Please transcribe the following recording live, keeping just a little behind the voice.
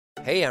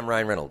Hey, I'm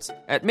Ryan Reynolds.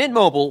 At Mint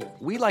Mobile,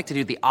 we like to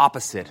do the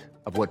opposite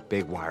of what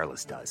Big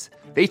Wireless does.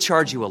 They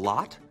charge you a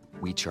lot,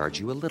 we charge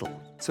you a little.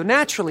 So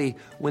naturally,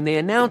 when they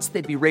announced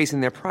they'd be raising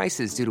their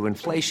prices due to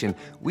inflation,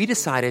 we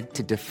decided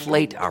to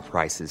deflate our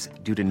prices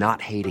due to not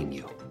hating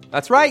you.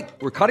 That's right.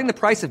 We're cutting the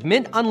price of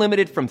Mint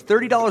Unlimited from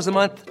 $30 a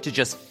month to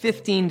just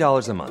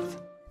 $15 a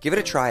month. Give it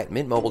a try at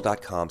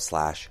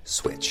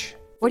mintmobile.com/switch.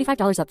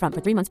 $45 up front for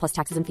 3 months plus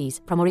taxes and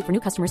fees. Promo rate for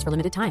new customers for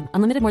limited time.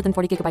 Unlimited more than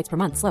 40 gigabytes per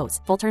month. Slows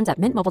full terms at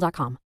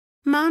mintmobile.com.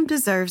 Mom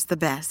deserves the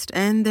best,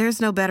 and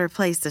there's no better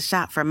place to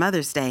shop for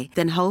Mother's Day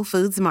than Whole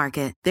Foods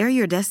Market. They're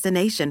your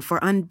destination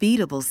for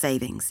unbeatable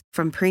savings,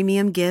 from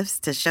premium gifts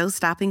to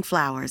show-stopping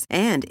flowers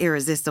and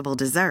irresistible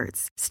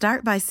desserts.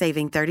 Start by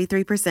saving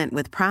 33%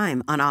 with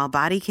Prime on all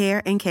body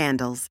care and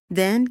candles.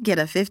 Then get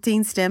a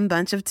 15-stem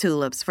bunch of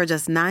tulips for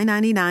just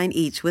 $9.99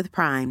 each with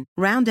Prime.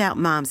 Round out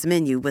Mom's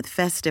menu with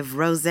festive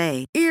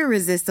rosé,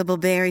 irresistible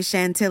berry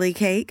chantilly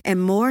cake,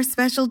 and more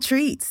special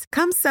treats.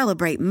 Come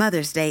celebrate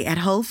Mother's Day at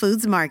Whole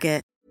Foods Market.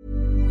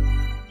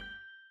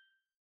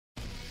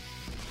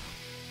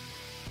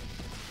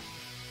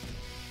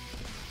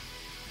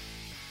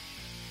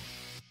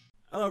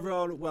 Hello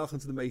everyone, welcome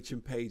to the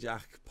Machin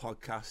Pajak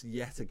podcast,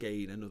 yet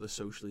again another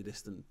socially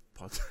distant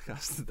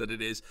podcast that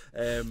it is,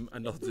 and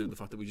nothing to do with the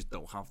fact that we just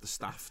don't have the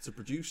staff to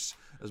produce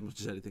as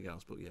much as anything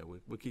else, but yeah, we're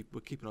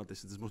keeping our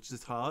distance as much as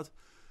it's hard,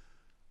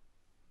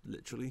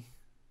 literally.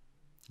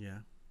 Yeah,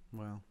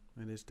 well,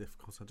 it is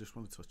difficult, I just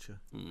want to touch you.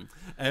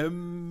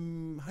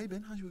 How you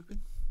been? How's your week been?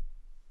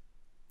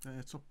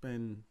 It's not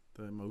been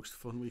the most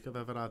fun week I've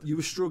ever had. You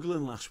were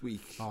struggling last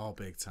week. Oh,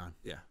 big time.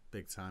 Yeah.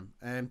 Big time.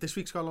 This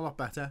week's got a lot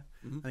better.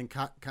 I think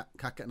Kat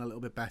getting a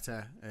little bit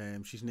better.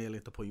 She's nearly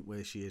at the point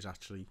where she is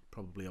actually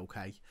probably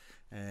okay.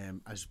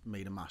 Has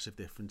made a massive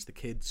difference. The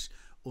kids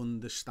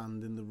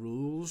understanding the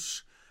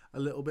rules a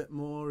little bit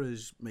more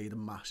has made a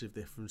massive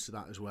difference to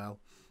that as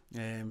well.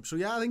 So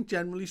yeah, I think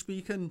generally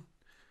speaking,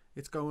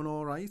 it's going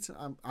all right.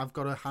 I've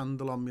got a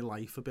handle on my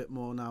life a bit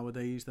more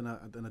nowadays than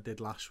I did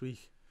last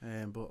week.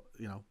 But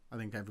you know, I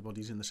think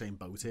everybody's in the same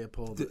boat here,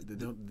 Paul.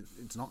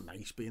 It's not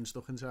nice being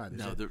stuck inside.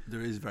 No,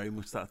 there is very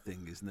much that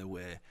thing, isn't there?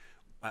 Where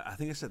I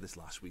think I said this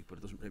last week, but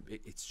it doesn't.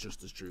 It's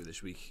just as true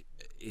this week.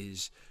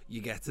 Is you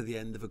get to the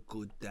end of a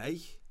good day,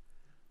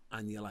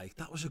 and you're like,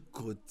 that was a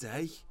good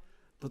day,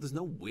 but there's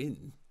no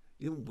win.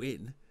 You don't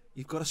win.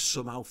 You've got to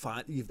somehow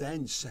find. You've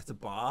then set a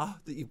bar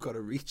that you've got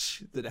to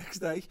reach the next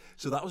day.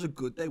 So that was a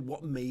good day.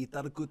 What made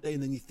that a good day?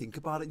 And then you think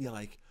about it, and you're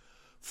like,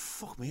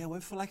 fuck me, I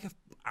went for like an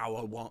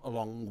hour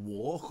long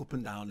walk up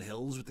and down the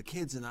hills with the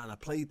kids, and I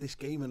played this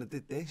game and I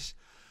did this.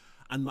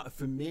 And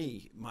for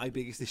me, my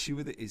biggest issue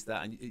with it is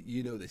that, and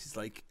you know this, it's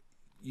like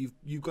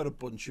you've got a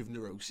bunch of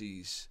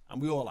neuroses,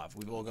 and we all have.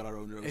 We've all got our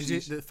own neuroses.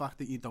 Is it the fact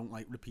that you don't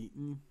like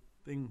repeating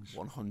things?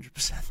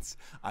 100%.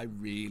 I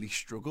really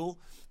struggle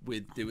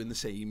with doing the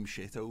same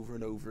shit over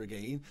and over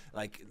again.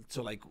 Like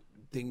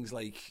things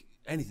like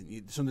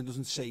anything, something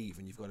doesn't save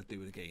and you've got to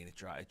do it again. It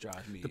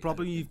drives me. The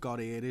problem you've got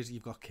here is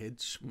you've got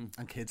kids,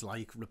 and kids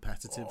like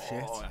repetitive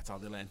shit. Oh, that's how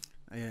they learn.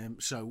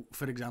 So,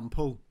 for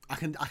example, I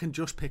can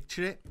just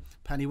picture it.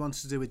 Penny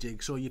wants to do a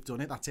jigsaw. You've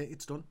done it. That's it.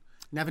 It's done.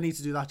 Never need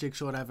to do that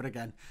jigsaw ever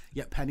again.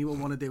 Yet Penny will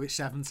want to do it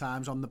 7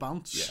 times on the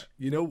bounce. Yeah.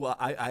 You know what?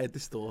 I had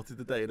this thought the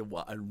other day in a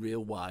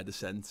real wider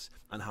sense,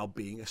 and how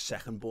being a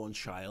second-born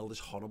child is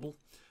horrible.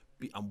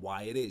 And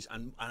why it is,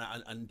 and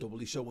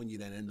doubly so when you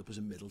then end up as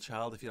a middle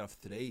child if you have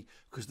 3,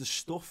 because the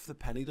stuff that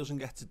Penny doesn't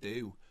get to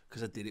do,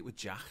 because I did it with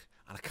Jack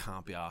and I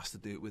can't be asked to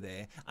do it with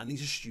her, and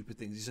these are stupid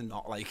things. These are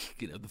not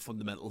like, you know, the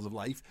fundamentals of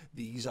life.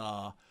 These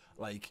are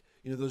like,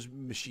 you know, those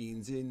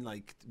machines in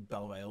like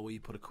Belvale where you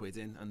put a quid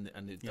in and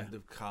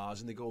the cars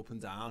and they go up and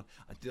down.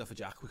 I did that for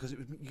Jack because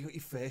you got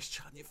your first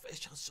child. Your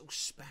first child's so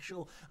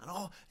special, and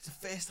it's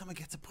the first time I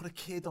get to put a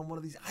kid on one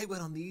of these. I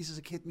went on these as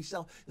a kid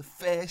myself, the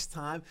first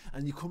time,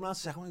 and you come around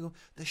the second one and you go,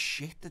 they're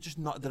shit. They're just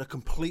not. They're a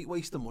complete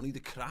waste of money.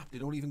 They're crap. They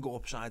don't even go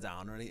upside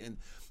down or anything.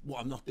 Well,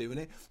 I'm not doing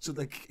it. So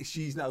like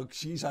she's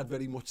had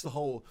very much the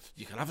whole,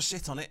 you can have a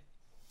sit on it.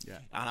 Yeah.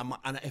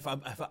 And if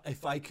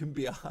I can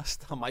be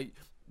asked, I might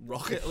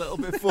rock it a little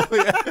bit for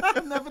you.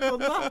 I've never done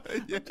that.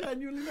 Yeah. I've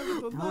genuinely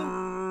never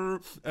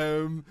done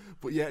that.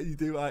 But yeah, you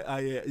do.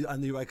 I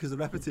knew because the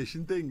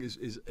repetition thing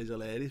is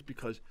hilarious,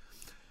 because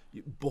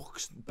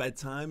books,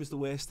 bedtime is the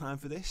worst time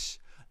for this.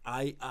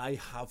 I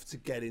have to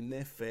get in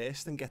there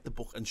first and get the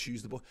book and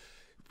choose the book.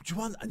 Do you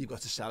want? And you've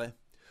got to sell it.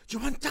 Do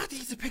you want Daddy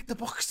to pick the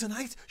books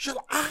tonight?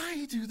 Shall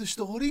I do the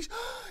stories?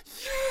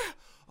 Yeah.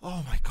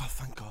 Oh my God!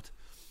 Thank God.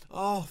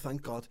 Oh,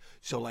 thank God.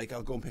 So, like,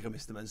 I'll go and pick a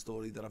Mr. Men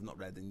story that I've not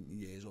read in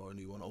years, or a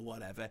new one, or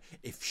whatever.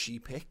 If she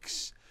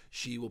picks,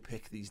 she will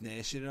pick these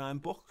nursery rhyme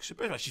books.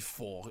 But she's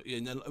 4,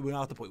 and then we're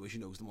at the point where she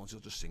knows them all.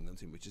 She'll just sing them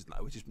to me, which is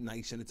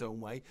nice in its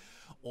own way.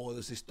 Or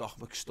there's this Doc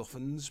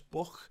McStuffins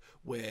book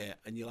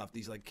and you'll have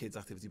these like kids'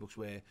 activity books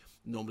where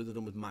normally they're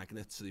done with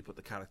magnets, so they put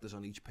the characters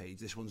on each page.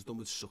 This one's done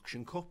with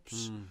suction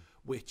cups,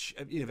 which,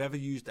 if you've ever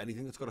used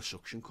anything that's got a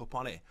suction cup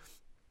on it,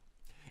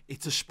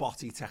 it's a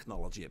spotty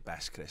technology at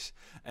best, Chris.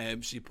 So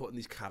you're putting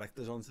these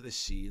characters onto this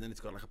scene, and it's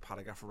got like a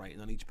paragraph of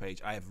writing on each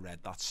page. I have read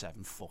that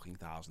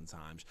 7,000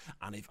 times,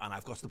 and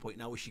I've got to the point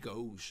now where she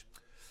goes,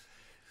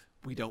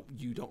 you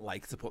don't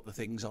like to put the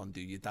things on,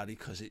 do you, Daddy?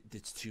 Because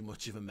it's too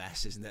much of a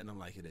mess, isn't it? And I'm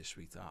like, it is,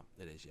 sweetheart.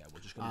 It is, yeah. We're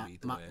just going to read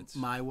the words.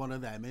 My one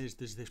of them is,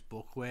 there's this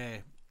book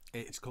where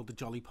it's called The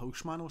Jolly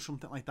Postman or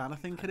something like that, I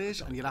think it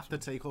is, and you have to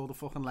take all the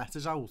fucking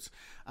letters out,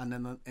 and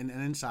then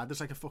inside there's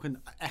like a fucking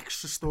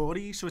extra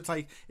story, so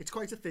it's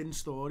quite a thin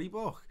story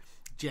book,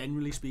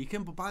 generally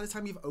speaking, but by the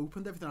time you've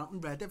opened everything out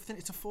and read everything,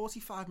 it's a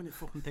 45-minute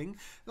fucking thing.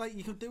 Like,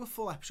 you could do a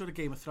full episode of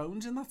Game of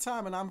Thrones in that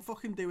time, and I'm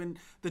fucking doing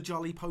the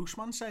Jolly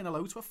Postman saying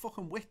hello to a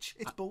fucking witch.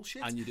 It's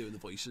bullshit. And you're doing the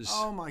voices.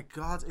 Oh my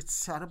God,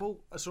 it's terrible.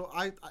 So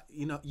I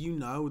you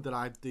know that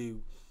I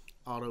do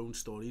our own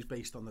stories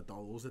based on the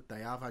dolls that they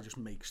have. I just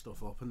make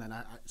stuff up, and then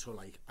I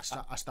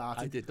started.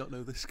 I did not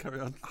know this. Carry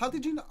on. How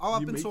did you know? Oh,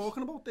 I've been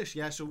talking about this.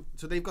 Yeah, so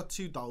they've got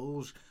 2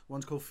 dolls.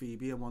 One's called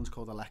Phoebe and one's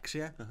called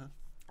Alexia.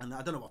 And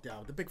I don't know what they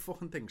are. They're big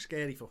fucking things,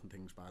 scary fucking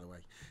things, by the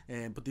way.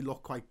 But they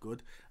look quite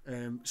good.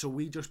 So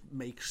we just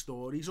make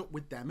stories up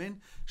with them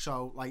in.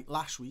 So like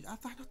last week,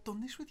 have I not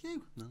done this with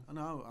you? No. I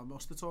know. I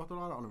must have talked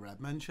about it on a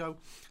Redmen show.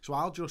 So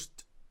I'll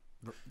just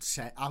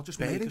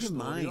make a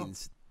story up.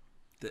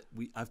 That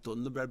I've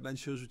done the Redmen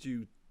shows with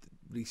you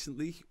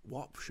recently.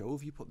 What show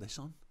have you put this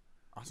on?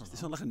 I don't know. Does this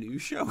sound like a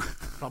news show?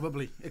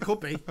 Probably. It could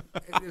be.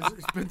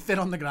 It's been thin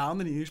on the ground,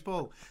 the news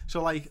ball.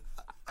 So like,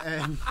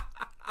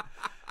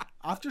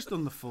 I've just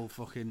done the full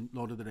fucking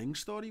Lord of the Rings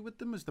story with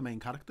them as the main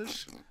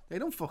characters. They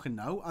don't fucking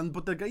know.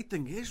 But the great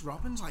thing is,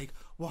 Robin's like,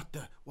 what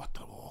the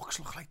orcs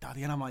look like,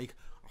 Daddy? And I'm like,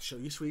 I'll show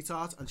you,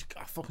 sweetheart. And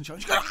I fucking show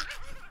you. She goes,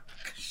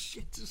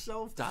 shit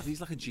herself.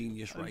 Daddy's like a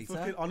genius writer.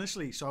 Fucking,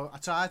 honestly, so I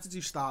tried to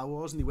do Star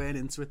Wars and they weren't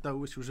into it though,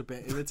 which was a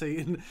bit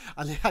irritating.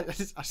 And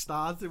I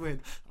started with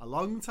a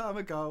long time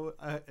ago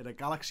in a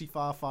galaxy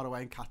far, far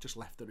away, and Kat just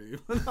left the room.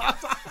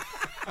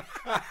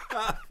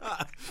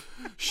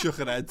 Shook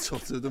her head,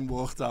 tutted, and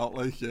walked out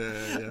like,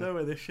 yeah. Know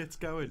where this shit's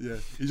going. Yeah,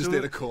 you just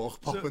did a cork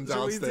popping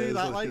downstairs. So we do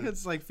that, like,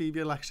 it's like Phoebe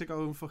and Alexa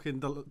going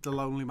fucking the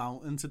Lonely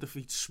Mountain to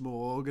defeat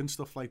Smaug and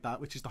stuff like that,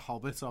 which is the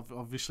Hobbit,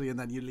 obviously, and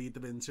then you lead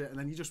them into it, and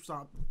then you just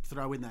start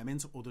throwing them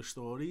into other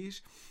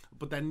stories.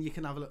 But then you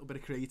can have a little bit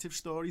of creative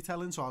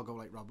storytelling, so I'll go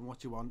like, Robin, what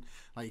do you want?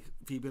 Like,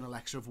 Phoebe and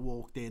Alexa have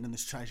walked in and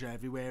there's treasure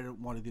everywhere,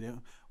 and what do they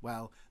do?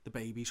 Well, the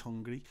baby's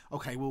hungry.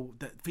 Okay, well,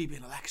 Phoebe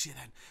and Alexia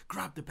then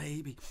grab the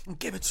baby and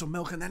give it some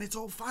milk, and then it's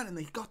all fine, and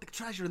they got the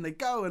treasure, and they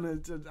go,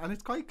 and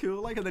it's quite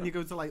cool. Like, and then you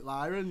go to like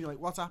Lyra, and you're like,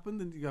 what's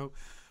happened? And you go,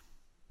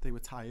 they were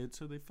tired,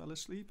 so they fell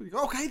asleep. And you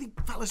go, okay, they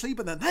fell asleep,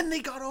 and then they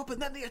got up,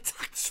 and then they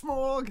attacked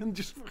Smaug, and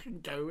just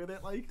fucking go with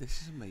it. Like,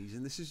 this is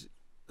amazing. This is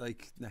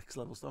like next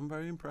level stuff. I'm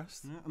very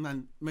impressed. Yeah, and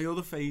then my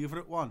other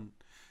favourite one,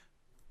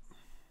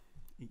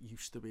 it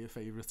used to be a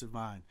favourite of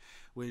mine,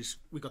 was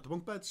we got the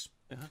bunk beds.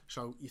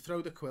 So you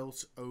throw the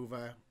quilt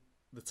over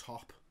the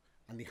top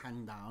and they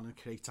hang down and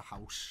create a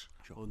house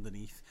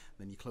underneath.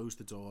 Then you close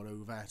the door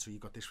over, so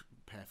you've got this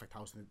perfect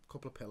house and a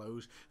couple of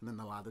pillows, and then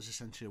the ladder's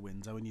essentially a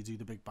window, and you do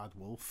the big bad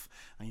wolf,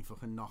 and you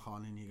fucking knock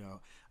on, and you go,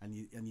 and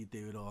you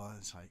do it all, and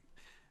it's like,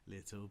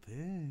 little pig,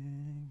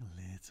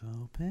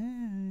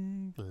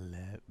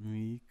 let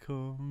me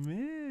come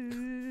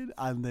in.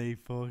 And they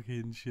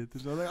fucking shit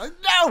this. They're like,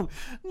 no,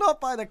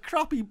 not by the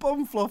crappy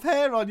bum fluff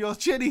hair on your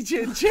chinny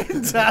chin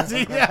chin,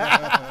 Daddy.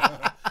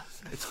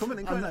 It's coming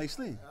in quite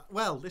nicely.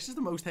 Well, this is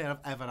the most hair I've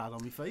ever had on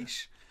my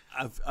face.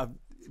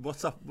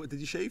 What's up? Did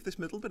you shave this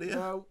middle bit here?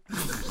 No.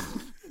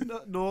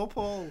 No,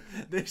 Paul.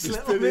 This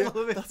little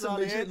bit. That's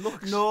amazing.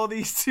 No,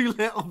 these 2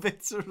 little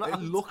bits around.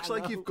 It looks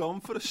like you've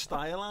gone for a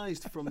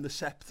stylised from the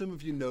septum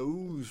of your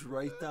nose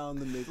right down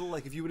the middle.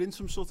 Like if you were in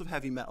some sort of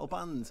heavy metal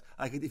band,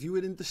 like if you were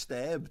in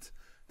Disturbed,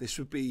 this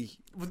would be.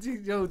 But you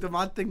know, the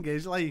mad thing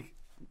is, like,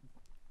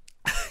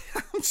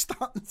 I'm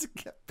starting to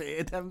get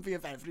beard envy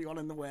of everyone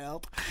in the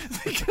world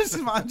because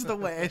mine's the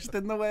worst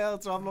in the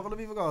world. So I'm looking at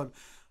people going,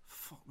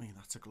 fuck me,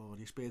 that's a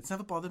glorious beard. It's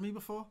never bothered me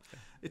before.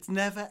 It's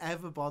never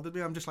ever bothered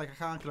me. I'm just like, I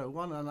can't grow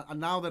one, and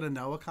now that I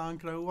know I can't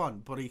grow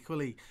one, but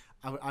equally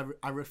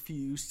I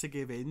refuse to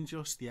give in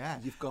just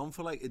yet. You've gone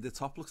for like, the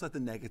top looks like the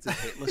negative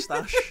Hitler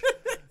stash.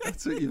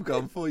 That's what you've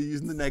gone for,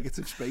 using the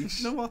negative space.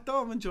 You know what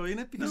though, I'm enjoying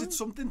it because it's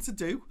something to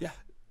do. Yeah,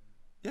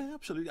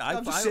 absolutely.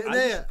 I'm just sitting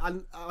there,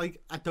 and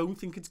I don't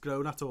think it's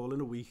grown at all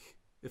in a week,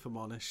 if I'm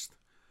honest.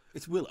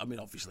 It will. I mean,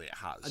 obviously it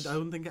has. I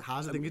don't think it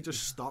has. I think it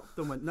just stopped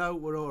and went, no,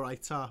 we're all right,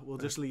 we'll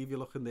just leave you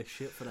looking this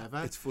shit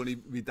forever. It's funny,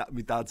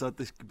 my dad's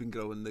been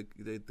growing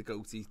the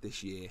goatee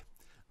this year,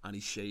 and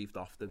he's shaved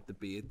off the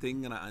beard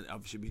thing, and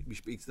obviously we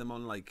speak to them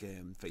on like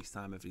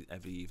FaceTime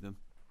every evening.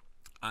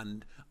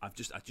 And I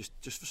just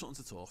for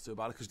something to talk to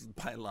about it, because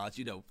by and large,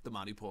 you know, the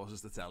man who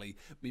pauses the telly,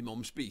 my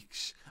mum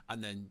speaks,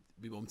 and then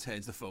my mum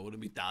turns the phone, and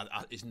my dad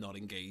is not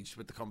engaged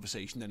with the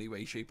conversation in any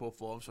way, shape or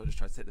form. So I just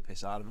tried to take the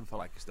piss out of him for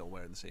like still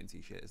wearing the same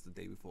t-shirt as the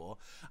day before.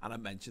 And I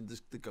mentioned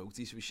the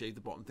goatee, so we shaved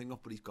the bottom thing up,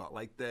 but he's got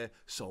like the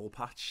soul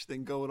patch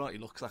thing going on. He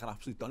looks like an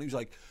absolute don. He was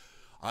like,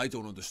 I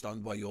don't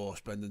understand why you're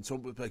spending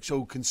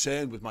so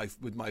concerned with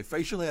my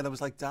facial hair. And I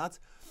was like, Dad,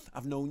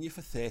 I've known you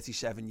for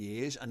 37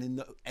 years,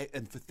 and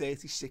for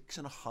 36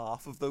 and a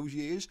half of those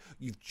years,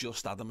 you've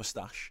just had a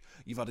moustache.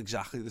 You've had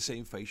exactly the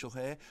same facial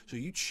hair. So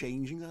you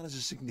changing that is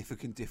a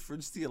significant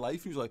difference to your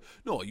life. He was like,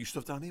 no, you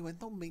stuff down here. He went,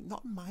 no, mate,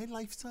 not in my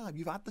lifetime.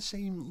 You've had the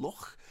same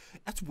look.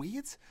 That's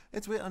weird.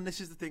 It's weird. And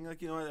this is the thing, like,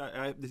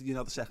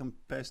 the second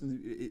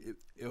person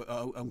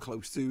I'm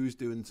close to who's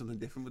doing something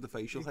different with the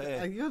facial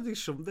hair. You gotta do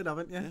something,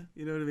 haven't you? Yeah.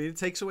 You know what I mean? It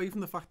takes away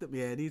from the fact that my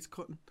hair needs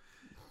cutting.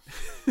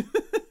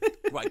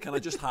 Right, can I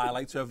just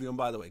highlight to everyone,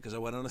 by the way, because I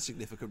went on a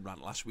significant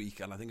rant last week,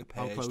 and I think I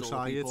paged all the people. How close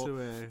are you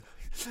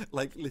to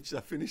like, literally,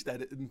 I finished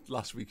editing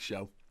last week's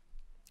show,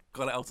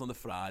 got it out on the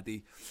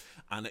Friday,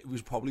 and it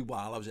was probably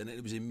while I was in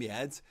it was in my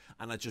head,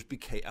 and I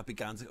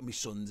began to, my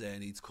son's hair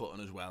needs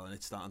cutting as well, and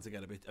it's starting to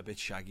get a bit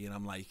shaggy, and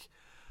I'm like,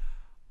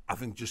 I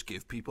think just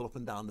give people up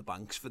and down the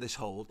banks for this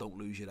whole don't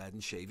lose your head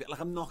and shave it. Like,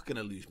 I'm not going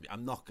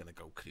to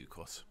go crew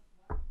cut.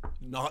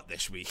 Not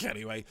this week,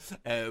 anyway.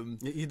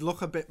 You'd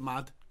look a bit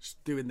mad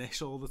doing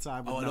this all the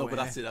time. Oh, no, but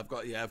that's it. I've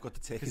got the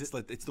tick.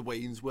 It's the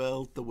Wayne's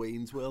World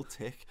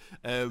tick.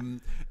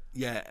 I'm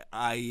going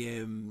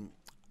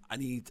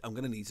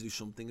to need to do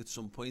something at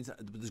some point.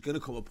 But there's going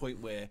to come a point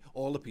where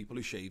all the people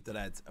who shaved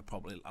their head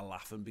are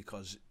laughing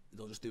because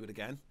they'll just do it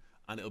again.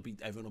 And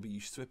everyone will be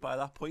used to it by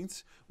that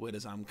point.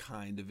 Whereas I'm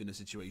kind of in a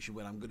situation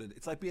where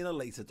it's like being a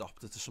late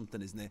adopter to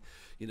something, isn't it?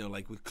 You know,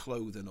 like with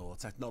clothing or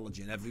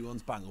technology, and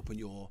everyone's bang up, and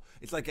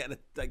it's like getting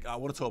I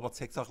want to talk about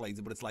TikTok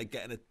later, but it's like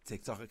getting a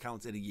TikTok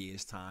account in a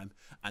year's time,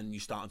 and you're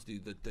starting to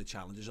do the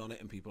challenges on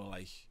it, and people are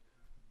like,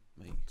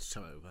 mate, it's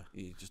so over.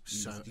 You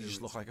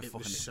just look like a fucking.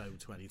 It was so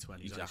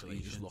 2020. Exactly,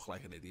 you just look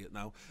like an idiot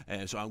now.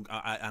 So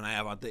I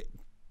have had the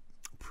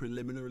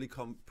preliminary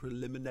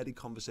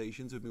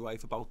conversations with my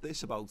wife about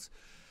this.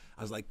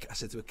 I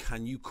said to her,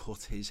 can you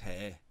cut his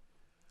hair?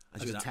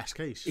 As a test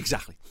case?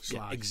 Exactly.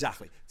 Yeah,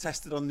 exactly.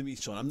 Tested on my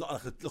son. I'm not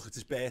like, look, it's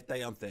his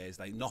birthday on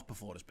Thursday, not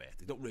before his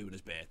birthday. Don't ruin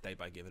his birthday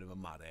by giving him a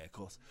mad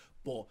haircut.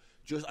 But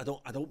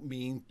I don't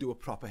mean do a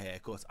proper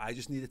haircut. I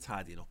just need to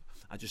tidy it up.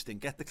 I just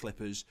think get the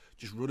clippers,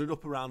 just run it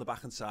up around the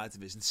back and sides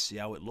of his and see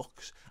how it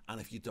looks.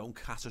 And if you don't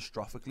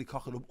catastrophically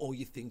cock it up, or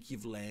you think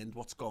you've learned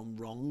what's gone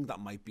wrong, that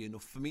might be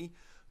enough for me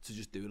to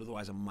just do it.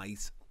 Otherwise, I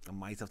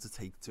might have to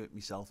take to it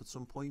myself at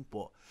some point.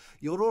 But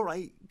you're all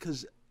right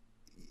because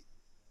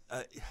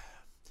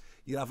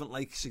you haven't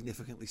like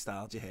significantly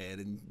styled your hair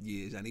in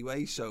years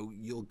anyway. So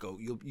you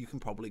can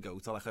probably go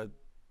to like a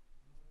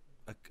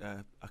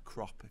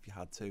crop if you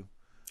had to.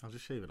 I'll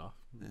just shave it off.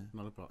 Yeah.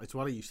 Not a problem. It's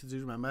what I used to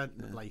do. Remember,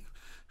 like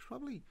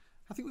probably.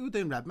 I think we were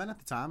doing Redmen at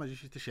the time. I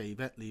just used to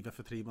shave it, leave it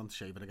for 3 months,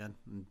 shave it again,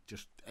 and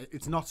just.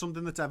 It's not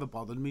something that's ever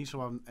bothered me.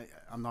 So I'm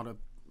not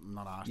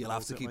arsed. You'll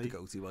have to keep the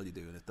goatee while you're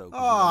doing it, though.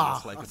 Oh,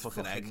 it's like a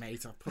fucking egg.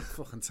 Mate, I've put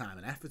fucking time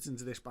and effort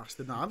into this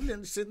bastard. Now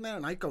I'm sitting there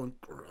and I'm going,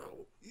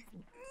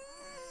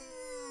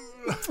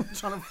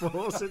 trying to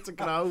force it to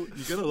grow.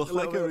 You're gonna look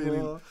like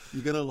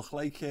You're gonna look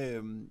like.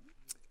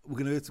 We're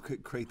gonna have to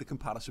create the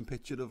comparison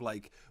picture of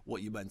like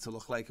what you're meant to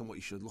look like and what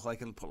you should look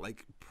like, and put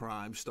like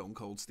prime Stone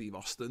Cold Steve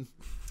Austin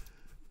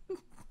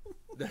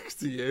next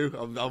to you.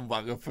 I'm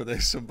bang up for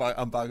this. I'm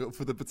bang up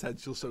for the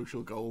potential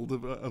social gold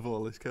of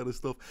all this kind of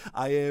stuff.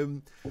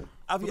 There's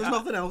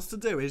nothing else to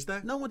do, is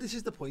there? No, well, this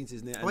is the point,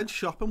 isn't it? I went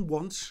shopping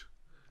once.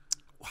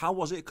 How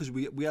was it? Because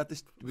we had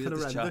this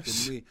chat,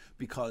 didn't we?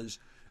 Because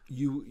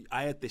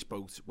I had this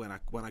boat when I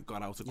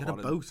got out of quarantine. You had a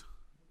boat?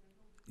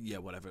 Yeah,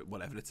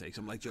 whatever it takes.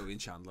 I'm like Joey and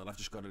Chandler. I've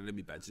just got it in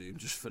my bedroom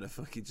just for the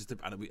fucking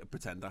and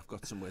pretend I've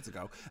got somewhere to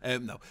go.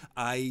 No,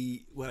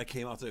 when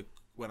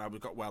I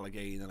got well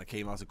again and I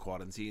came out of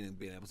quarantine and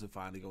being able to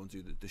finally go and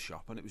do the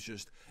shop, and it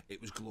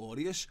was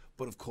glorious.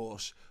 But of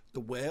course, the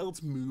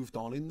world's moved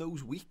on in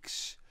those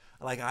weeks.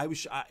 Like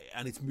it's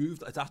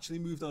actually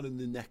moved on in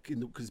the neck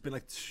because it's been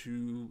like it's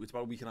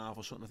about a week and a half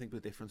or something. I think the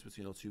difference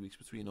between 2 weeks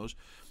between us,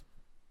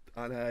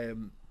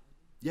 and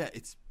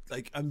it's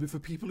like, and for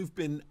people who've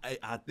been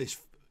at this.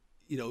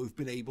 Who've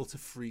been able to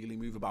freely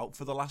move about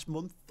for the last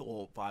month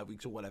or 5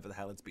 weeks or whatever the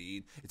hell it's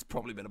been. It's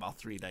probably been about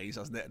 3 days,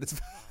 hasn't it? And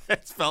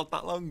it's felt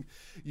that long.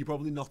 You're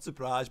probably not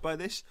surprised by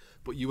this,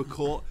 but you were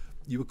caught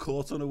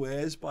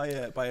unawares by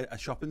a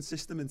shopping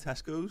system in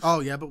Tesco's. Oh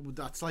yeah, but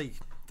that's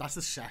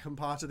the second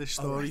part of this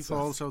story,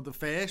 Paul. So the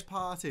first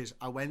part is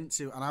I went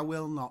to, and I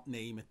will not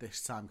name it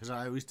this time because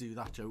I always do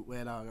that joke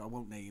where I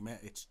won't name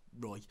it. It's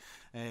Roy.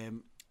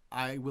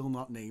 I will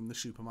not name the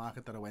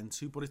supermarket that I went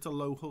to, but it's a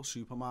local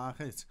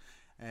supermarket.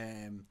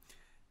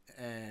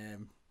 That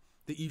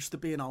used to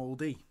be an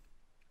Aldi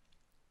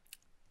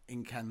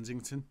in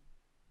Kensington,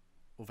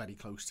 or very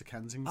close to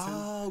Kensington.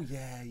 Oh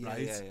yeah,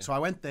 right. Yeah. So I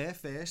went there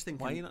first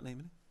thinking, why are you not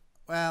naming it?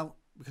 Well,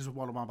 because of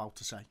what I'm about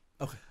to say.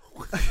 Okay.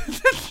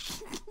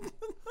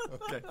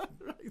 Okay.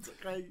 Right,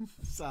 okay.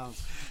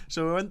 Sounds.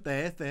 So I went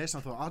there first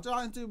and I thought, I'll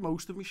try and do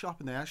most of my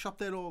shopping there. I shop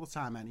there all the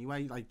time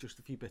anyway, like just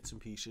a few bits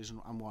and pieces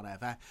and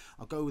whatever.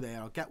 I'll go there,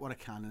 I'll get what I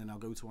can, and then I'll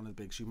go to one of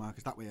the big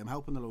supermarkets. That way I'm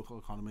helping the local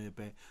economy a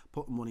bit,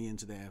 putting money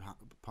into their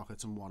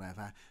pockets and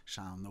whatever.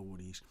 Sound, no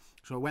worries.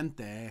 So I went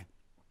there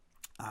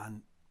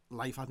and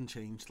life hadn't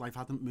changed. Life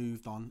hadn't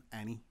moved on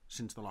any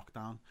since the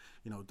lockdown.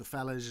 You know, the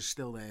fellas are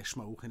still there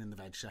smoking in the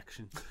veg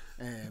section.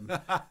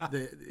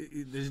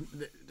 The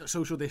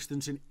social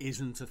distancing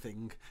isn't a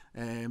thing.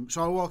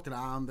 So I walked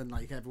around and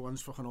like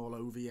everyone's fucking all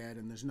over you,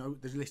 and there's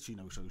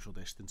literally no social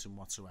distancing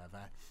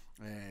whatsoever.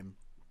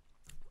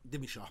 Did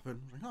me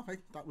shopping. Like,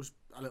 okay, that was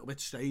a little bit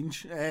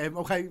strange.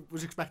 Okay,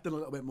 was expecting a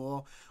little bit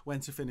more.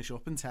 Went to finish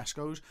up in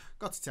Tesco's.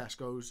 Got to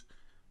Tesco's.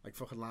 Like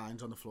fucking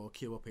lines on the floor,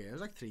 queue up here. There's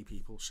like 3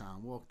 people.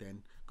 Sam walked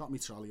in, got me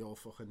trolley all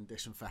fucking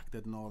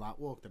disinfected and all that.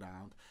 Walked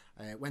around,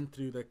 went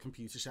through the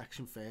computer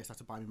section first. Had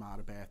to buy me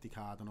Mara birthday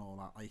card and all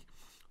that. Like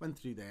went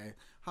through there.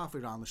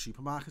 Halfway around the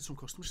supermarket, some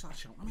customers started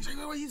shouting at me. He's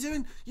like, "What are you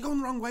doing? You're going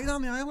the wrong way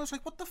down the aisle." I was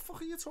like, "What the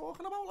fuck are you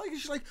talking about?" Like,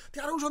 she's like,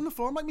 "The arrow's on the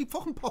floor." I'm like, "Me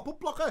fucking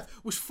pop-up blocker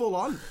was full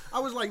on." I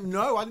was like,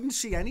 "No, I didn't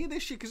see any of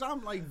this shit," because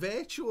I'm like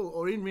virtual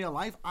or in real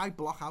life, I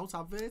block out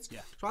adverts.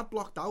 Yeah. So I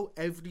blocked out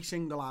every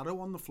single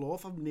arrow on the floor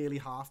for nearly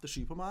half the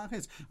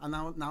supermarket, and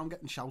now I'm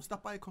getting shouted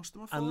at by a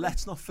customer for And it.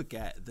 let's not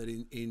forget that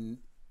in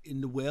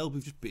the world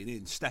we've just been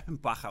in, stepping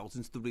back out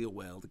into the real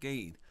world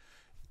again,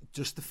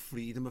 just the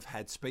freedom of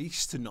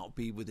headspace to not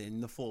be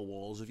within the 4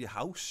 walls of your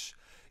house.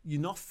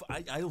 You're not.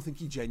 I don't think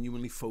you're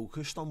genuinely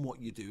focused on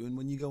what you're doing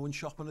when you go and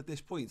shopping at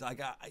this point.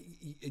 Like,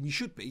 and you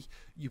should be.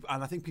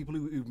 And I think people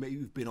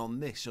who've been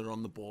on this or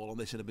on the ball on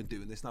this and have been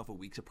doing this now for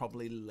weeks are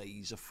probably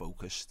laser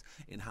focused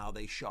in how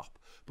they shop.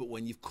 But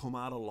when you've come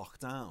out of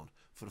lockdown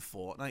for a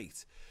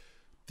fortnight.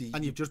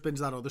 And you've just been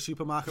to that other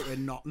supermarket where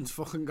nothing's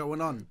fucking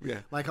going on. Yeah.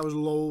 Like I was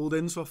lulled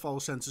into a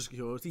false sense of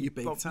security.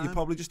 Big time. You're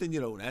probably just in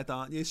your own head,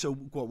 aren't you? So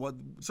go on, what?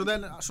 So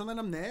then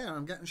I'm there and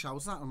I'm getting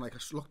shouted at. I'm like, I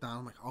look down.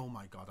 I'm like, oh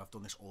my god, I've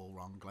done this all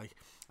wrong. Like,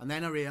 and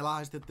then I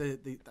realised that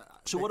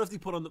So what have they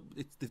put on the?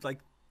 They've like.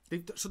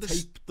 So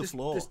tape the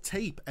floor. There's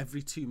tape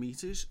every 2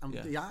 meters, and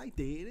the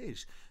idea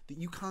is that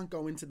you can't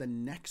go into the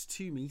next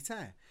 2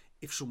 meter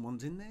if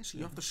someone's in there. So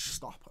you have to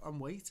stop and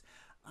wait.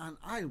 And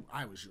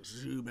I was just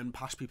zooming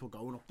past people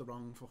going up the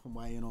wrong fucking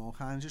way and all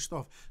kinds of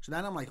stuff. So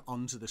then I'm like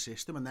onto the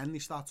system, and then they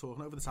start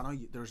talking over the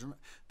time. There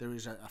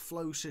is a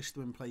flow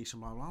system in place,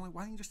 and blah, blah, blah. I'm like,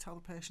 why don't you just tell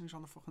the person who's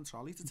on the fucking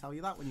trolley to tell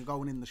you that when you're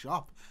going in the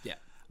shop? Yeah.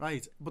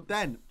 Right. But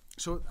then,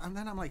 and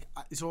then I'm like,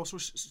 it's also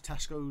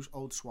Tesco's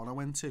Old Swan I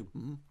went to.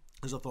 Mm-hmm.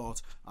 Because I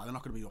thought, they're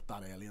not going to be up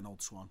that early in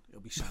Old Swan. It'll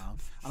be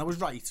sound. And I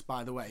was right,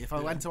 by the way. If I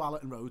went to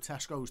Allerton Road,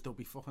 Tesco's, there'll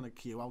be fucking a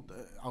queue out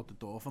the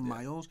door for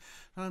miles.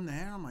 And I'm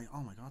there, I'm like,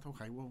 oh my God,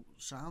 okay, well,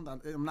 sound.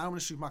 I'm now in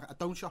a supermarket. I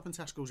don't shop in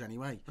Tesco's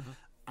anyway.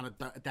 And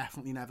I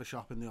definitely never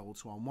shop in the Old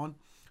Swan one.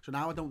 So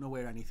now I don't know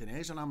where anything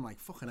is, and I'm like,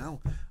 fucking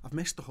hell, I've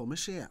missed the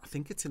hummus here. I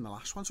think it's in the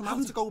last one, so I'm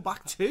having to go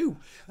back to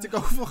go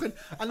fucking.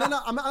 And then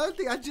I'm at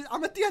the edge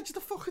of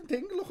the fucking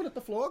thing, looking at the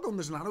floor, going,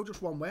 there's an arrow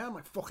just one way. I'm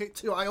like, fuck it,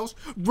 2 aisles,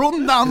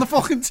 run down the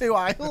fucking 2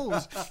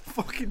 aisles,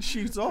 fucking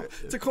shoot up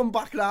to come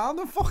back round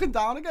and fucking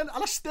down again,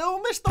 and I still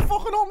missed the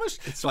fucking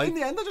hummus. So like, in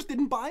the end, I just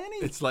didn't buy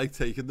any. It's like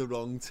taking the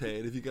wrong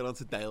turn if you get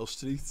onto Dale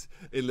Street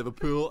in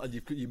Liverpool and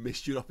you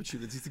missed your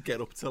opportunity to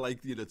get up to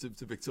like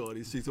to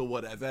Victoria Street or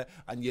whatever,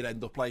 and you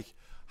end up like,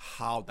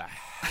 how the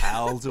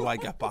hell do I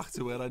get back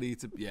to where I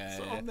need to?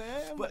 Yeah.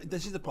 But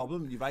this is the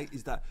problem, you're right,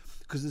 is that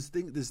because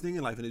there's thing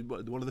in life, and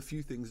one of the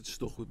few things that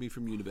stuck with me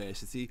from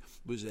university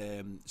was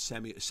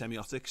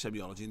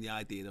semiology, and the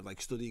idea of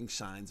like studying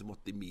signs and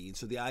what they mean.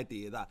 So the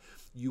idea that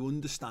you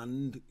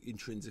understand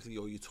intrinsically,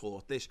 or you're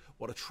taught this,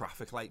 what a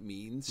traffic light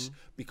means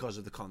because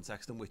of the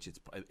context in which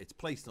it's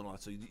placed and all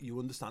that. So you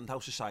understand how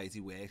society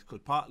works,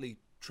 because partly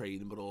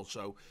training, but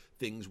also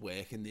things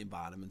work in the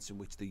environments in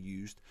which they're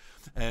used.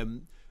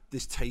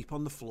 This tape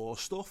on the floor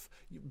stuff,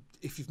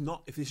 if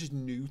this is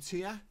new to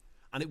you,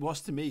 and it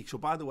was to me. So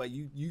by the way,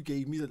 you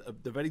gave me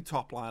the very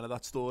top line of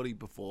that story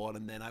before,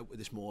 and then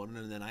this morning,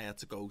 and then I had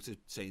to go to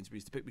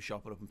Sainsbury's to pick my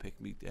shopper up and pick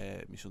my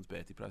son's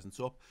birthday presents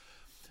up,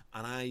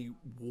 and I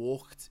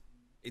walked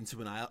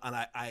into an aisle, and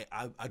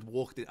I'd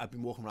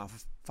been walking around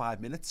for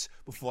 5 minutes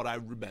before I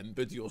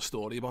remembered your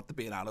story about there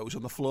being arrows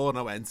on the floor, and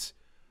I went,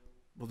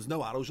 well, there's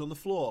no arrows on the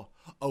floor.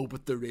 Oh,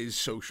 but there is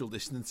social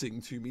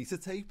distancing 2 meter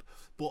tape,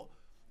 but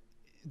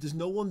there's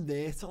no one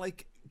there to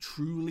like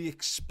truly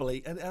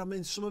explain. And I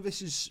mean, some of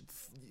this is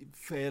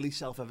fairly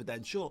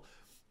self-evidential,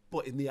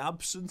 but in the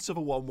absence of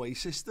a one-way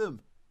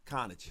system,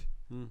 carnage.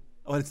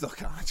 Well, it's not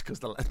carnage because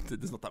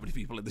there's not that many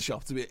people in the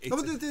shop to be.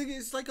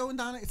 It's like going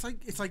down.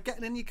 It's like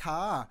getting in your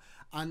car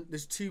and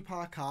there's 2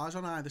 parked cars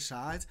on either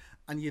side,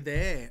 and you're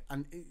there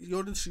and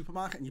you're in the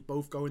supermarket and you're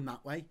both going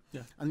that way.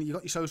 Yeah. And you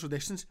got your social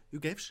distance. Who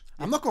gives?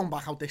 Yeah. I'm not going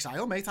back out this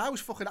aisle, mate. I'm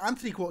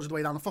 3/4 of the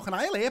way down the fucking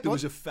aisle here. There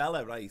was a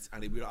fella, right,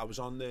 and I was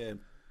on the.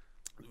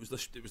 It was the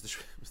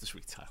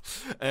sweet tile,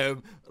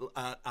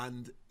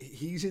 and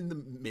he's in the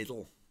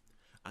middle,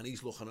 and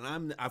he's looking,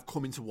 and I've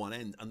come into one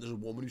end, and there's a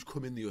woman who's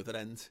come in the other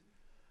end,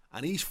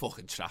 and he's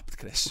fucking trapped,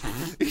 Chris.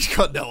 He's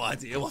got no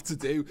idea what to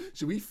do.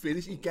 So he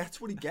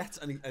gets what he gets,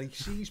 and he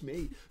sees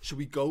me, so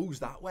he goes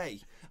that way,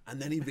 and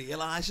then he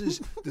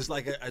realises there's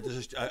like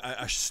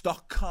a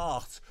stock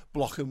cart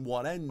blocking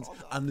one end,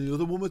 and the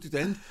other woman at the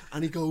end,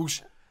 and he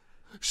goes,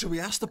 so he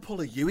has to pull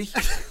a Yui.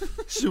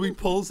 So he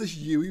pulls this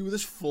Yui with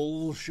his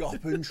full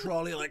shopping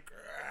trolley, like,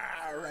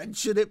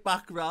 wrenching it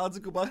back round to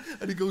go back,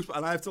 and he goes,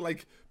 and I have to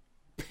like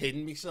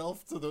pin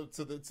myself to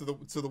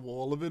the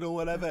wall of it or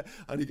whatever,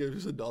 and he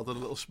gives us a nod and a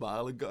little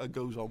smile and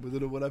goes on with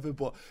it or whatever.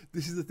 But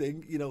this is the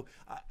thing, you know.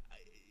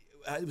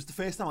 It was the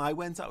first time I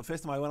went out.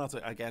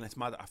 Again, it's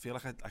mad. I feel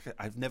like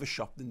I've never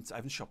shopped I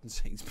haven't shopped in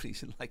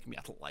Sainsbury's in like my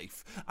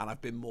life, and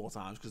I've been more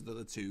times because they're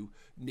the two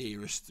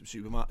nearest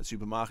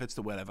supermarkets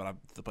to wherever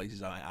the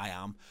places I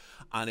am.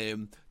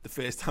 And the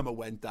first time I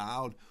went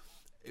down,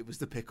 it was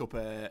to pick up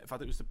in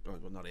fact it was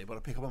not here, but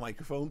I pick up a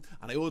microphone,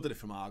 and I ordered it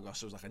from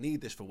Argos. I was like, I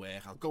need this for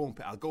work. I'll go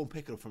and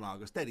pick it up from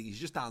Argos. Dead easy,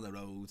 just down the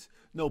road,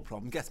 no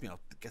problem. Gets me out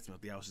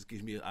the house.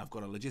 I've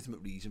got a legitimate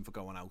reason for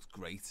going out.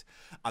 Great.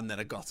 And then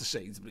I got to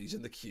Sainsbury's,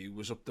 and the queue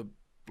was up the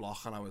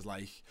block, and I was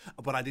like,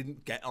 but I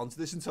didn't get onto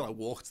this until I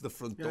walked to the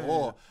front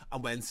door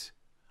and went,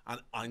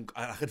 and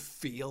I could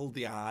feel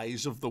the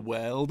eyes of the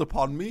world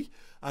upon me,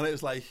 and it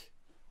was like.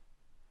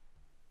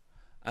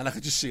 And I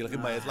could just see, like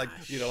in my head, like,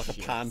 you know,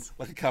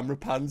 like a camera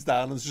pans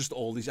down, and there's just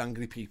all these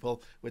angry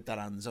people with their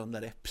hands on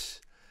their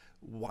hips,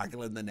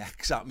 waggling their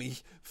necks at me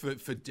for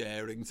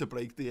daring to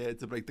break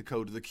the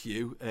code of the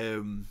queue.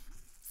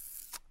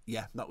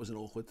 Yeah, that was an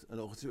awkward.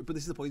 But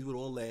this is the point, we're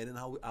all learning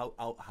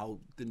how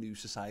the new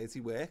society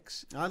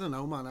works. I don't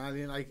know, man. I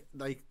mean,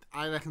 like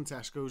I reckon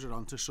Tesco's are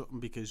onto something,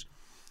 because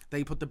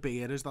they put the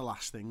beer as the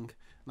last thing.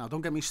 Now,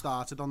 don't get me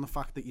started on the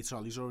fact that your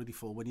trolley's already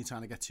full when you're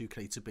trying to get 2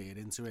 crates of beer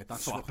into it.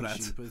 That's fucking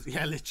stupid.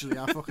 Yeah, literally.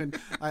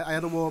 I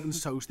had a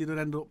Warman's toasty that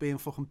ended up being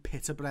fucking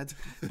pita bread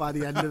by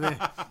the end of it.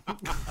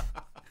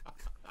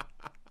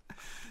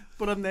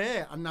 But I'm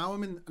there, and now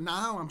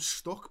I'm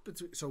stuck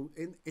between. So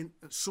in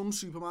some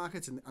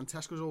supermarkets, and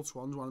Tesco's Old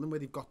Swan's one of them, where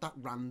they've got that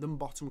random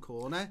bottom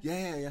corner.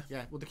 Yeah.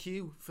 Well, the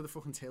queue for the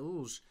fucking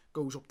tills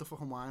goes up the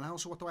fucking wine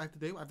house. So what do I have to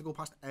do? I have to go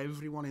past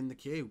everyone in the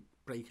queue,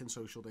 breaking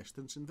social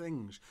distance and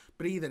things,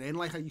 breathing in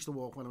like I used to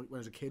walk when I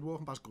was a kid,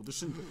 walking past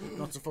Goodison,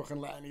 not to fucking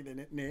let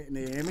anything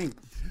near me.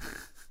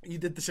 You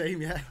did the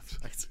same, yeah.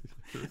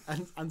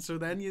 and so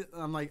then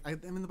I'm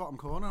in the bottom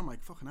corner. I'm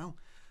like, fucking hell.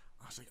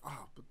 I was like,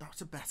 oh, but that's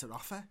a better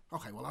offer.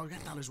 Okay, well, I'll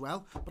get that as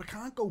well. But I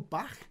can't go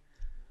back.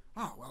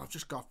 Oh, well, I've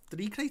just got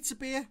 3 crates of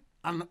beer.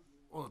 And,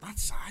 that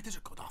side is a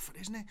good offer,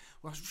 isn't it?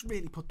 Well, I just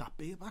really put that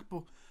beer back,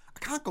 but I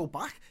can't go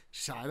back.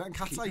 Side and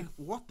Kat's like,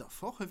 what the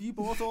fuck have you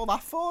bought all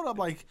that for? I'm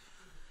like,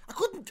 I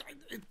couldn't.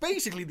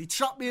 Basically, they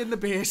trapped me in the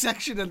beer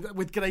section and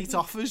with great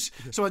offers.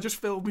 So I just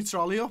filled my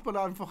trolley up, and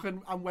I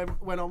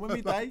went on with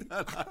my day.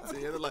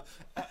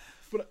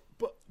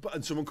 But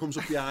and someone comes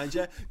up behind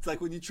you. It's like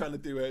when you're trying to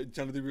do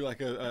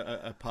like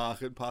a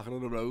parking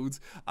on the road,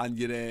 and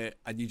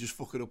you just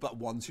fuck it up that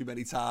one too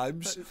many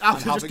times.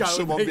 And having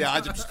someone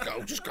behind you, just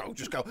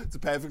go. It's a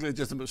perfectly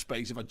legitimate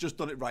space. If I'd just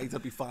done it right,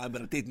 I'd be fine,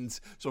 but I didn't,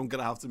 so I'm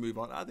gonna have to move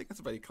on. I think that's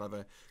a very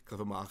clever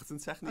marketing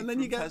technique. And then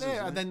you get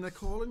there, and then they're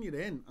calling you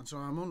in, and so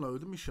I'm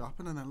unloading my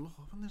shopping, and then look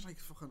up, and there's like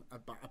fucking a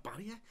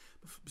barrier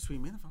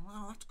between me, and I'm like,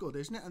 oh, that's good,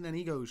 isn't it? And then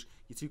he goes,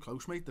 you're too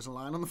close, mate. There's a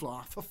line on the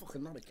floor. For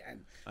fucking not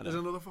again. There's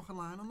another fucking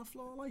line on the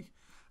floor, like.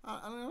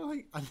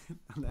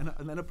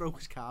 And then I broke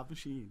his card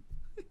machine.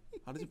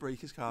 How did you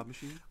break his card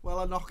machine? Well,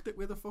 I knocked it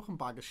with a fucking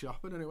bag of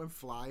shopping, and it went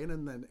flying,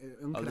 and then it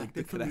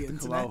unconnected from the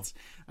internet,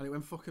 and it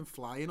went fucking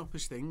flying up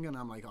his thing, and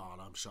I'm like, oh,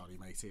 no, I'm sorry,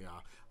 mate,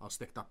 I'll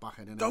stick that back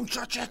in. Don't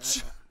touch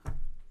it!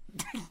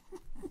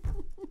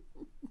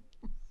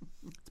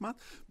 It's mad.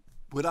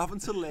 We're having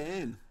to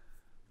learn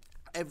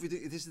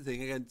everything. This is the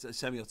thing, again,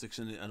 semiotics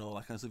and all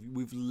that kind of stuff.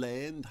 We've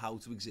learned how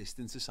to exist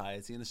in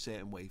society in a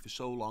certain way for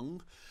so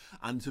long,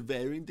 and to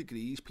varying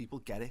degrees, people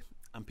get it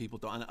and people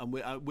don't. And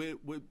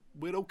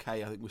we're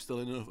okay. I think we're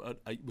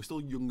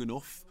still young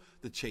enough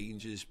that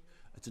change is.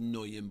 It's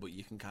annoying, but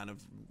you can kind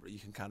of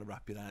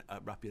wrap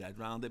your head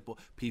around it. But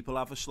people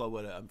have a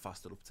slower and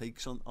faster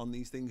uptakes on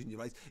these things, and you're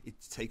right. It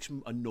takes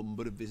a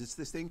number of visits to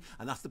this thing,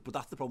 and that's the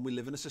problem. We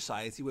live in a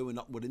society where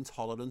we're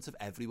intolerant of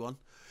everyone.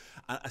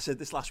 And I said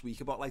this last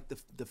week about like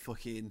the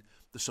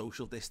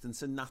social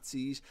distancing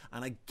Nazis,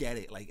 and I get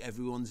it. Like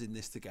everyone's in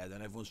this together,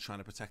 and everyone's trying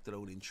to protect their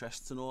own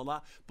interests and all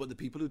that. But the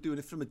people who are doing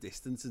it from a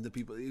distance, and the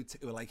people who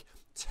are like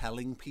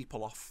telling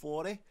people off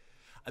for it.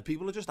 And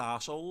people are just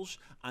arseholes,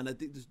 and I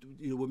think,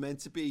 we're meant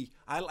to be.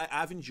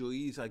 I've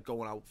enjoyed like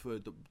going out for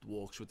the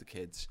walks with the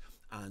kids,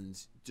 and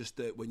just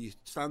when you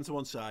stand to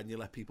one side and you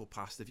let people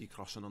pass if you're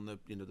crossing on the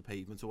the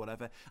pavement or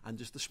whatever, and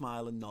just the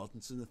smile and nod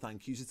and the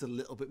thank yous. It's a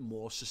little bit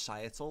more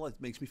societal. It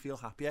makes me feel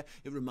happier.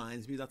 It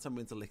reminds me that time I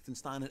went to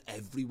Liechtenstein and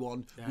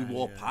everyone we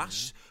walked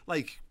past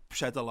like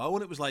said hello,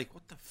 and it was like,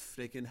 what the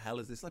freaking hell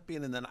is this? Like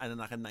being in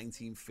like a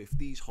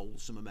 1950s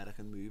wholesome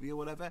American movie or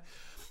whatever.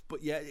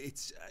 But yeah,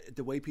 it's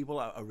the way people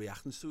are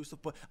reacting to stuff.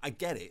 But I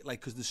get it, like,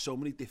 because there's so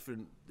many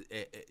different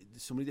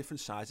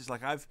sizes.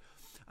 Like I've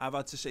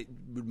had to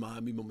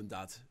remind me mum and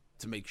dad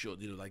to make sure,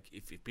 like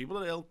if people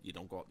are ill, you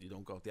don't go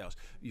out the house.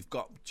 You've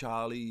got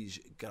Charlie's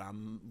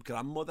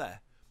grandmother,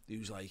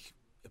 who's like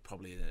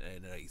probably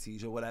in her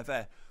 80s or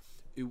whatever,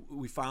 who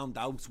we found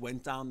out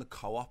went down the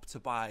co-op to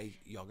buy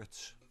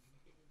yogurts.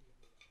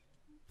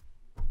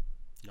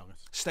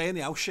 Stay in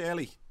the house,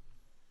 Shirley.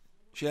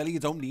 Shirley, you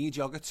don't need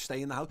yogurt.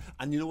 Stay in the house.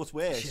 And you know what's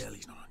worse?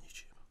 Shirley's not on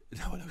YouTube.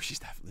 No, she's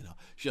definitely not.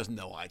 She has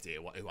no idea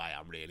who I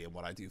am really and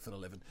what I do for a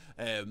living.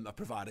 I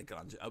provided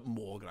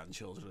more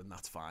grandchildren, and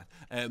that's fine.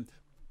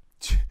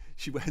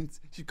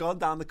 She's gone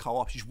down the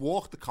co-op. She's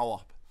walked the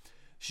co-op.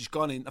 She's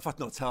gone in. In fact,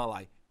 no, tell a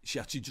lie. She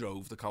actually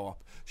drove the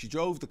co-op. She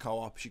drove the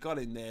co-op. She got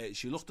in there.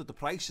 She looked at the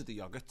price of the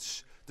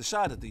yogurts,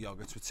 decided the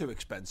yogurts were too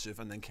expensive,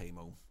 and then came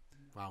home.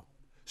 Wow.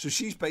 So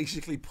she's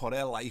basically put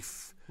her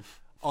life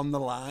on the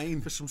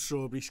line For some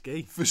strawberry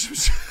ski. for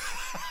some.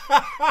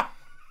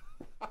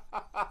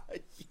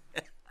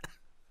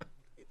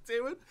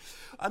 Doing,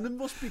 and there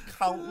must be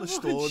countless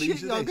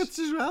stories of this.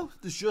 As well.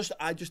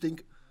 I just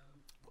think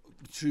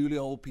truly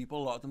old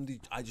people, a lot of them,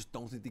 I just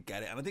don't think they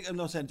get it. And I think I'm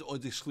not saying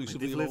it's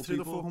exclusively They've old lived through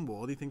people. the fucking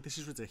war. They think this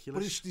is But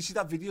ridiculous. you see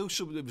that video?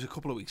 It was a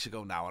couple of weeks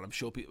ago now, and I'm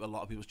sure a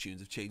lot of people's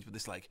tunes have changed. But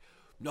it's like,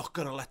 not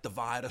gonna let the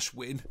virus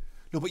win.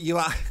 No, but you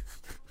are.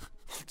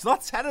 It's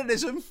not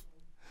terrorism.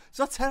 It's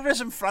not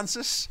terrorism,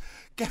 Francis.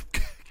 Get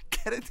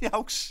in the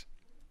house.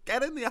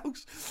 Get in the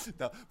house.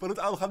 No, but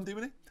I'm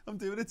doing it. I'm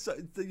doing it. So,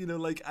 you know,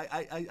 like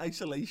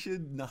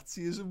isolation,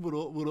 Nazism. We're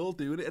all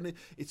doing it, and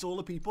it's all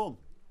the people.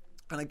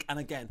 And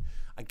again,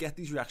 I get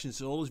these reactions.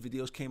 So all those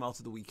videos came out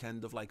of the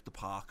weekend of like the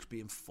parks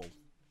being full,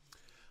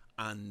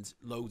 and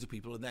loads of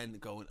people are then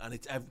going, and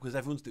it's because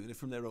everyone's doing it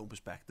from their own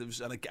perspectives.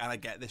 And I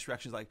get this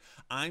reaction like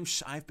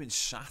I've been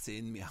sat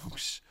in my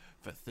house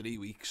for 3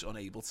 weeks,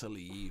 unable to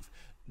leave,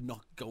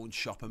 not going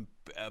shopping,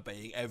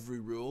 obeying every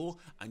rule,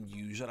 and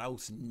user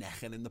out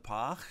necking in the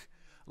park,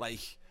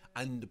 like.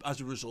 And as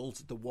a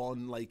result, the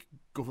one like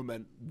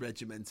government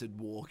regimented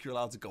walk you're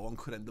allowed to go on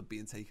could end up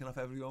being taken off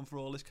everyone for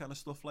all this kind of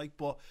stuff. Like,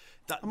 but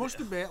that I must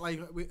admit, like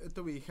at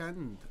the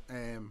weekend,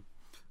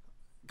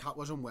 Kat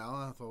was unwell,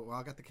 and I thought, well,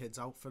 I'll get the kids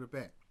out for a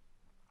bit.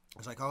 I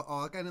was like,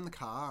 I'll get in the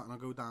car and I'll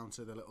go down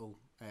to the little.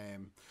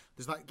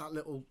 There's like that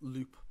little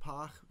loop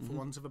park, for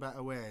want of a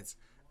better word,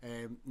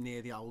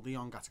 near the Aldi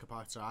on Gatka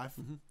Park Drive.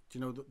 Do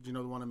you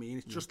know the one I mean?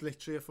 It's just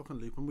literally a fucking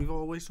loop, and we've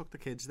always took the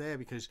kids there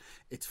because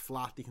it's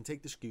flat. You can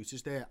take the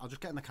scooters there. I'll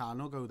just get in the car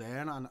and I'll go there,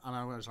 and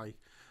I was like,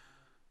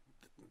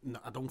 no,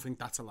 I don't think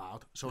that's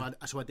allowed. So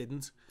I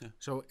didn't. Yeah.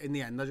 So in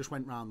the end, I just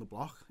went round the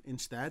block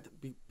instead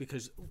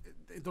because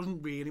it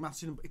doesn't really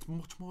matter. It's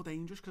much more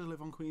dangerous because I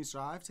live on Queen's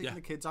Drive, taking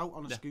the kids out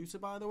on a scooter,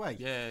 by the way.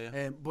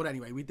 Yeah. But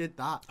anyway, we did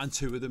that. And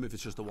two of them if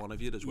it's just the one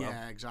of you as well.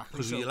 Yeah, exactly.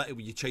 Because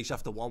you chase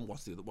after one,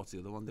 what's the other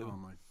one doing? Oh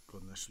my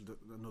goodness,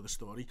 another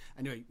story.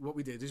 Anyway, what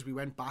we did is we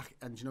went back,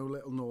 and you know,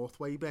 little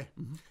Northway bit,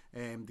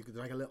 there's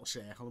like a little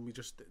circle, and we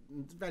just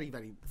very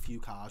few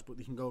cars, but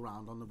they can go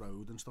around on the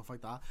road and stuff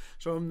like that.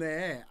 So I'm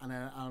there, and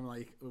I'm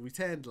like, we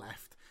turned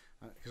left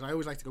because I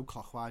always like to go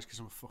clockwise because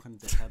I'm a fucking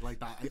dickhead like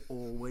that. I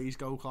always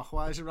go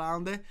clockwise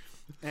around it.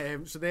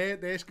 So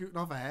they're scooting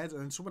off ahead,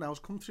 and someone else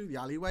come through the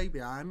alleyway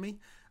behind me,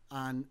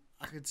 and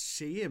I could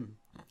see him,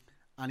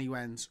 and he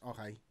went,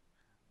 okay,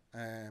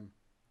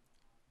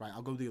 right,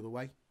 I'll go the other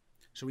way.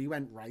 So we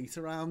went right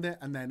around it,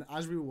 and then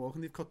as we were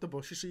walking, they've cut the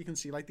bushes so you can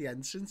see like the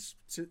entrance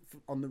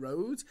on the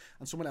road,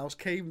 and someone else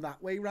came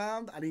that way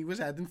round, and he was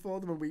heading for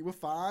them, and we were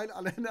fine.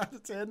 And then I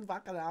turned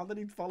back around, and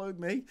he'd followed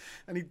me,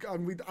 and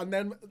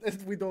then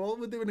we'd all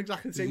were doing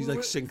exactly the same. He's like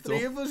synced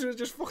Three up. of us were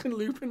just fucking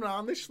looping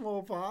around this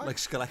small park, Like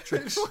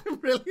Skeletrix. It's fucking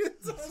brilliant.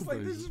 I was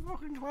like, this is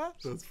fucking class.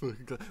 That's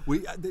fucking class.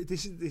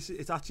 This is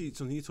it's actually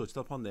something you touched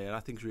upon there. I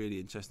think is really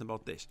interesting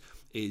about this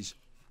is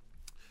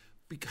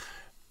because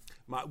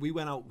we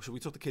went out, so we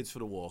took the kids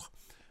for a walk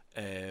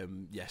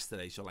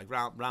yesterday. So like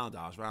round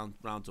ours, round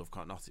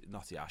Dovecot,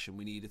 Notty Ash, and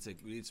we needed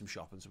some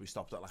shopping, so we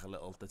stopped at like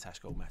the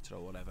Tesco Metro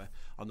or whatever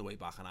on the way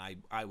back, and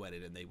I went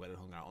in and they went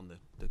and hung out on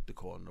the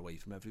corner away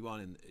from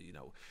everyone, and you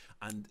know,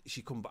 and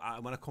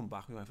when I come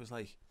back, my wife was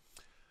like,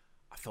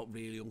 I felt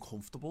really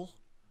uncomfortable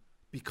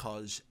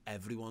because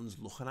everyone's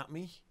looking at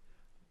me.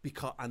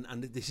 Because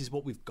and this is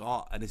what we've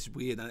got, and it's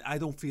weird, and I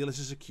don't feel this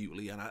as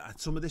acutely, and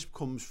some of this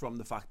comes from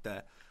the fact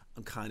that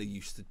I'm kind of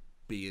used to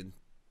being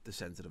the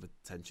centre of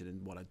attention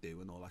in what I do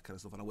and all that kind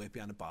of stuff, and I work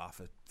behind the bar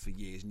for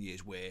years and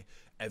years where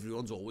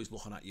everyone's always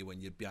looking at you when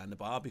you're behind the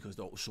bar because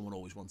someone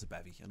always wants a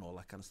bevy and all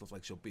that kind of stuff,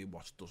 like, so being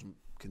watched doesn't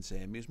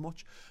concern me as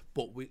much,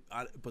 but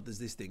there's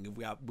this thing, and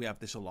we have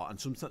this a lot, and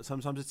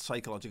sometimes it's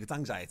psychological, it's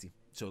anxiety.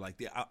 So like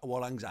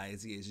what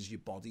anxiety is your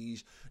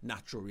body's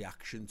natural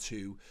reaction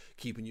to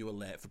keeping you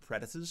alert for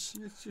predators.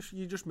 It's just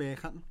you just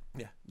make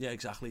it. Yeah,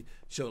 exactly.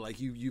 So like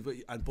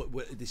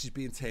but this is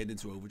being turned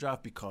into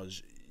overdrive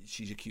because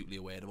she's acutely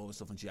aware of all this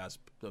stuff, and she has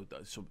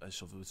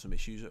suffered with some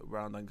issues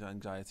around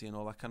anxiety and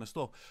all that kind of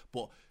stuff.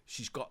 But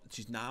she's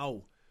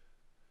now.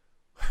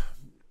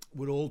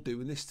 We're all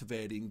doing this to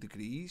varying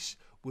degrees.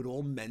 We're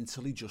all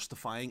mentally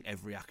justifying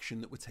every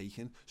action that we're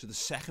taking. So the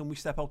second we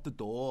step out the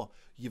door,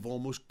 you've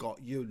almost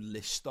got your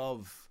list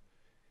of,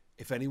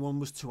 if anyone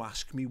was to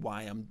ask me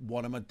what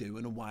am I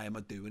doing and why am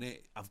I doing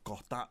it, I've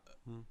got that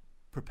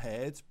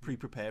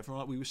pre-prepared for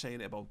that. We were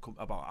saying it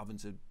about having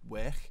to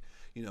work.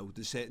 You know,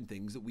 there's certain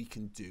things that we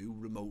can do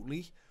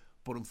remotely,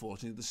 But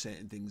unfortunately, there's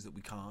certain things that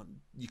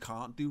you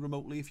can't do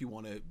remotely if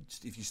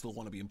you still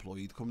want to be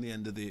employed come the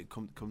end of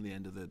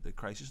the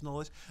crisis and all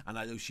this. And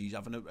I know she's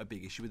having a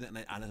big issue with it,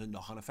 and as a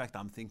knock-on effect,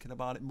 I'm thinking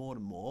about it more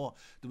and more.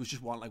 There was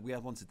just one, like we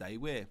had one today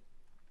where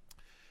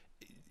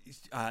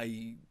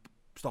I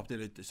stopped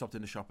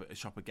in a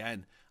shop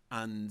again,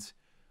 and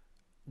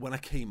when I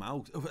came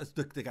out,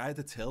 the guy at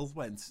the till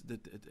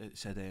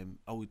said,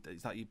 "Oh,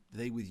 is that you? Are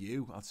they with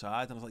you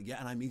outside?" And I was like, "Yeah."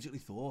 And I immediately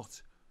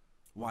thought,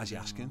 "Why is he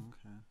asking?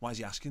 Okay. Why is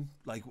he asking?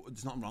 Like,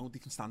 there's nothing wrong. They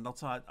can stand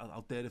outside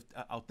out there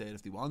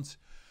if they want."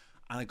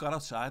 And I got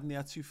outside and they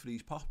had 2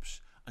 freeze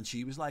pops, and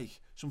she was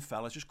like, "Some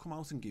fella just come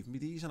out and give me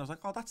these," and I was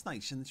like, "Oh, that's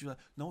nice." And she was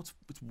like, "No,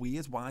 it's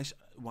weird. Why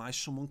is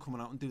someone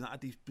coming out and doing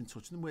that? He's been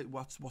touching them.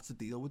 What's the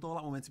deal with all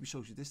that? We're meant to be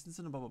social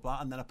distancing and blah blah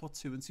blah." And then I put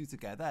 2 and 2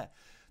 together.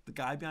 The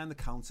guy behind the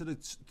counter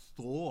had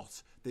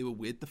thought they were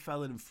with the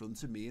fella in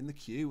front of me in the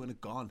queue and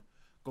had gone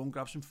and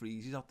grab some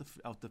freezies out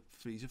the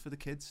freezer for the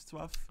kids to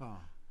have. Oh.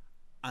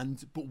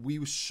 But we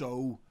were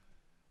so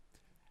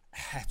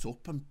het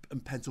up and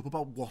pent up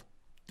about what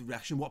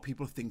direction, what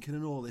people are thinking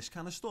and all this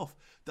kind of stuff,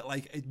 that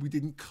we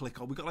didn't click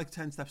on. We got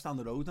 10 steps down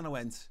the road and I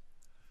went,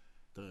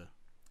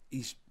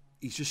 he's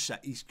just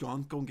set, he's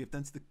gone, go and give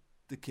them to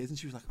the kids. And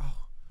she was like,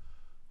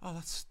 oh,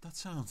 that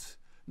sounds...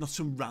 Not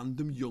some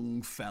random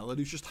young fella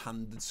who's just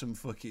handed some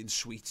fucking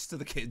sweets to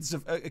the kids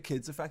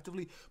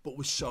effectively, but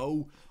was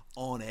so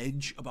on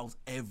edge about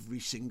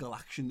every single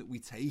action that we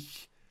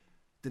take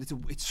that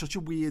it's such a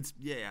weird,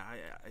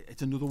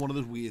 it's another one of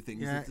those weird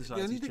things that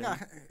society's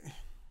changed.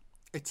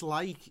 It's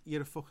like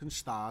you're a fucking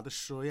Star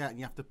Destroyer and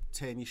you have to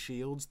turn your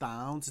shields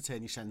down to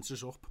turn your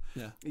sensors up.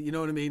 Yeah. You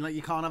know what I mean? Like,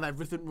 you can't have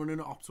everything running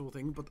at optimal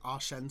thing, but our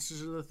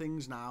sensors are the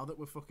things now that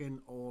we're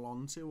fucking all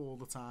onto all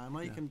the time.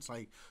 Like, and it's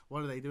like,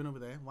 what are they doing over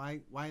there?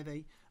 Why are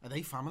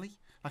they family?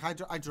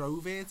 Like, I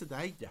drove here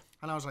today,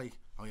 and I was like,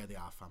 oh yeah, they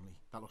are family.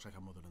 That looks like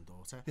a mother and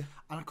daughter. Yeah.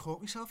 And I caught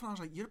myself and I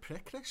was like, you're a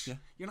prick, Chris. Yeah.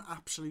 You're an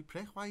absolute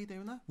prick. Why are you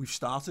doing that? We've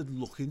started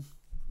looking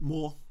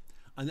more.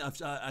 And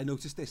I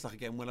noticed this, like,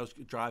 again, when I was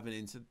driving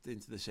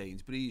into the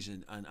Sainsbury's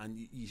and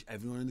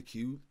everyone in the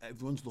queue,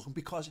 everyone's looking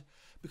because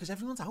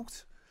everyone's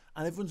out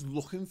and everyone's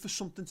looking for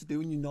something to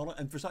do, and you're not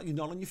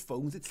on your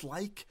phones. It's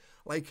like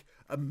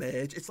a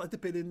merge. It's like the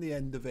bit in the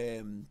end of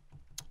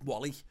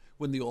WALL-E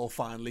when they all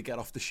finally get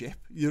off the ship.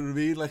 You know what I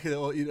mean? Like,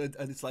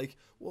 and it's like,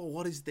 well,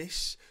 what is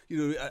this?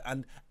 You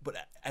know, but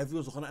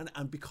everyone's looking,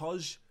 and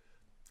because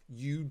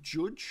you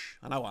judge,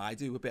 I know I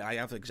do a bit. I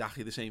have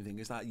exactly the same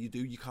thing as that.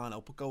 You can't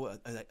help but go, are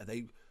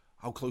they?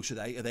 How close are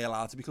they? Are they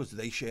allowed to be close? Do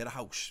they share a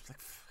house?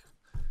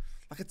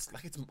 Like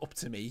it's up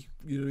to me.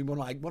 You know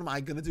what I mean? What am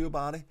I going to do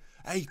about it?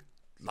 Hey,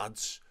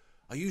 lads,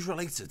 are you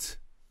related?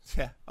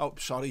 Yeah. Oh,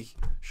 sorry.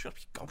 Shut up,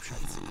 you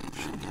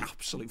gobshite. You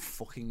absolute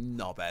fucking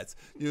knobhead.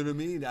 You know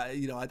what I mean?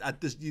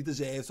 You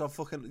deserve to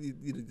fucking.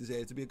 You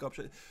deserve to be a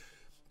gobshite.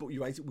 But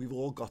you're right, we've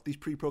all got these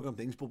pre-programmed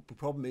things, but the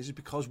problem is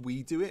because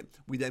we do it,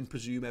 we then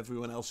presume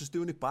everyone else is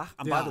doing it back.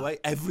 And by the way,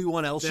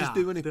 everyone else is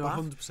doing it back.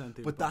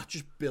 100% but that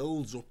just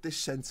builds up this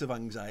sense of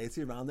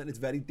anxiety around it, and it's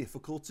very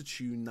difficult to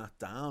tune that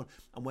down.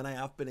 And when I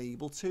have been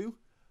able to,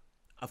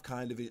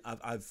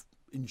 I've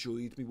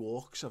enjoyed my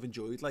walks. I've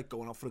enjoyed like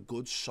going out for a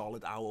good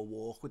solid hour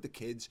walk with the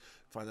kids,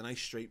 find a nice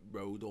straight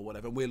road or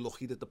whatever. And we're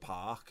lucky that the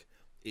park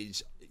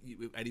is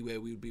anywhere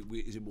we would be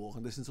is in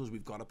walking distance.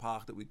 We've got a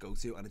park that we go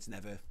to, and it's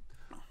never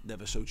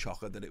so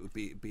chocker that it would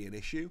be an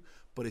issue.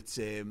 But it's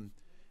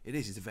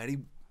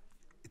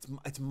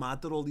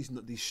mad that all these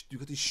you've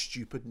got these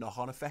stupid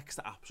knock-on effects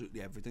to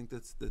absolutely everything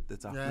that's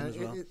happening as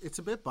well. It's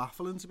a bit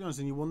baffling, to be honest,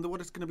 and you wonder what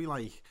it's going to be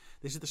like.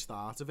 This is the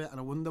start of it, and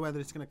I wonder whether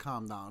it's going to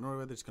calm down or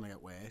whether it's going to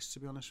get worse, to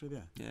be honest with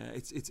you. Yeah,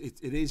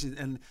 it is,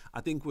 and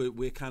I think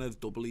we're kind of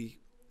doubly.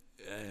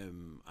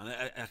 And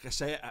like I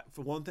say,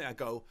 for one thing, I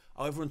go,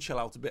 oh, everyone chill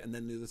out a bit, and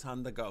then the other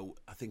hand, I go,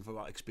 I think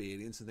about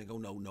experience and think, oh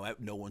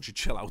no one should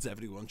chill out.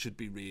 Everyone should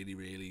be really,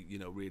 really,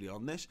 really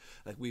on this.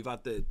 Like, we've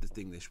had the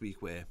thing this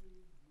week where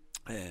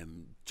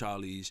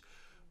Charlie's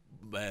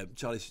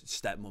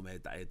stepmom,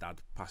 her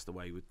dad passed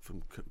away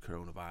from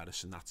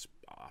coronavirus, and that's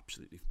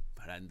absolutely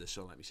horrendous.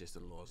 So like, my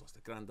sister-in-law's lost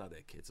her granddad,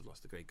 their kids have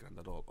lost a great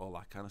granddad, all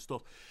that kind of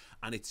stuff.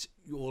 And it's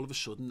all of a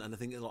sudden, and I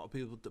think a lot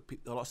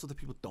of stuff that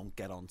people don't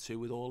get onto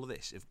with all of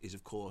this is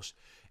of course,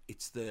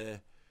 it's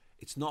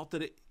not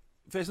that it,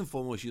 first and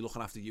foremost, you're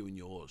looking after you and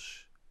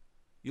yours.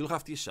 You look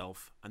after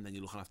yourself, and then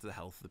you're looking after the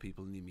health of the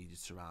people in the immediate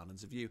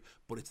surroundings of you.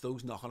 But it's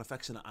those knock-on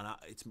effects, and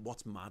it's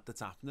what's mad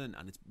that's happening,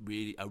 and it's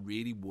really a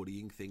really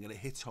worrying thing. And it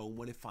hits home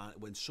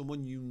when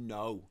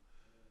someone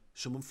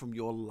someone from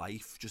your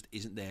life just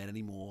isn't there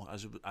anymore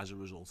as a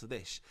result of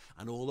this.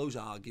 And all those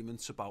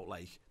arguments about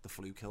like the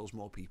flu kills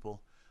more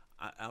people.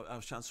 I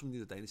was chatting to someone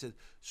the other day, and he said,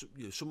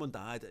 someone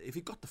died. If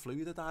he got the flu,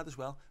 he'd have died as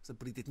well. I said,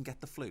 but he didn't get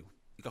the flu.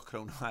 He got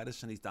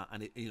coronavirus, and he's died.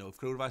 And if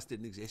coronavirus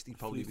didn't exist, he'd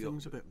probably be.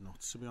 Thing's a bit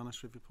nuts, to be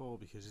honest with you, Paul,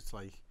 because it's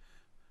like,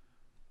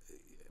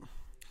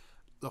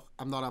 look,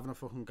 I'm not having a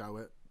fucking go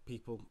at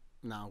people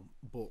now,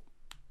 but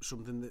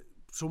something that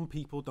some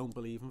people don't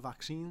believe in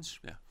vaccines.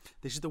 Yeah,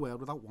 this is the world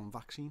without one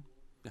vaccine.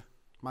 Yeah,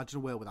 imagine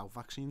a world without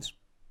vaccines.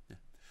 Yeah.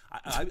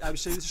 I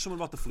was saying to someone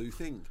about the flu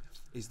thing.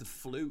 Is the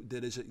flu,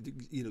 there is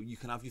you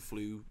can have your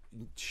flu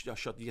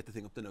shot, you get the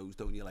thing up the nose,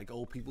 don't you? Like,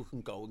 people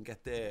can go and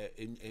get their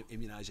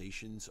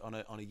immunisations on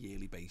a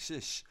yearly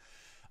basis,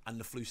 and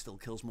the flu still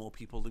kills more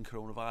people than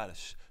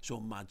coronavirus. So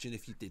imagine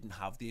if you didn't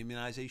have the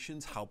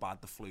immunisations, how bad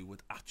the flu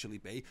would actually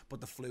be.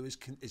 But the flu is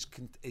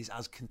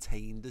as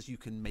contained as you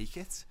can make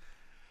it.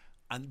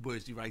 And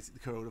whereas you're right, the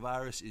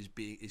coronavirus is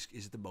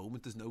at the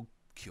moment, there's no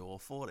cure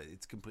for it.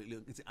 It's completely,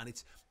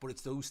 but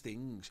it's those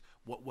things.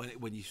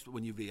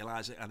 When you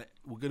realise it, and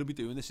we're going to be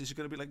doing this. This is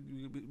going to be like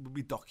we'll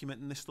be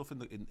documenting this stuff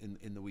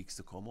in the weeks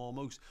to come.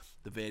 Almost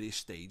the various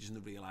stages and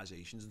the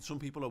realizations. And some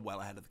people are well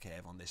ahead of the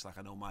curve on this. Like,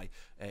 I know my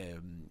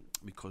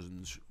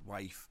cousin's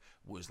wife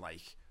was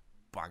like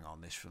bang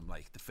on this from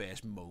like the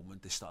first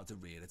moment this started to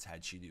rear its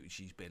head. She knew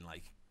she's been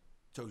like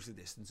socially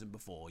distancing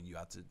before you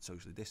had to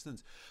socially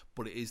distance.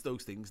 But it is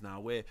those things now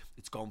where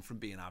it's gone from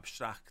being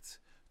abstract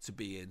to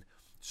being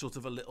sort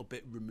of a little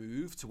bit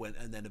removed to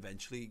and then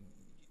eventually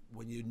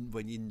when you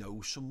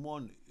know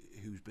someone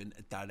who's been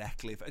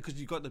directly, because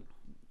you've got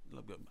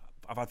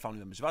I've had family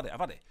members who've had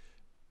it,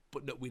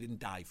 but no, we didn't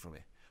die from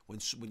it. When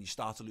you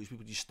start to lose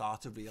people, you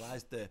start to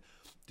realise the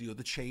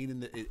other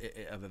chain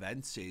of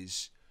events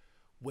is,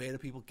 where are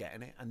people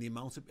getting it, and the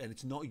amount of, and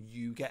it's not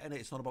you getting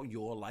it. It's not about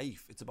your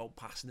life. It's about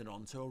passing it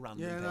on to a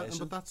random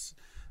person.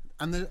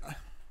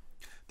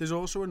 There's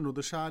also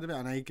another side of it,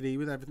 and I agree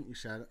with everything you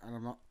said.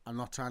 And I'm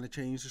not trying to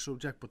change the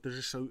subject, but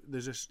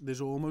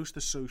there's almost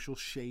a social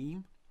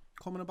shame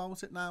coming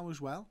about it now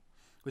as well,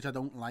 which I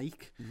don't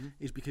like.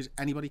 Is because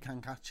anybody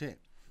can catch it,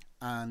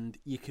 and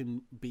you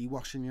can be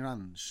washing your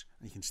hands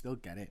and you can still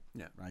get it,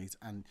 right?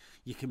 And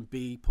you can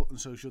be putting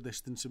social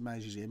distancing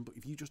measures in, but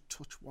if you just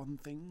touch one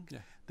thing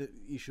that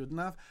you shouldn't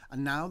have,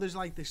 and now there's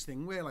like this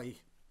thing where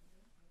like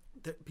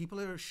that people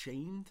are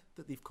ashamed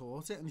that they've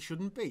caught it, and it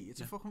shouldn't be.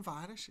 It's a fucking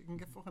virus. It can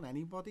get fucking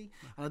anybody.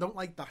 And I don't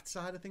like that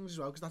side of things as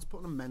well, because that's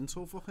putting a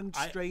mental fucking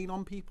strain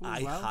on people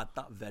as well. I had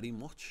that very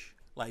much.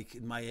 Like,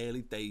 in my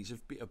early days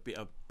of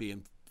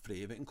being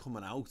free of it and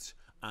coming out,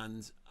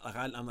 and like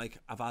I'm like,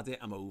 I've had it,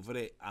 I'm over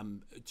it.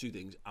 Two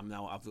things.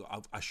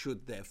 I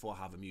should therefore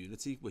have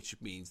immunity, which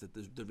means that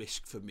the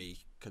risk for me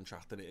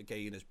contracting it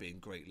again has been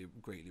greatly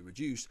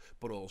reduced.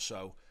 But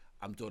also,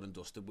 I'm done and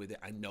dusted with it.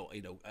 I know,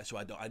 so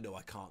I know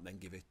I can't then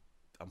give it.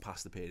 I'm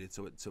past the period,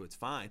 so it's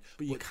fine.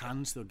 But you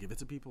can still give it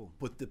to people.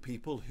 But the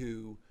people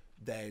who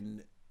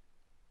then,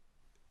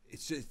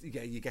 it's just,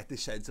 you get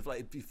this sense of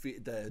like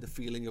the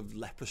feeling of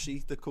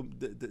leprosy that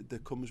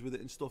comes with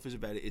it and stuff is a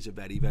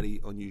very very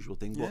unusual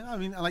thing. But I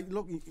mean, like,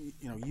 look,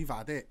 you've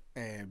had it,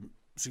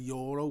 so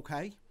you're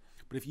okay.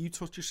 But if you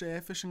touch your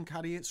surface and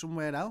carry it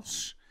somewhere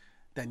else,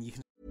 then you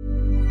can.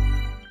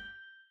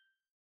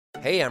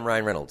 Hey, I'm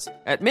Ryan Reynolds.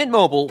 At Mint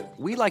Mobile,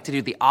 we like to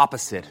do the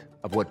opposite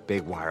of what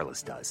Big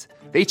Wireless does.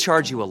 They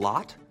charge you a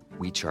lot,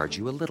 we charge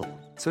you a little.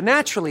 So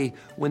naturally,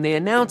 when they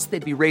announced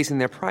they'd be raising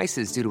their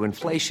prices due to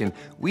inflation,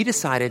 we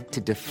decided to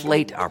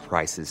deflate our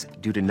prices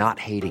due to not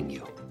hating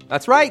you.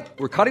 That's right.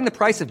 We're cutting the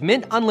price of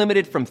Mint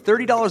Unlimited from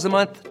 $30 a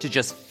month to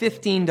just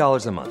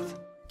 $15 a month.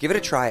 Give it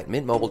a try at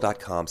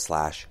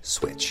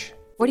mintmobile.com/switch.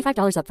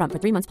 $45 up front for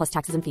 3 months plus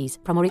taxes and fees.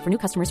 Promo rate for new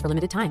customers for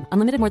limited time.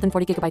 Unlimited more than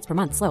 40 gigabytes per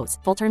month. Slows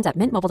full terms at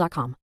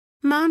mintmobile.com.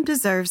 Mom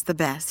deserves the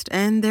best,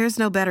 and there's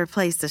no better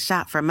place to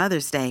shop for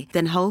Mother's Day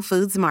than Whole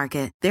Foods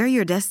Market. They're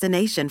your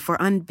destination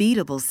for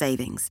unbeatable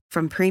savings,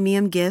 from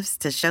premium gifts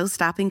to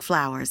show-stopping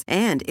flowers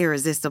and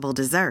irresistible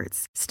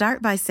desserts.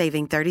 Start by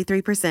saving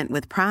 33%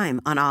 with Prime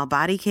on all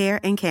body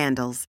care and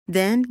candles.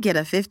 Then get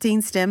a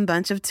 15-stem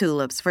bunch of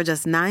tulips for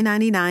just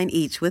 $9.99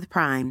 each with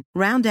Prime.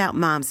 Round out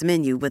Mom's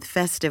menu with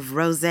festive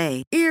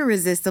rosé,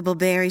 irresistible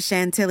berry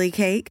chantilly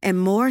cake,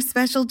 and more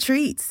special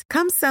treats.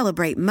 Come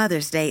celebrate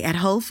Mother's Day at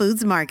Whole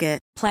Foods Market.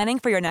 Planning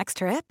for your next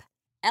trip?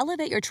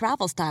 Elevate your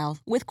travel style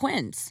with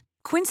Quince.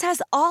 Quince has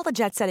all the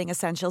jet-setting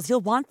essentials you'll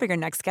want for your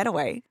next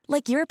getaway,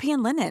 like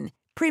European linen,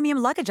 premium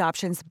luggage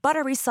options,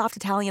 buttery soft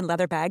Italian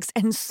leather bags,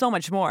 and so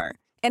much more.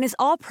 And is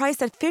all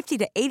priced at 50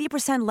 to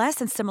 80% less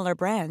than similar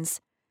brands.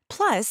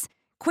 Plus,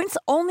 Quince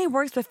only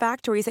works with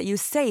factories that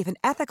use safe and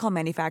ethical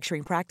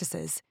manufacturing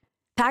practices.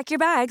 Pack your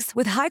bags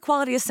with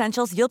high-quality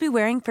essentials you'll be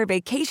wearing for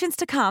vacations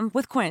to come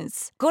with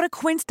Quince. Go to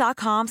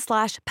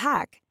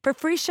quince.com/pack for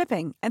free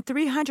shipping and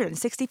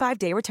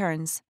 365-day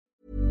returns.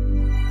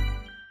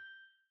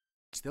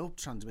 Still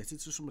transmitted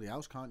to somebody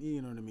else, can't you?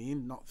 You know what I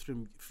mean? Not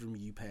from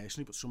you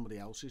personally, but somebody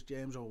else's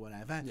germs or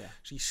whatever. Yeah.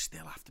 So you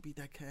still have to be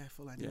dead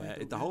careful anyway.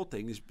 Yeah, the whole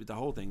thing is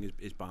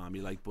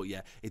balmy, like, but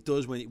yeah, it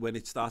does when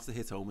it starts to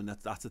hit home, and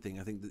that's the thing.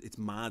 I think that it's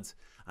mad,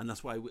 and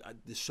that's why I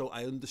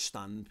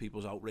understand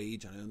people's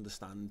outrage, and I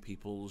understand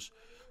people's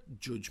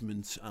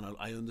judgment, and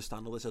I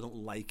understand all this. I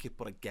don't like it,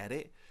 but I get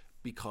it.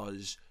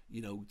 Because,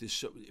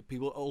 there's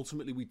people,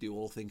 ultimately we do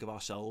all think of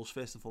ourselves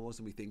first and foremost,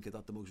 and we think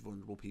that the most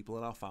vulnerable people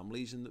in our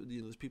families, and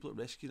there's people at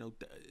risk.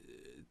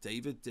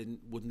 David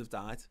wouldn't have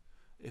died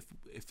if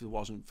it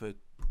wasn't for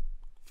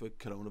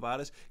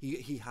coronavirus.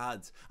 He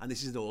had, and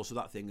this is also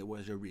that thing that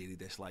was a really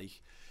dislike.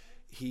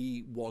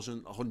 He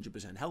wasn't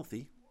 100%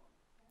 healthy,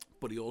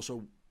 but he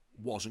also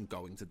wasn't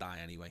going to die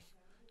anyway.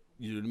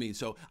 You know what I mean?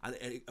 So,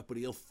 but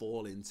he'll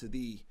fall into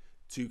the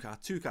two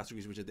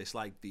categories, which are this,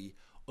 like the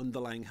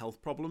underlying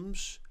health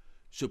problems.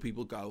 So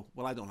people go,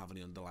 well, I don't have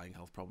any underlying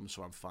health problems,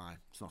 so I'm fine.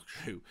 It's not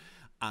true.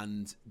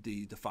 And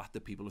the fact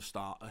that people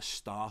are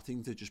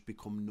starting to just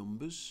become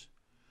numbers.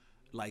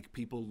 Like,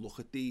 people look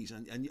at these,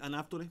 and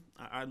I've done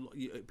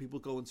it. People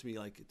go into me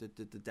like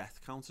the death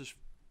count has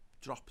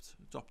dropped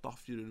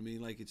off. You know what I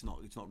mean? Like, it's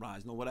not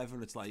rising or whatever.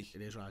 And it's like,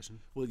 it is rising.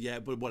 Well, yeah,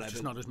 but whatever. It's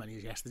just not as many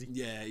as yesterday.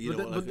 Yeah, you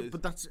know.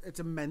 But it's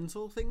a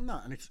mental thing,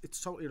 that, and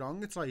it's totally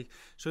wrong. It's like,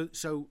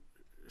 so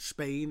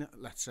Spain,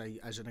 let's say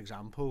as an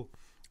example,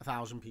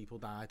 1,000 people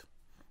died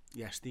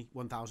yesterday,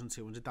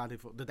 1,200 died.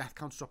 The death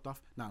count's dropped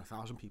off. Now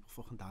 1,000 people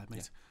fucking died,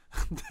 mate.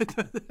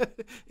 Yeah.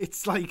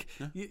 It's like,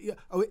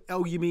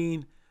 you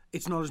mean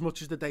it's not as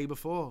much as the day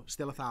before?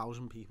 Still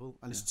 1,000 people,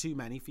 and it's too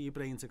many for your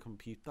brain to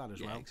compute that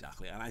as well. Yeah,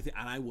 exactly. And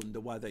I wonder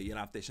whether you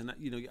have this, and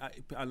you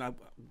know,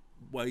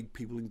 why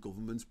people in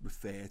governments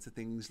refer to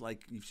things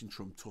like, you've seen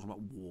Trump talking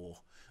about war,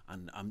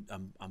 and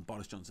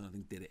Boris Johnson, I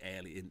think, did it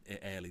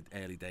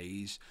early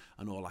days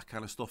and all that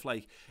kind of stuff.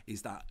 Like,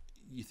 is that,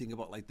 you think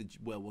about like the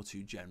World War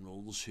II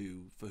generals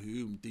for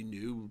whom they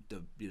knew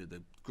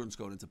the grunts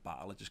going into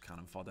battle are just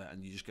cannon fodder,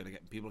 and you're just gonna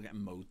get people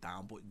getting mowed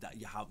down, but that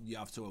you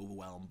have to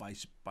overwhelm by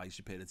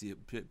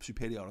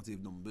superiority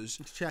of numbers.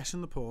 It's chess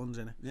and the pawns,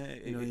 innit? Yeah,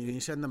 you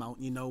send them out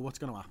and you know what's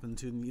going to happen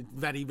to them.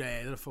 Very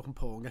rare that a fucking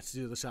pawn gets to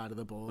the other side of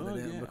the board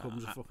and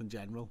becomes a fucking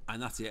general.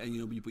 And that's it. And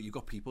you know, but you've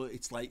got people.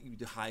 It's like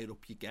the higher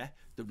up you get,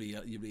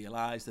 you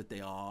realise that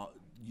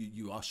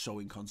you are so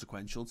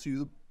inconsequential to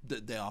them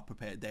that they are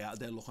prepared.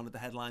 They're looking at the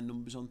headline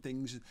numbers on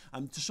things.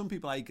 And to some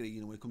people, I agree.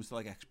 You know, when it comes to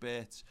like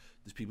experts,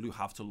 there's people who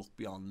have to look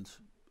beyond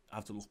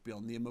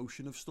the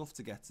emotion of stuff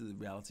to get to the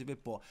reality of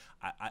it. But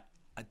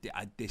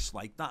I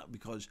dislike that,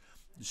 because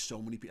there's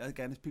so many people.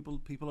 Again, it's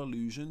people are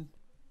losing.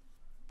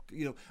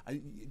 You know,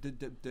 and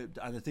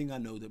the thing I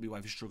know that my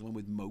wife is struggling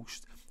with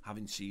most,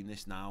 having seen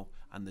this now,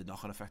 and the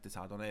knock-on effect it's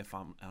had on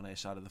her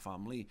side of the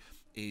family,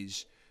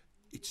 is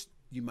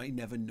you might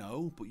never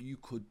know, but you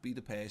could be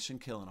the person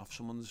killing off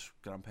someone's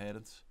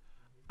grandparents,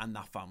 and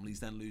that family's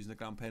then losing a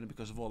grandparent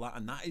because of all that.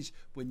 And that is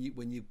I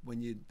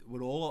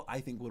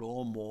think we're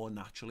all more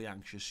naturally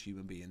anxious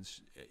human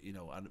beings, you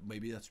know, and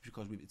maybe that's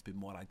because it's been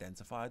more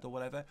identified or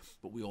whatever,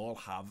 but we all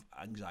have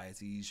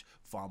anxieties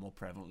far more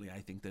prevalently, I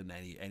think, than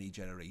any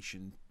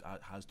generation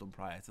has done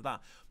prior to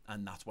that.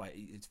 And that's why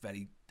it's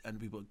very,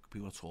 and people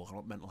are talking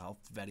about mental health.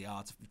 It's very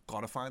hard. You've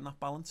got to find that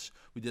balance.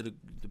 We did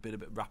a bit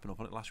of wrapping up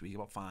on it last week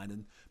about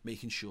finding,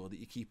 making sure that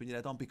you're keeping your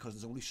head on, because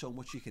there's only so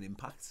much you can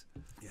impact.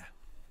 Yeah.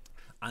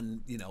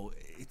 And you know,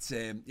 it's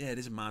it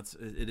is a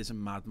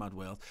mad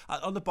world.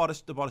 On the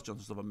Boris Johnson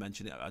stuff, I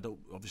mentioned it. I don't,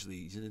 obviously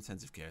he's in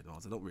intensive care at the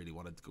moment. I don't really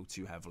want to go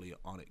too heavily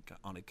on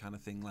it kind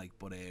of thing. Like,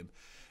 but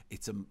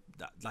it's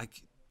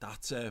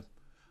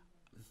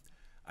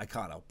I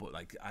can't help but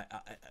like, I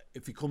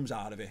if he comes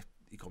out of it,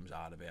 he comes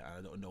out of it.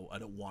 And I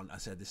don't know. I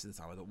said this at the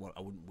time.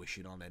 I wouldn't wish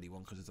it on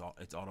anyone, because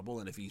it's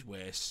horrible. And if he's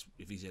worse,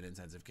 if he's in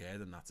intensive care,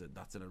 then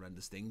that's an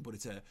horrendous thing. But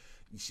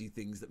you see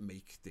things that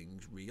make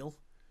things real.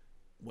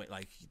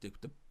 Like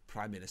the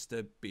Prime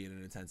Minister being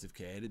in intensive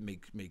care, it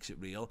makes it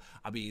real.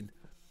 I mean,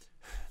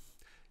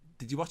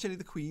 did you watch any of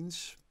the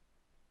Queen's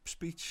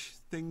speech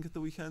thing at the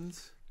weekend?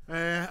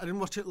 I didn't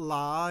watch it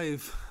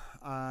live.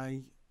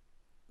 I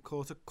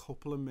caught a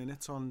couple of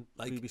minutes on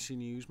like BBC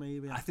News,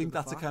 maybe. I think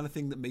that's the kind of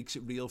thing that makes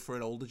it real for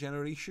an older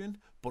generation,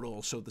 but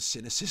also the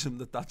cynicism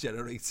that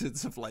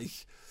generated of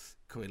like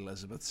Queen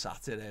Elizabeth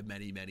sat in there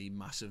many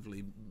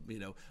massively, you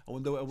know. I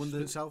wonder. She's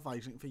been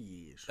self-isolating for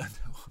years. I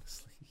know,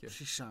 honestly. Yeah.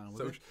 She's sound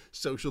with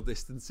social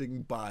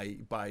distancing by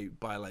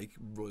like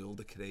royal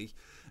decree.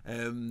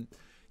 All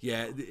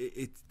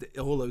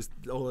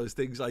those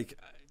things. Like,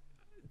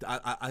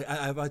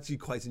 I've actually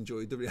quite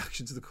enjoyed the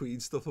reaction to the Queen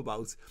stuff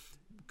about,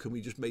 can we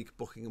just make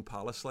Buckingham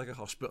Palace like a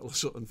hospital or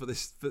something for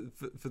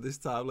this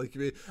time? Like,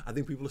 I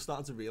think people are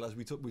starting to realise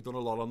we've done a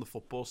lot on the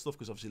football stuff,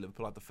 because obviously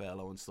Liverpool had the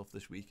furlough and stuff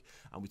this week,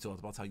 and we talked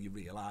about how you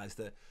realise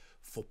that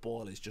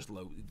football is just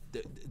low.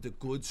 The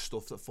good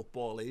stuff that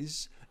football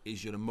is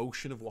your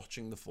emotion of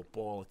watching the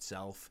football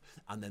itself,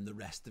 and then the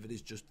rest of it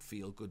is just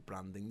feel-good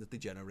branding that they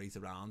generate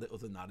around it.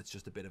 Other than that, it's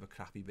just a bit of a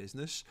crappy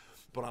business.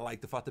 But I like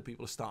the fact that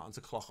people are starting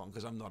to clock on,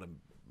 because I'm not a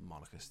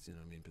monarchist, you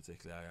know what I mean,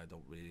 particularly.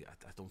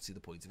 I don't see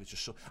the point of it.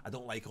 Just so, I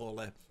don't like all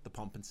the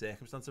pomp and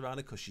circumstance around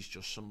it, because she's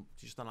just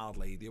an old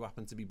lady who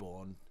happened to be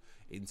born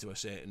into a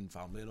certain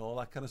family and all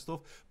that kind of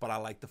stuff. But I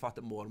like the fact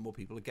that more and more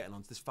people are getting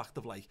onto this fact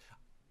of like,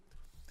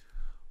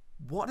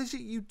 what is it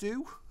you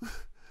do?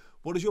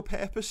 What is your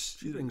purpose?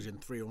 She brings in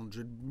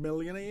 300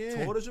 million a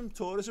year.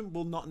 Tourism.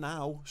 Well, not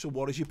now. So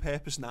what is your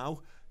purpose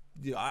now?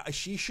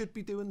 She should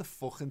be doing the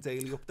fucking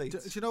daily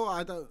updates. Do you know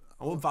what?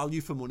 I want value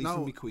for money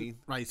from my Queen.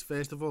 Right,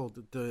 first of all,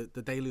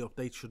 the daily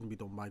updates shouldn't be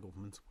done by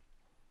government.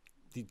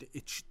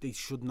 They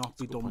should not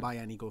be done by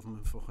any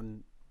government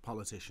fucking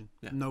politician.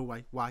 Yeah. No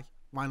way. Why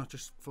not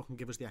just fucking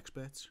give us the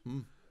experts?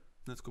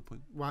 That's a good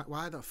point.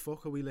 Why the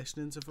fuck are we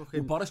listening to fucking...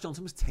 Well, Boris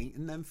Johnson was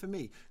tainting them for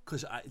me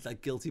because it's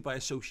like guilty by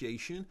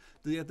association.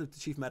 They had the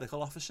chief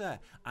medical officer,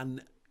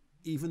 and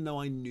even though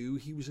I knew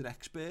he was an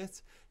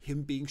expert,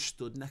 him being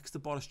stood next to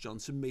Boris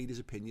Johnson made his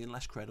opinion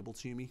less credible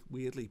to me,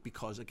 weirdly,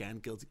 because, again,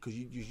 guilty, because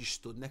you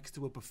stood next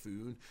to a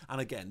buffoon.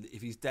 And again,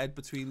 if he's dead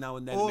between now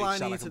and then, it makes it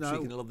sound like I'm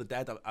speaking of the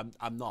dead.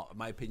 I'm not.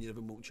 My opinion of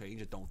him won't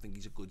change. I don't think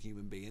he's a good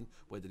human being,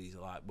 whether he's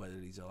alive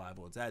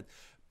or dead.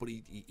 But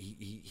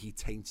he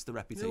taints the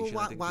reputation. You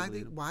know,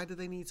 why do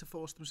they need to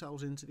force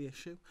themselves into the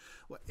issue?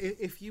 Well,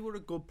 if you were a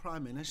good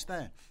prime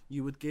minister,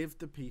 you would give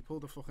the people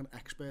the fucking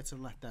experts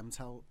and let them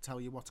tell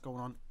you what's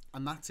going on.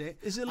 And that's it.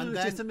 Is it a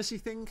legitimacy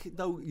thing,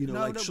 though? You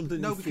know,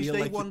 something no, you because feel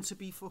they like want to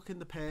be fucking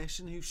the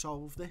person who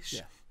solved this.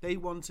 Yeah. They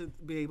want to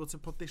be able to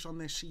put this on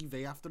their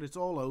CV after it's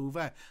all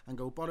over and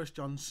go, Boris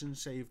Johnson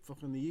saved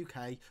fucking the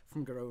UK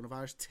from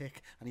coronavirus,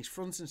 tick, and he's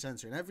front and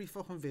centre in every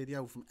fucking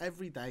video from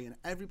every day, and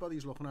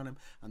everybody's looking at him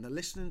and they're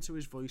listening to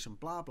his voice and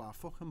blah blah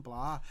fucking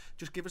blah.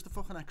 Just give us the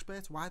fucking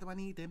experts. Why do I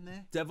need him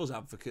there? Devil's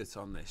advocate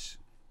on this.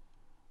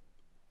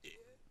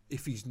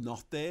 If he's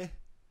not there,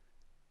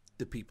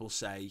 the people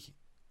say,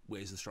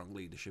 where's the strong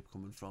leadership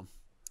coming from?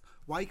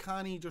 Why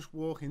can't he just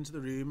walk into the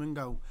room and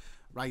go,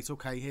 right,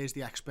 okay, here's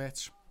the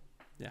experts?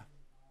 Yeah.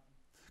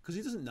 Because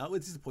he doesn't know.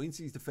 It's the point.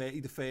 He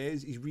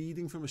defers. He's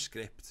reading from a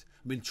script.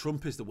 I mean,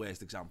 Trump is the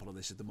worst example of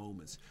this at the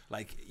moment.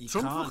 Like,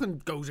 Trump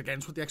fucking goes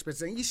against what the experts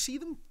are saying. You see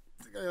them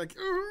like,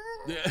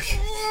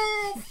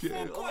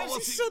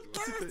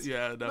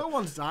 no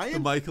one's dying. The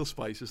Michael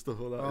Spicer stuff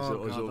like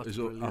that is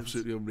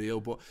absolutely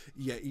unreal. But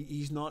yeah,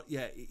 he's not.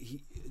 Yeah,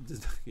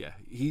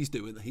 he's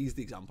the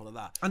example of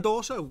that. And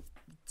also,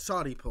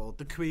 sorry, Paul,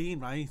 the Queen,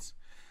 right?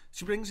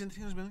 She brings in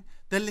things.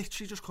 They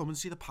literally just come and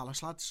see the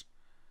palace, lads.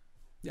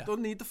 Yeah.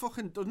 Doesn't need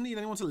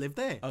anyone to live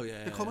there. Oh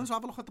yeah. They come and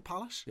have a look at the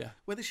palace. Yeah.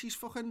 Whether she's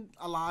fucking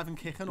alive and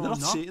kicking or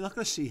not. You're not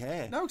going to see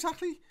her. No,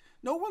 exactly.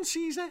 No one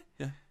sees her.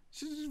 Yeah.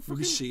 You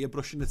can see her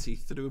brushing her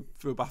teeth through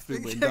a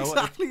bathroom window.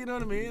 Exactly, you know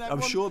what I mean? I'm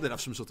sure they'd have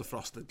some sort of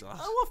frosted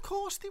glass. Oh, of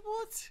course they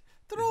would.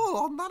 They're all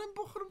on that in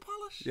Buckingham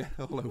Palace. Yeah,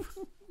 all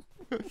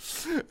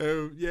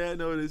over. Yeah,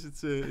 no, it is.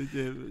 It's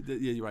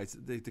you're right.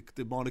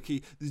 The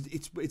monarchy.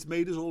 It's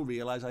made us all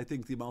realise, I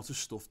think, the amount of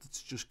stuff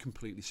that's just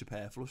completely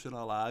superfluous in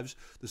our lives.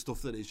 The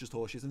stuff that is just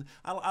horseshit. And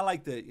I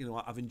like that. You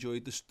know, I've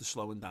enjoyed the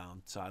slowing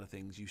down side of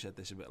things. You said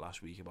this a bit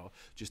last week about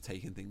just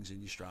taking things in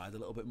your stride a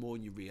little bit more,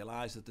 and you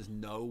realise that there's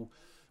no.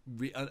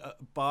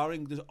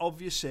 Barring there's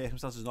obvious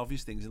circumstances and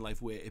obvious things in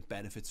life where it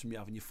benefits from you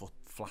having your foot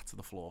flat to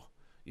the floor.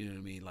 You know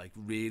what I mean? Like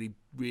really,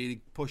 really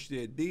push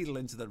the needle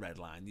into the red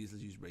line. Use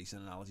racing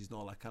analogies and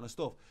all that kind of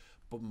stuff.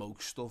 But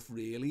most stuff,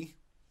 really,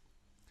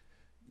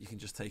 you can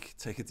just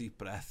take a deep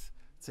breath,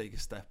 take a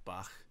step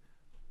back,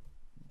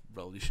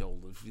 roll your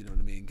shoulders. You know what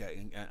I mean?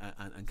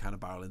 And kind of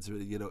barrel into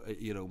it at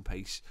your own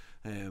pace.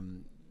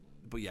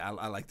 But yeah,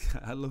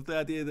 I love the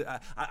idea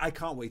that I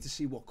can't wait to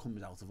see what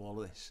comes out of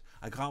all of this.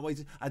 I can't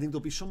wait. I think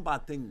there'll be some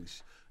bad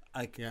things,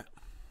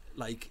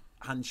 like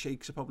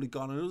handshakes are probably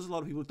gone. I know there's a lot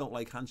of people who don't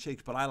like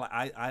handshakes, but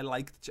I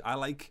like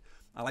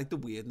the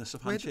weirdness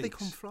of handshakes. Where did they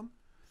come from?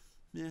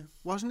 Yeah,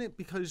 wasn't it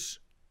because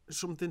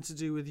something to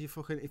do with you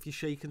fucking if you're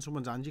shaking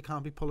someone's hand, you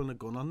can't be pulling a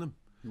gun on them.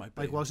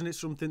 Like, wasn't it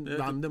something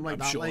random like I'm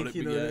that? Sure like,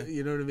 you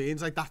know what I mean?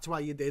 It's like that's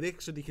why you did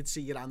it, so they could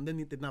see your hand and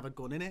you didn't have a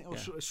gun in it, or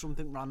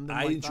something random.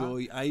 I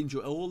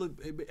enjoy all of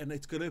it, and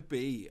it's gonna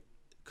be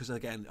because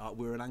again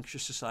we're an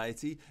anxious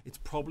society. It's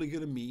probably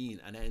gonna mean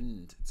an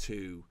end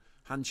to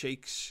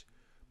handshakes,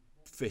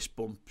 fist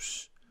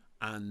bumps,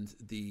 and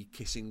the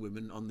kissing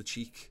women on the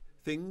cheek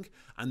thing,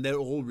 and they're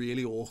all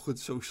really awkward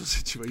social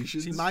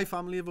situations. See, my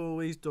family have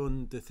always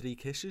done the 3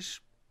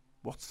 kisses.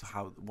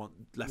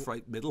 Left,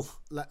 right, middle?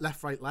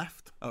 Left, right,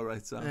 left. Oh,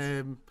 right. So.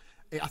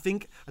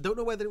 I don't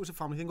know whether it was a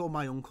family thing or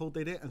my uncle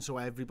did it, and so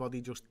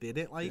everybody just did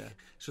it.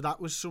 So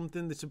that was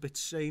something that's a bit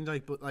strange. I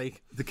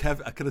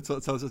could have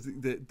told us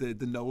the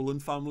Nolan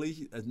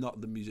family,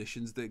 not the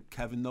musicians. The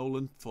Kevin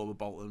Nolan, former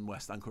Bolton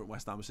current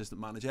West Ham assistant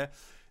manager.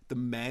 The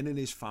men in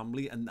his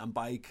family, and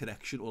by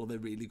connection, all of their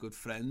really good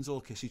friends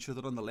all kiss each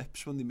other on the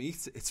lips when they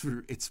meet.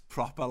 It's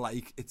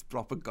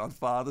proper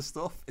Godfather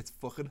stuff. It's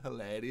fucking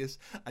hilarious.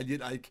 And you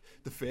like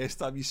the first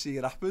time you see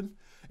it happen,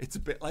 it's a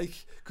bit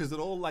like because they're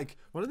all like,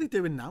 what are they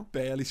doing now?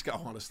 Barely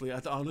Scouse.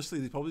 Honestly,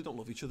 they probably don't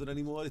love each other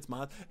anymore. It's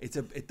mad. It's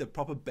the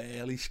proper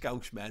barely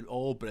Scouse men,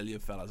 all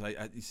brilliant fellas.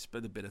 I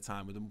spent a bit of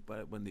time with them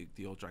when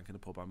they all drank in the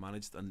pub I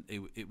managed, and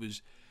it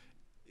was.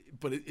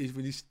 But it is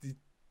when you.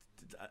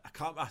 I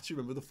can't actually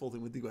remember the full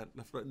thing when they went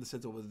left, right, in the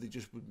centre, whether they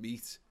just would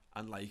meet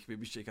and like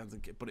maybe shake hands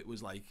and but it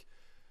was like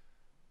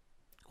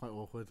quite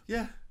awkward.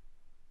 Yeah,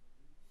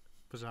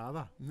 bizarre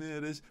that. Yeah,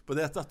 it is.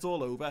 But that's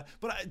all over.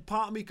 But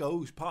part of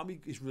me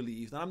is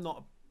relieved, and I'm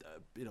not.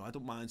 I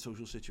don't mind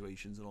social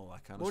situations and all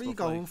that kind of stuff. What are you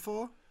going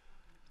for?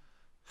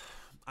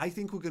 I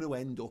think we're going to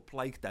end up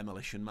like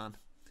Demolition Man,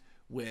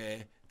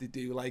 where they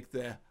do like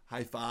the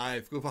high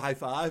five, go for high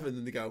five, and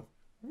then they go.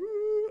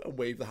 And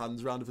wave the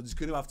hands around. If there's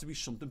going to have to be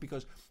something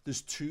because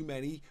there's too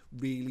many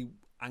really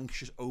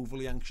anxious,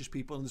 overly anxious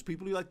people, and there's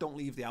people who like don't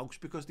leave the house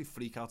because they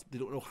freak out. They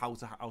don't know how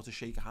to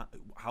shake a hand,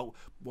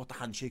 what the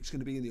handshake's going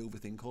to be, and they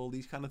overthink all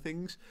these kind of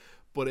things.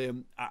 But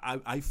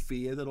I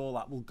fear that all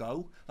that will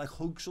go. Like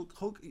hugs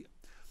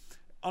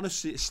on a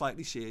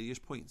slightly serious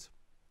point.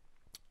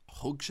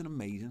 Hugs are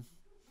amazing.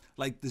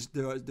 Like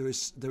there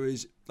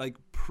is like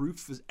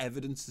proof, there's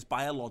evidence, there's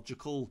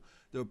biological.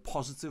 There are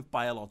positive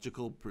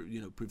biological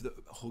proof that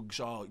hugs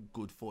are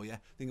good for you.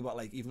 Think about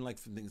like even like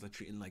from things like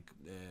treating like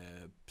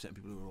certain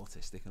people who are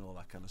autistic and all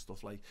that kind of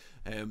stuff. Like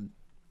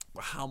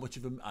how much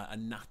of a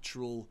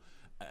natural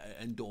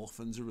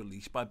endorphins are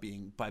released by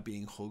being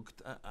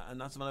hugged, and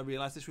that's when I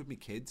realised this with my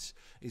kids,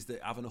 is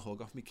that having a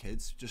hug off my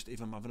kids, just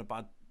if I'm having a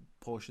bad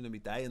portion of my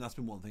day, and that's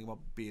been one thing about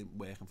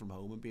working from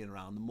home and being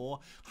around them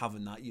more,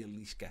 having that, you at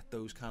least get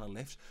those kind of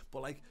lifts.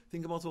 But like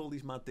think about all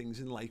these mad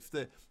things in life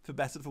that, for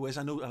better or for worse,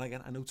 I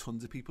know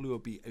tons of people who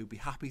would be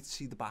happy to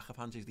see the back of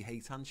handshakes. They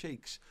hate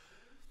handshakes.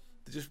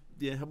 They just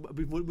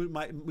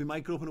we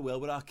might grow up in a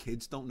world where our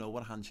kids don't know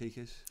what a handshake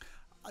is.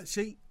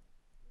 See,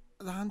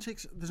 the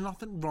handshakes, there's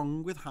nothing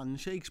wrong with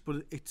handshakes,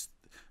 but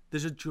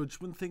there's a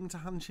judgment thing to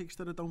handshakes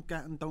that I don't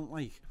get and don't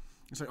like.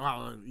 It's like,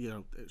 well,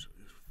 it's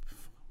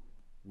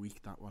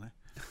weak, that one,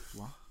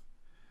 what?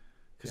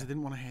 Because I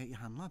didn't want to hurt your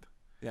hand, lad.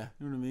 Yeah.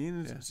 You know what I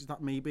mean? Is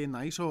that me being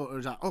nice, or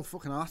is that, oh,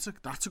 fucking hell,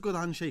 that's a good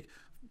handshake?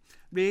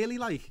 Really,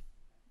 like?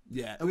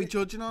 Yeah. Are we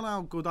judging on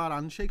how good our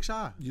handshakes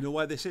are? You know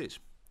why this is?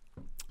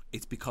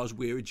 It's because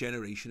we're a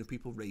generation of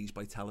people raised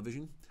by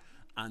television,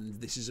 and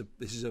this is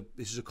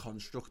a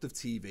construct of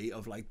TV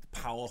of like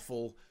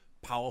powerful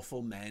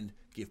men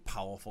give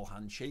powerful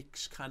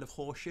handshakes kind of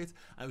horseshit.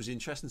 And it was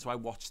interesting, so I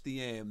watched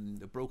the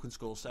Broken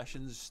Skull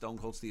sessions, Stone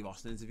Cold Steve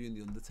Austin interview and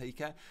The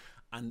Undertaker,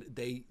 and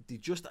they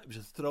just, it was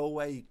a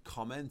throwaway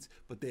comment,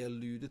 but they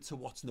alluded to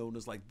what's known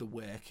as like the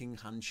working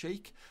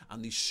handshake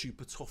and these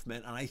super tough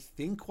men. And I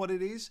think what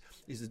it is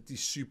that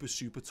these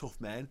super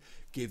tough men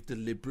give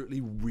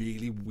deliberately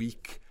really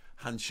weak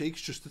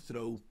handshakes just to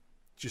throw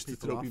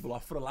people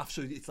off for a laugh.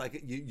 So it's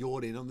like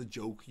you're in on the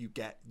joke. You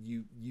get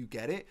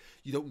it.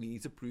 You don't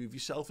need to prove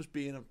yourself as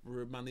being a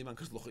manly man,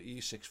 because look at you,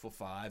 you're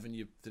 6'5" and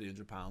you're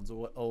 300 pounds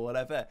or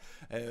whatever.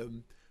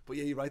 But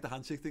yeah, you're right. The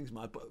handshake thing's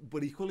mad.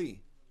 But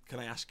equally, can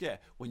I ask you,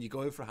 when you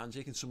go out for a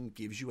handshake and someone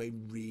gives you a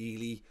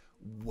really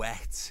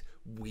wet,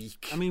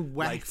 weak, I mean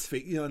wet,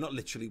 like, not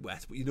literally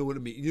wet, but you know what I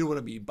mean. You know what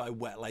I mean by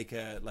wet, like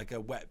a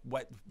wet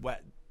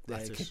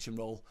kitchen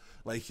roll,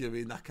 like, you know what I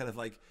mean, that kind of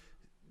like.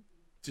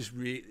 Just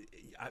really,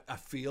 I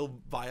feel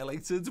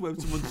violated when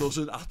someone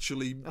doesn't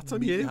actually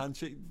meet your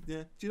handshake.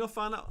 Yeah. Do you not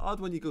find that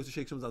odd when you go to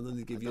shake someone's hand and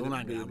they give you? Don't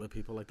hang out with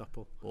people like that,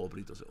 Paul.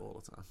 Aubrey does it all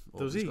the time.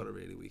 Does he? He's got a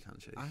really weak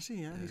handshake. I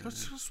see. Yeah, he's got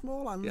such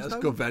small hands. Yeah, he's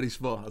got very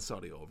small.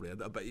 Sorry, Aubrey. I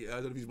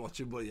don't know if he's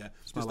watching, but yeah,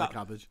 smell like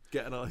cabbage.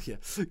 Getting on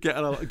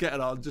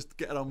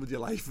with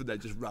your life, and then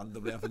just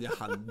randomly having your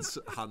hands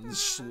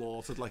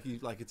slaughtered like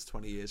it's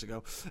 20 years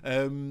ago.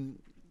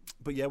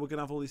 But yeah, we're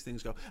gonna have all these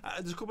things go.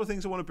 There's a couple of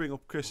things I want to bring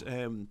up, Chris.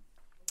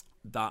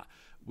 That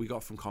we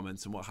got from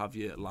comments and what have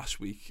you last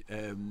week.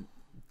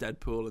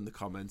 Deadpool in the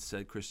comments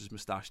said Chris's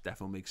moustache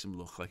definitely makes him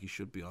look like he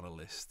should be on a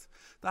list.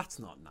 That's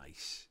not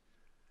nice.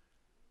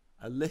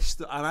 A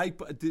list, and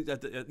you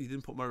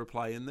didn't put my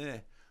reply in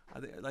there. I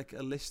think like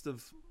a list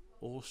of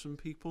awesome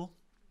people.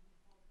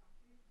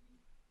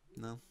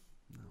 No,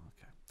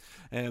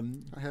 okay.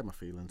 I hurt my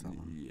feelings.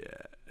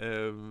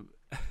 Yeah.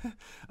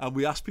 And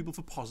we asked people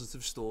for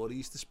positive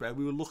stories to spread.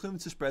 We were looking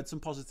to spread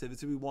some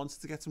positivity. We wanted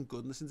to get some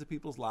goodness into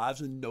people's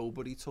lives, and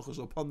nobody took us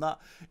up on that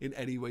in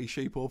any way,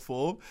 shape or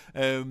form.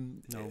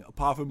 No.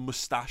 Apart from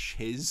Moustache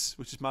His,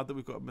 which is mad that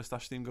we've got a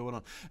moustache theme going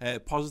on.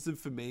 Positive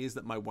for me is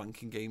that my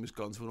wanking game has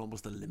gone to an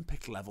almost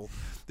Olympic level.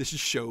 This has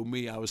shown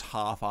me I was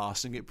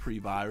half-arsing it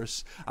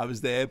pre-virus. I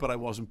was there, but I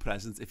wasn't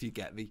present, if you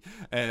get me.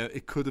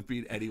 It could have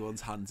been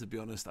anyone's hand, to be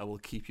honest. I will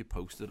keep you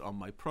posted on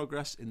my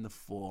progress in the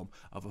form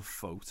of a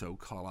photo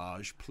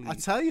collage. Please. I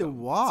tell you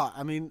what,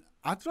 I mean,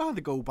 I'd rather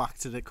go back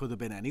to the could have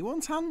been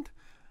anyone's hand.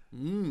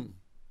 In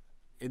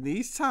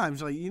these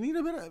times, like, you need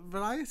a bit of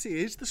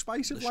variety. Is the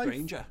spice of life.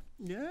 Stranger.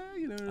 Yeah,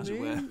 you know what I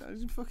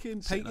mean?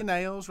 Fucking paint your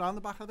nails round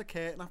the back of the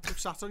curtain after you've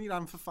sat on your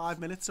hand for 5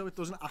 minutes, so it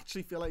doesn't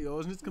actually feel like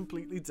yours and it's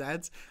completely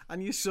dead,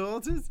 and you're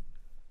sorted.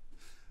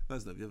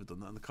 Have you ever done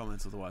that in the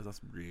comments? Otherwise,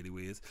 that's really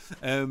weird.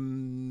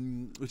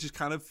 Which is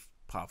kind of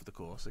part of the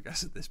course, I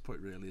guess, at this point,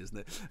 really, isn't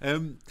it?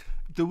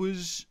 There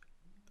was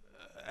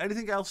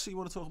anything else that you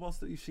want to talk about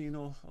that you've seen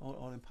or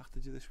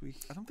impacted you this week?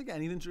 I don't think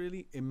anything's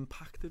really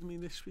impacted me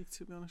this week,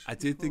 to be honest. I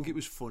did think it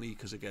was funny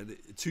because, again,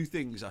 two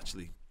things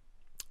actually.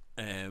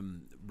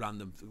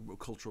 Random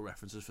cultural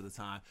references for the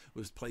time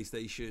was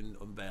PlayStation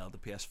unveiled the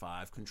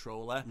PS5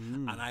 controller,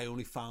 and I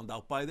only found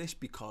out by this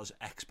because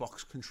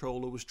Xbox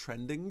controller was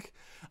trending,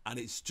 and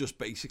it's just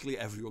basically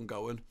everyone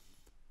going,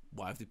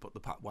 why have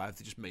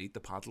they just made the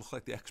pad look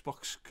like the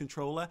Xbox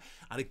controller?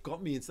 And it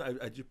got me into.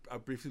 I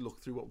briefly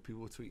looked through what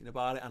people were tweeting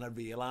about it, and I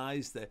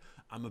realised that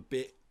I'm a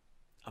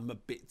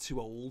bit too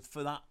old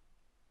for that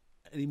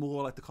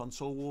anymore, like the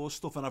console wars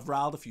stuff, and I've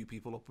riled a few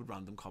people up with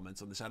random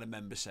comments on this. I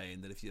remember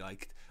saying that if you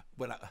liked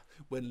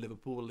when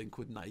Liverpool linked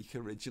with Nike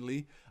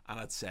originally, and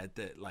I'd said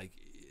that like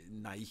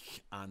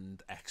Nike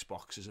and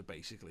Xboxes are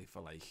basically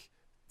for like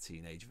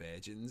teenage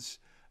virgins,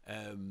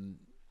 and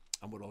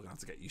we're all going to have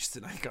to get used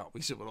to Nike, aren't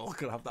we? So we're all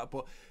going to have that.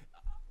 But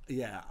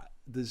yeah,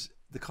 there's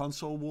the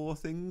console war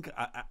thing.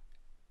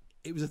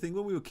 It was a thing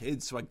when we were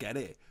kids, so I get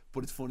it.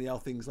 But it's funny how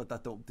things like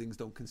that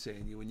don't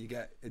concern you when you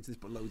get into this.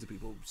 But loads of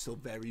people still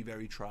very,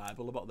 very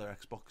tribal about their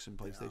Xbox and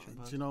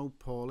PlayStation. Do you know,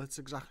 Paul? It's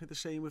exactly the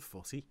same with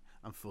footy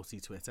and footy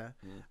Twitter,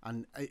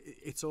 and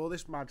it's all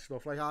this mad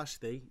stuff. Like our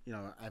Steve, you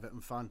know,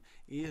 Everton fan,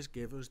 he has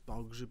given us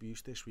dogs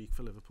abuse this week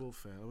for Liverpool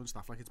furlough and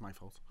stuff. Like it's my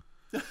fault.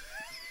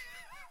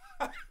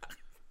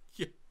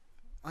 Yeah.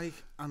 I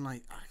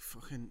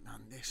fucking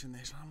and this, and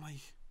I'm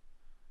like,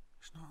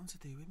 it's nothing to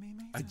do with me,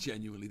 mate. I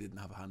genuinely didn't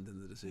have a hand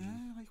in the decision.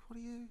 Yeah, like, what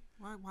are you?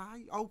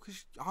 Why? Oh,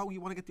 because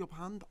you want to get the upper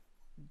hand.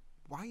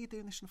 Why are you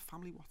doing this in a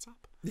family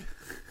WhatsApp?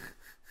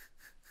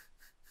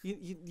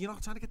 You're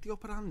not trying to get the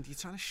upper hand. You're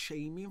trying to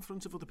shame me in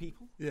front of other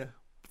people. Yeah.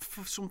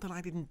 For something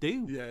I didn't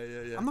do.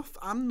 Yeah.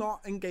 I'm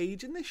not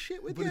engaging this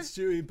shit with you. But it's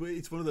true. But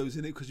it's one of those,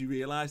 isn't it? Because you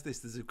realise this.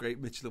 There's a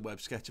great Mitchell and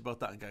Webb sketch about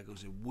that, and guy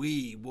goes,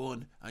 "We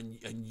won,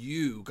 and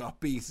you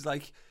got beat." It's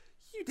like,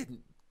 you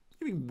didn't.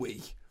 You mean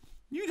we?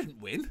 You didn't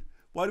win.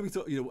 Why do we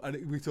talk? You know,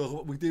 and we talk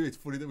about we do. It's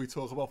funny that we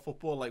talk about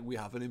football like we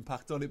have an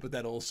impact on it, but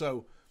then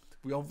also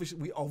we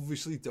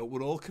obviously don't.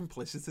 We're all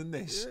complicit in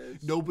this.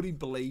 Yes. Nobody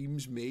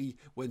blames me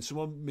when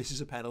someone misses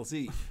a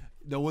penalty.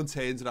 No one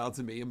turns around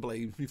to me and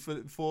blames me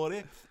for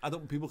it. I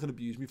don't. People can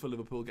abuse me for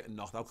Liverpool getting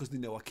knocked out because they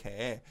know I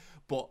care.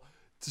 But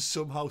to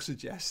somehow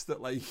suggest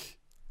that like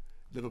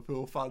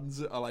Liverpool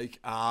fans are like,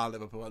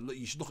 Liverpool, look,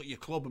 you should look at your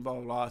club and blah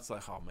blah blah. It's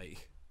like, oh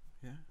mate.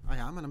 Yeah, I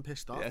am, and I'm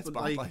pissed off. Yeah, it's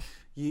but bad, like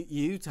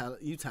you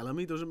telling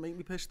me doesn't make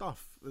me pissed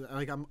off.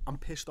 Like I'm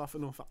pissed off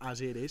enough as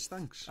it is.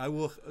 Thanks. When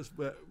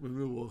we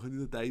were walking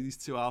the other day, these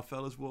two our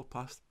fellas walked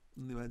past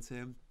and they went to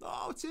him,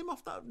 "Oh, it's him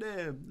off that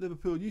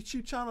Liverpool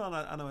YouTube channel."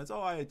 And I went,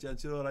 "Oh, hi,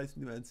 gents, you're all right?"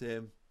 And he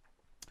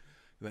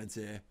went,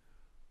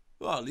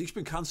 "Well, league's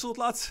been cancelled,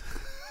 lads."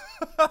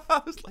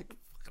 I was like,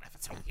 "Fucking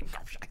Everton, you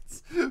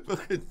gobshites."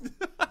 Fucking.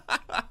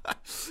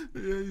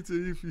 Yeah, you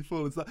do. You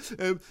fall into that.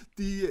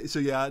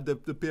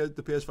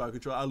 The PS5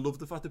 controller. I love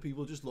the fact that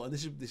people just love, and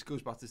this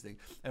goes back to this thing.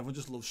 Everyone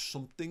just loves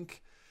something.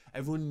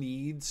 Everyone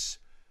needs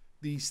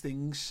these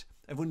things.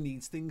 Everyone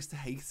needs things to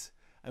hate.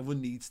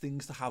 Everyone needs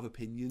things to have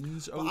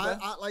opinions over.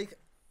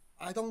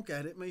 I don't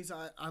get it, mate.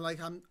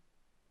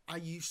 I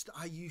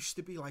used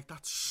to be like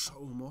that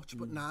so much,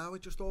 but now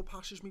it just all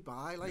passes me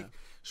by. Like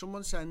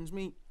someone sends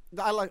me.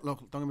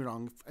 Look, don't get me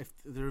wrong, if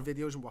there are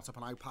videos on WhatsApp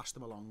and I pass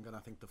them along and I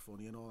think they're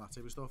funny and all that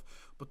type of stuff,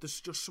 but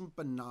there's just some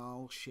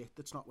banal shit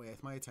that's not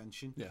worth my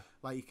attention. Yeah.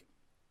 Like,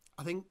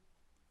 I think,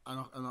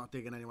 I'm not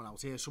digging anyone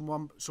else here,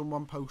 someone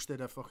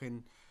posted a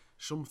fucking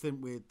something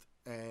with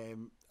a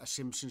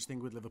Simpsons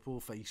thing with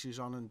Liverpool faces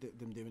on and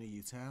them doing a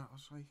U-turn. I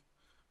was like,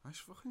 that's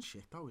fucking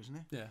shit though, isn't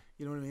it? Yeah.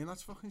 You know what I mean?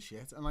 That's fucking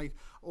shit. And like,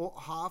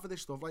 half of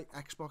this stuff, like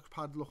Xbox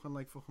pad looking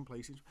like fucking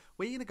PlayStation.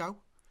 Where are you gonna go?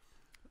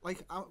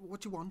 Like,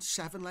 what do you want?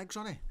 7 legs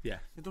on it? Yeah.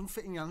 It doesn't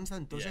fit in your hands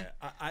then, does it?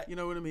 You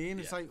know what I mean?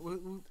 It's like,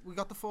 we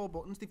got the 4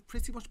 buttons. They've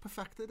pretty much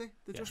perfected it.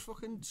 They're just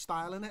fucking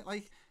styling it.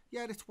 Like,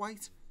 yeah, it's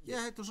white.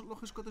 Yeah, it doesn't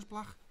look as good as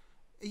black.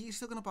 Are you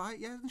still going to buy it?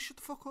 Yeah, then shut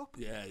the fuck up.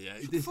 Yeah.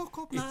 Shut the fuck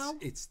up now.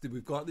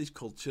 We've got this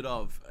culture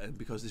of,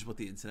 because this is what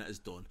the internet has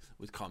done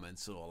with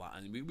comments and all that,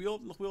 and we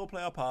all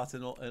play our part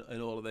in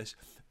all of this,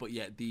 but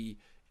yeah,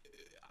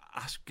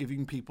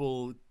 giving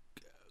people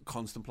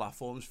constant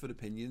platforms for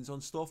opinions on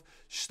stuff.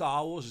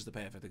 Star Wars is the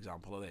perfect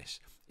example of this,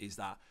 is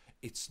that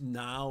it's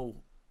now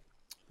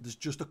there's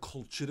just a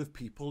culture of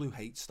people who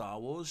hate Star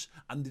Wars,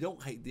 and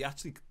they're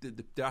actually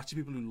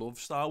people who love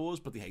Star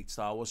Wars, but they hate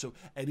Star Wars. So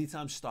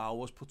anytime Star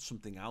Wars puts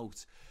something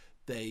out,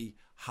 they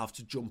have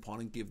to jump on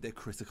and give their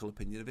critical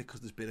opinion of it, because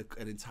there's been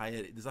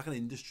there's like an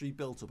industry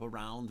built up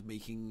around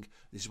making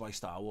this is why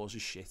Star Wars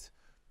is shit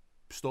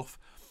stuff.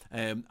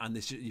 And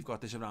you've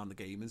got this around the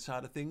gaming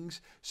side of things.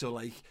 So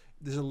like,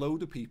 there's a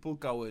load of people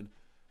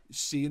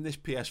seeing this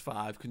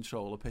PS5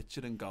 controller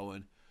picture and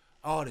going,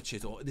 "Oh, that's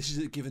it. This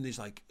is giving this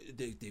like."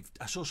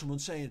 I saw someone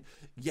saying,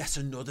 "Yet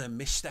another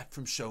misstep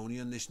from Sony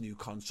on this new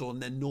console,"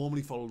 and then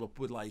normally followed up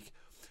with like,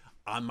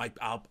 "I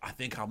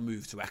think I'll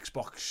move to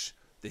Xbox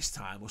this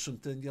time" or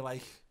something. You're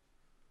like,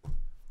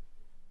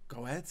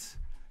 go ahead.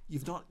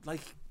 You've not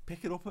like.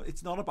 Pick it up.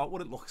 It's not about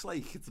what it looks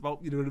like. It's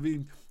about, you know what I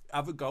mean?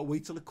 Have a go.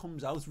 Wait till it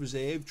comes out.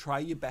 Try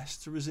your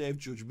best to reserve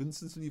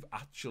judgments until you've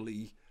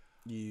actually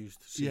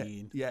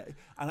seen. Yeah.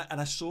 And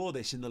I saw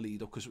this in the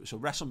lead up, because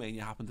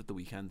WrestleMania happened at the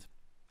weekend,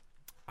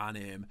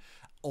 and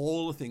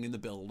all the thing in the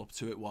build up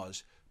to it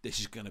was,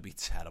 this is going to be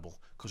terrible,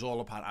 because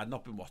I'd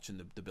not been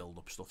watching the build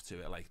up stuff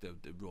to it, like the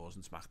Raws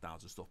and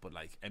SmackDowns and stuff, but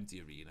like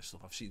empty arena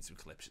stuff. I've seen some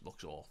clips. It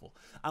looks awful,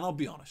 and I'll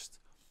be honest,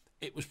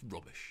 it was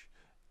rubbish.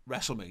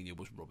 WrestleMania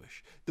was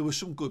rubbish. There were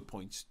some good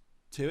points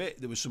to it.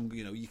 There was some,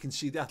 you know, you can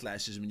see the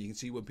athleticism and you can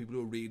see when people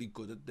are really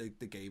good at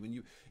the game, and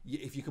you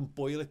if you can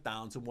boil it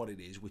down to what it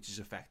is, which is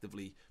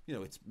effectively, you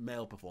know, it's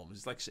male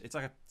performance. It's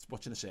like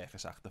watching a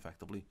circus act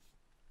effectively.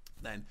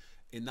 Then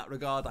in that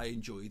regard, I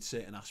enjoyed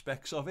certain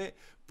aspects of it,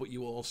 but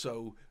you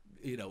also,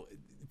 you know,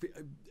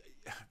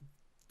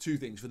 two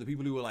things for the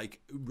people who were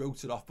like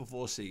wrote it off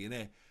before seeing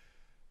it.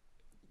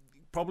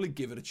 Probably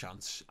give it a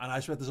chance, and I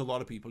expect there's a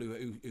lot of people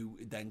who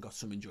then got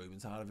some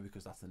enjoyment out of it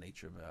because that's the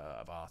nature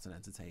of art and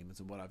entertainment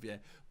and what have you.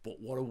 But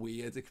what a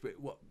weird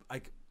experience!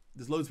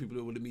 There's loads of people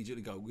who will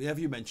immediately go, whenever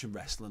you mention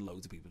wrestling,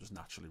 loads of people just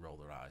naturally roll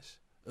their eyes.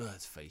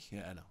 It's fake.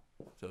 Yeah, I know.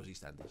 So is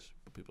EastEnders,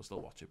 but people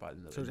still watch it.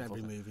 So is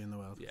every movie in the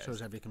world. Yeah, so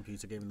is every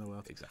computer game in the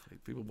world. Exactly.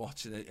 People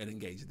watch it and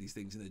engage in these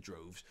things in their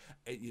droves.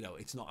 You know,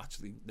 it's not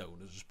actually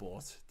known as a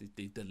sport.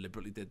 They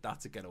deliberately did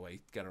that to get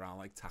around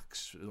like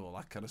tax and all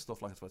that kind of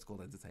stuff. Like that's what it's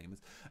called, entertainment.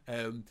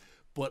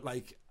 But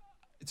like,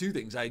 two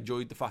things. I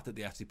enjoyed the fact that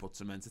they actually put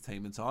some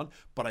entertainment on,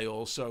 but I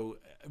also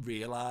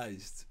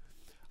realised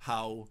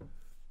how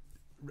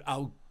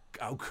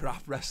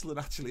crap wrestling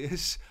actually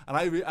is,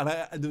 and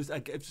there was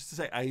just to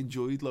say I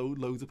enjoyed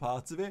loads of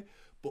parts of it,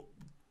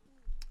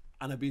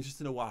 and I'd be interested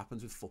to know what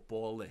happens with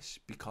football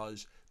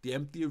because the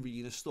empty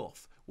arena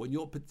stuff when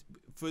you're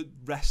for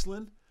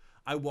wrestling,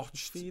 I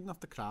watched feeding off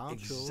the crowd.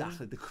 Exactly,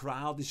 sure. The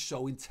crowd is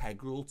so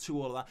integral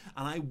to all of that,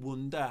 and I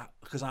wonder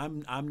because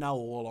I'm now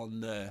all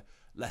on the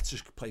let's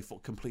just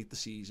complete the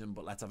season,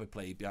 but let's have it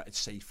played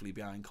safely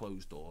behind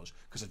closed doors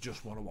because I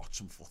just want to watch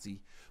some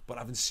footy. But I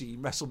haven't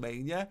seen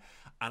WrestleMania,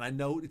 and I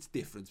know it's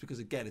different because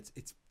again,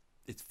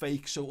 it's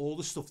fake. So all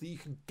the stuff that you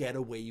can get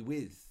away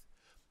with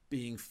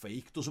being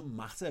fake doesn't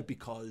matter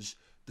because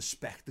the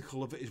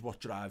spectacle of it is what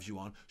drives you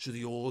on. So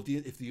the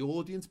audience, if the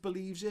audience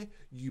believes it,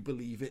 you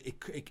believe it.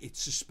 It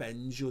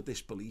suspends your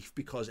disbelief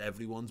because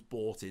everyone's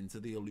bought into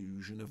the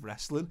illusion of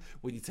wrestling.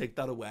 When you take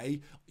that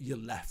away, you're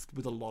left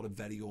with a lot of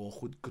very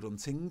awkward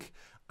grunting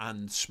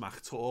and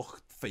smack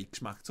talk, fake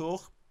smack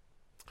talk.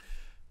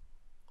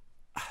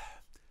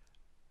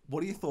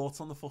 What are your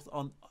thoughts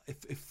on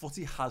if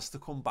footy has to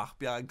come back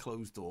behind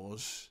closed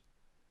doors?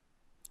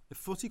 If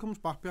footy comes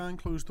back behind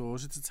closed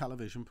doors, it's a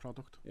television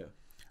product. Yeah.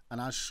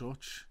 And as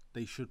such,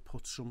 they should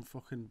put some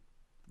fucking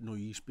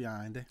noise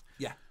behind it.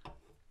 Yeah.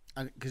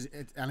 And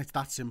it's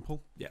that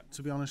simple. Yeah.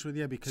 To be honest with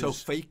you, because so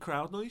fake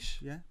crowd noise.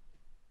 Yeah.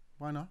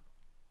 Why not?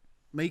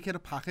 Make it a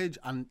package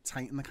and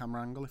tighten the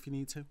camera angle if you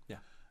need to.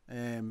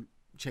 Yeah.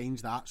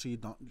 Change that so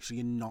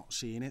you're not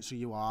seeing it, so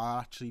you are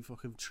actually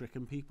fucking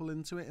tricking people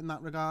into it in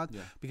that regard.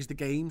 Yeah. Because the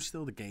game's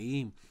still the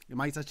game. It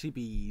might actually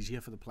be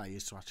easier for the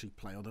players to actually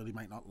play, although they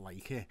might not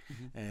like it.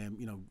 Mm-hmm.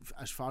 You know,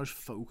 as far as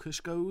focus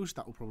goes,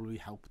 that will probably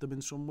help them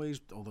in some ways,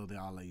 although they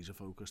are laser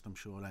focused, I'm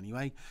sure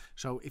anyway.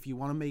 So if you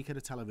want to make it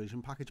a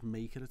television package,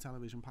 make it a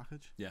television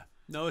package. Yeah.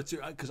 No, it's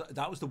because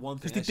that was the one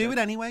thing. Because they do it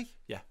anyway.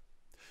 Yeah.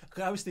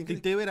 I was thinking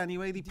they do it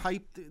anyway. They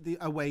pipe the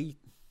away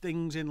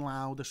things in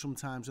louder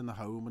sometimes in the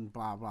home and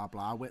blah blah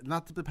blah. And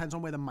that depends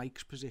on where the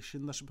mic's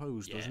positioned, I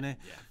suppose, doesn't it?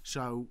 Yeah.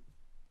 So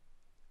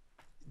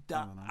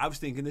I was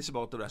thinking this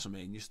about the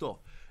WrestleMania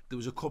stuff. There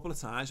was a couple of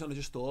times when I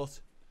just thought,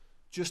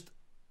 just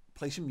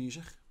play some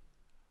music,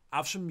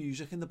 have some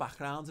music in the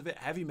background of it,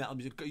 heavy metal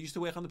music. I used to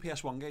work on the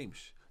PS1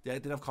 games. They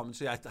did have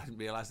commentary. I didn't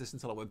realise this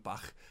until I went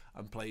back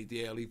and played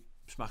the early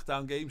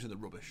SmackDown games, and they're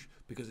rubbish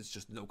because it's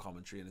just no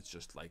commentary and it's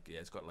just like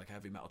it's got like a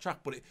heavy metal track.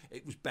 But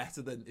it was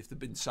better than if there'd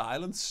been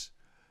silence.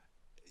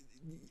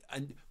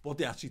 And what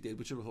they actually did,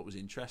 which I thought was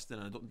interesting,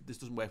 and this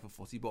doesn't work for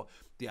footy, but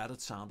they added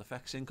sound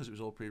effects in because it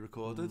was all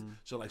pre-recorded.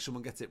 So like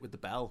someone gets hit with the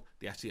bell,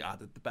 they actually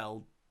added the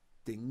bell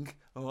ding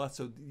and all that.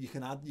 So you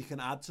can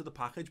add to the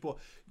package. But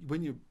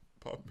when you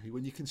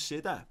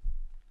consider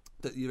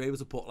that you're able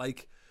to put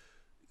like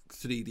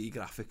 3D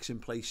graphics in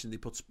place and you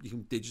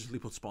can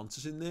digitally put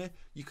sponsors in there,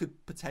 you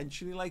could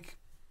potentially like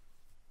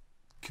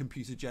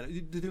computer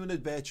generate. They're doing a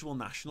virtual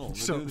national,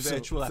 they're doing a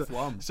virtual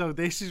F1. So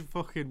this is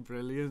fucking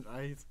brilliant,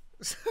 right?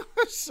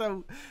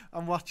 So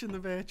I'm watching the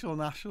virtual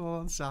national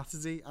on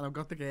Saturday, and I've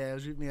got the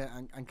girls with me,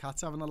 and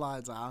Kat's having a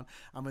lie down,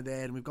 and we're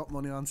there, and we've got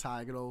money on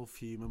Tiger, all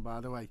fuming by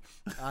the way,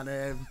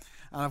 and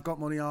I've got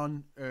money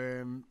on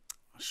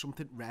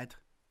something red.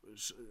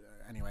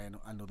 Anyway,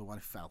 another one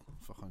fell,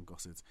 fucking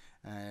gutted,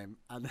 and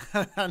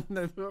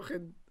the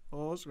fucking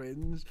horse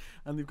wins,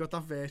 and they've got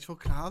that virtual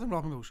crowd, and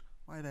Robin goes,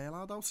 "Why are they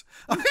allowed out?"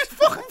 And it's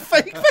fucking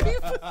fake,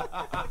 babe.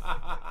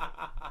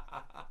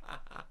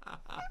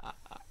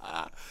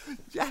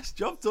 Yes,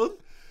 job done.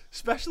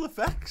 Special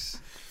effects.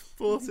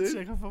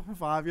 Take a fucking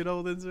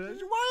 5-year-old into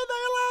it. Why are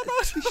they allowed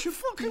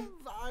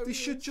out? They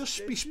should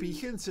just be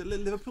speaking to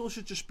Liverpool.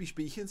 Should just be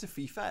speaking to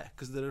FIFA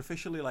because they're an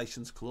officially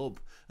licensed club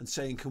and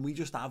saying, "Can we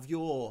just have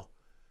your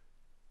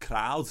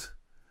crowd?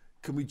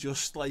 Can we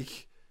just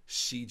like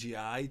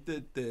CGI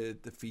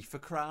the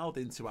FIFA crowd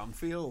into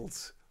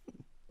Anfield?"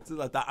 So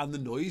like that, and the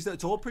noise.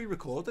 It's all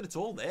pre-recorded. It's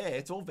all there.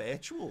 It's all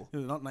virtual.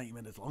 It's not 90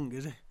 minutes long,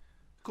 is it?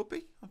 Could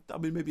be. I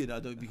mean, maybe I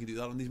don't think you can do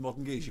that on these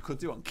modern games. You could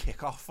do on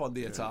kick-off on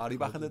the Atari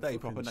back in the day,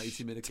 proper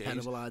 90-minute games.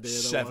 Terrible idea.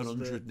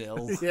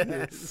 700-0.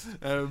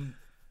 Yeah.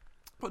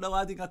 But no,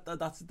 I think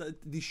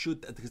they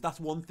should, because that's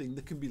one thing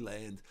that can be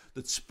learned,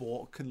 that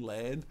sport can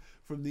learn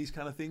from these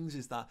kind of things,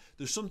 is that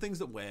there's some things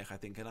that work, I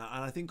think, and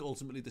I think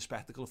ultimately the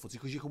spectacle of footy,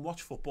 because you can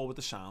watch football with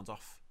the sound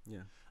off,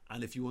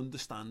 and if you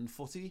understand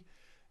footy,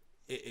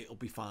 it'll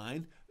be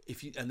fine.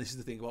 And this is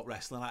the thing about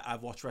wrestling,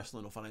 I've watched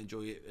wrestling enough and I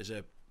enjoy it as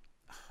a,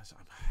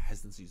 I'm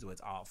hesitant to use the word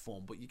art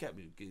form, but you get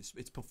me.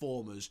 It's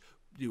performers.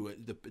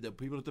 The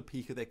people at the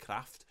peak of their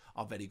craft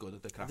are very good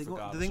at their craft.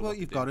 The thing what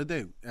you've got to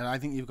do, and I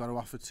think you've got to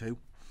offer two.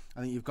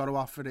 I think you've got to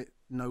offer it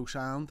no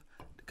sound,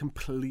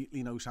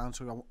 completely no sound.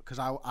 So because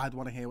I'd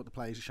want to hear what the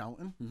players are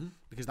shouting,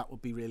 because that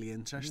would be really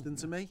interesting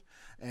to me.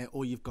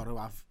 Or you've got to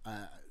have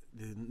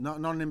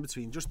none in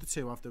between, just the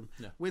two of them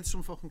with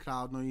some fucking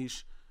crowd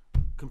noise,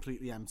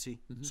 completely empty,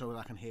 so that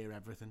I can hear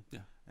everything.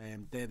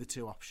 They're the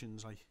two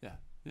options. Like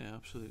Yeah,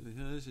 absolutely.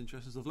 Yeah, it's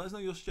interesting stuff. Let us know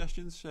your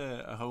suggestions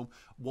at home.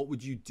 What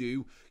would you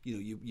do? You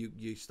know,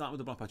 you start with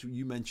the Black Patch.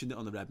 You mentioned it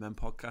on the Red Men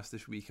podcast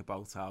this week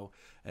about how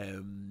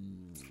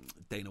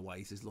Dana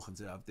White is looking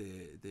to have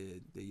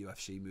the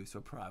UFC move to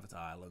a private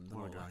island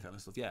and all that kind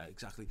of stuff. Yeah,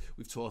 exactly.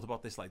 We've talked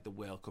about this, like the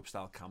World Cup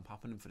style camp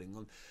happening for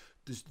England.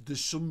 There's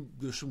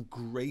some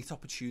great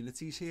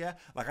opportunities here.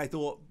 Like I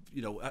thought,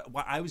 you know,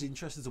 I was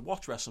interested to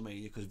watch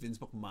WrestleMania because Vince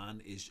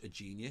McMahon is a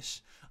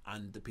genius,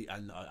 and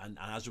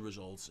as a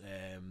result,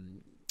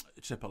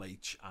 Triple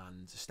H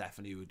and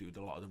Stephanie, who do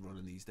a lot of the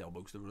running these days, or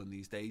most of the running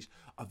these days,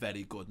 are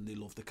very good, and they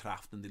love the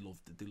craft and they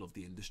love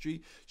the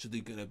industry. So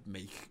they're gonna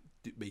make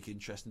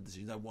interesting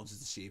decisions. I wanted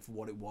to see it for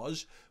what it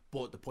was,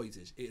 but the point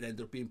is, it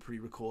ended up being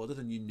pre-recorded,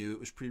 and you knew it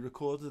was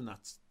pre-recorded, and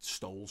that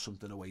stole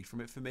something away from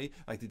it for me.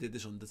 Like they did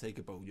this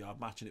Undertaker Boneyard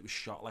match, and it was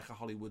shot like a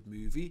Hollywood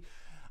movie,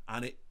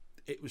 and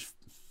it was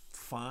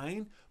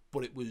fine,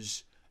 but it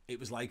was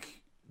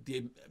like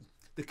the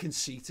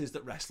conceit is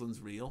that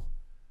wrestling's real.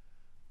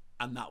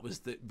 And that was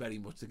very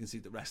much the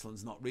conceit that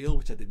wrestling's not real,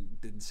 which I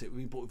didn't sit with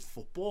me. But with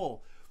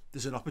football,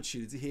 there's an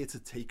opportunity here to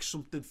take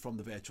something from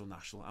the virtual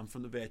national and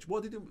from the virtual.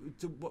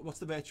 What's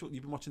the virtual?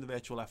 You've been watching the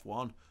virtual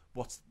F1.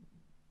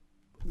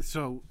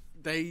 So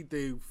they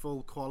do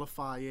full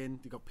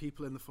qualifying. They've got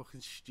people in the fucking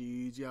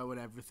studio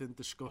and everything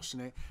discussing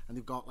it, and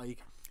they've got like.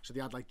 So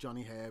they had like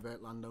Johnny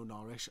Herbert, Lando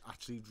Norris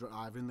actually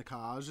driving the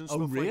cars and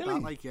stuff like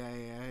that. Like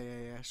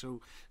yeah.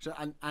 So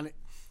and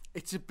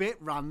it's a bit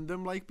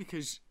random, like,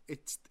 because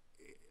it's.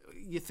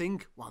 You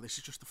think, wow, this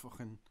is just a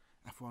fucking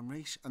F1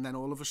 race, and then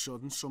all of a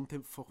sudden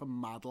something fucking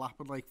mad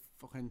happened, like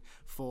fucking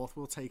fourth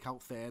will take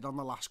out third on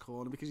the last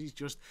corner, because he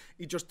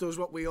just does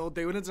what we all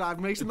do in a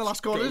driving race in the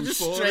last corner,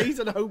 just straight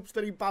and hopes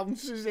that he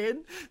bounces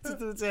in to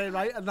the turn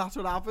right, and that's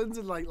what happens.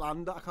 And like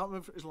Lando, I can't remember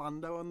if it was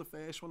Lando on the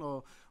first one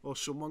or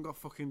someone got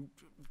fucking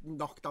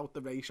knocked out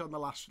the race on the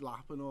last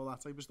lap and all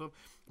that type of stuff.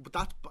 But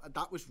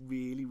that was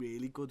really,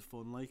 really good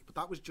fun, like. But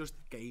that was just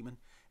gaming.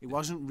 It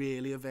wasn't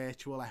really a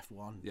virtual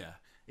F1. Yeah.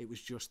 It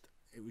was just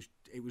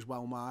it was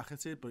well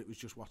marketed, but it was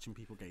just watching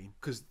people game.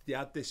 Because they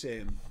had this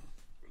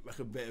like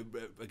a bit,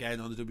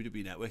 again on the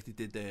WWE network, they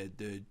did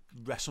the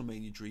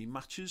WrestleMania Dream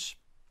matches,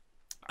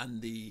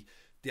 and they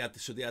had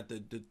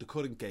the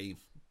current game,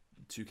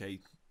 2K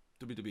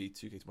WWE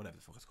 2K, whatever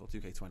the fuck it's called,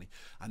 2K20,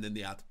 and then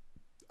they had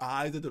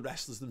either the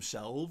wrestlers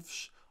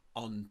themselves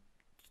on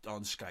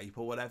Skype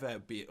or whatever,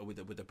 be it with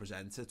the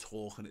presenter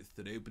talking it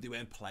through, but they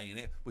weren't playing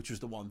it, which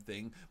was the one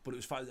thing. But it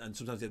was fun, and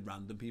sometimes they had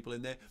random people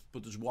in there.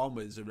 But there's one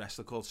where there's a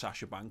wrestler called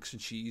Sasha Banks,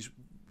 and she's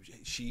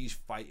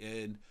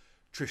fighting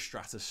Trish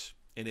Stratus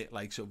in it,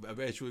 like, so a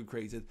virtually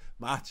created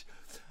match,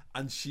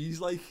 and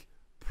she's like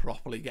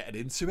properly getting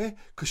into it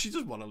because she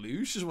doesn't want to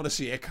lose. She doesn't want to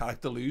see her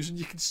character lose, and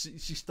you can see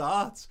she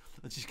starts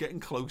and she's getting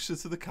closer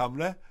to the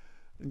camera.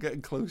 And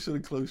getting closer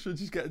and closer, and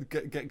she's getting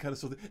kind of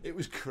something. It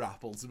was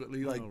crap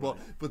ultimately, like, but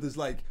there's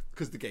like,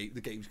 because the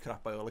game's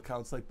crap by all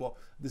accounts, like, but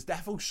there's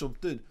definitely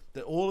something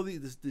that all of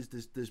these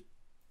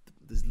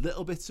there's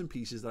little bits and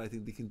pieces that I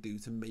think they can do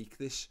to make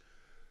this,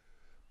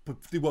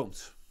 but they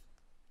won't.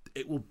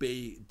 It will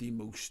be the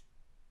most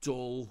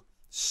dull.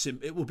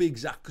 It will be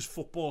exact, because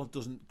football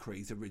doesn't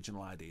create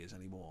original ideas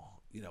anymore.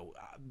 You know,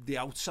 the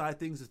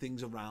outside things, the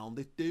things around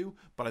it do,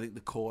 but I think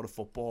the core of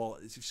football,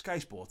 if Sky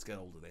Sports get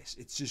hold of this,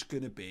 it's just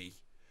going to be.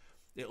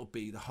 It'll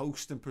be the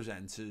host and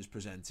presenters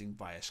presenting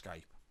via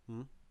Skype.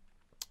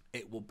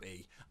 It will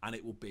be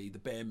the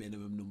bare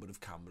minimum number of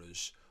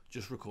cameras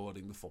just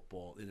recording the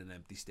football in an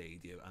empty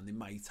stadium, and they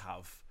might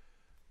have,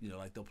 you know,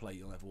 like they'll play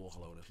You'll Never Walk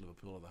Alone if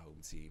Liverpool are the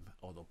home team,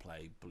 or they'll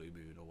play Blue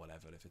Moon or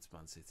whatever if it's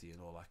Man City, and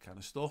all that kind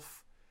of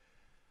stuff,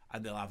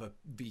 and they'll have a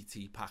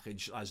VT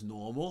package as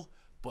normal,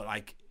 but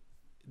like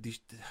there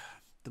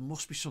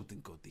must be something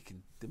good they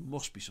can. There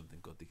must be something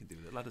good they can do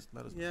with it. Let us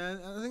know. Yeah,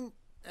 I think.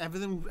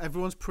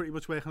 Everyone's pretty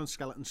much working on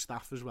skeleton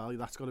staff as well.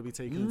 That's got to be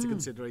taken into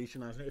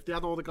consideration, hasn't it? If they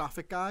had all the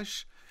graphic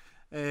guys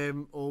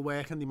all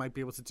working, they might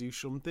be able to do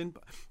something.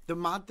 But the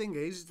mad thing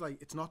is,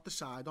 like, it's not the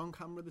side on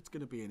camera that's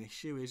going to be an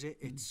issue, is it?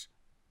 It's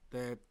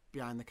the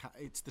behind the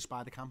it's the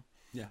spider cam.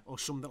 or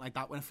something like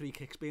that, when a free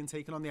kick's being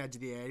taken on the edge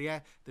of the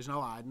area, there's no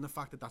hiding the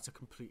fact that that's a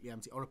completely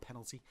empty, or a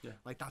penalty. Yeah.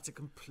 Like, that's a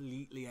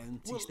completely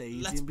empty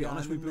stadium. Let's be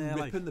honest, we've been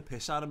ripping the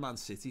piss out of Man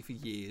City for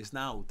years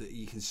now, that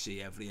you can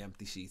see every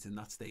empty seat in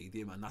that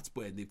stadium, and that's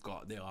when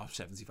they are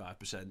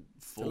 75%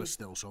 full. Still, it's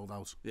still sold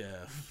out.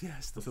 Yeah,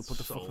 still they'll put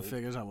the fucking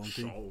figures out, won't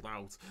they? Sold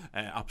out.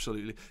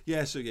 Absolutely.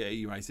 Yeah, so yeah,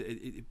 you're right.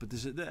 But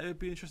it'd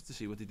be interesting to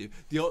see what they do.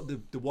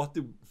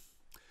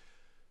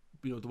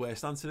 The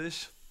worst answer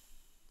is,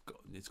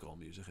 it's goal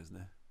music, isn't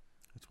it?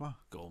 It's what?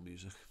 Goal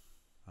music.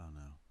 Oh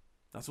no.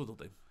 That's what they'll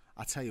do.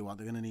 I tell you what,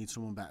 they're going to need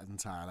someone better than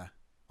Tyler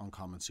on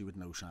commentary with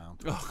no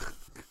sound.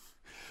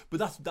 But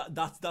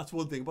that's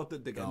one thing about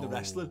the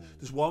wrestling.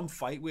 There's one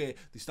fight where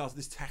they start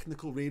this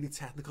really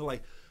technical,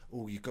 like,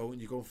 oh, you're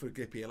going for a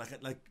grip here,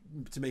 like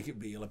to make it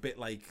real, a bit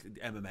like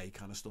MMA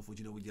kind of stuff, where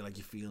you're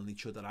feeling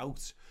each other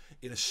out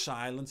in a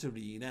silent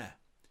arena.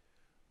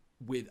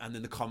 And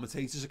then the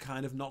commentators are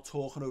kind of not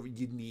talking over.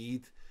 You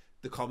need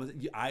the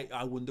comment.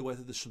 I wonder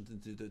whether there's something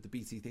to do the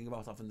BT thing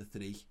about having the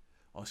three.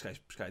 Or Sky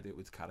do it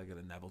with Carragher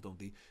and Neville, don't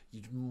they?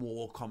 You need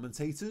more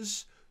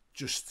commentators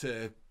just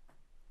to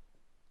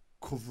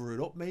cover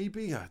it up,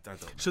 maybe. I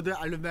don't know. So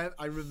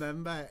I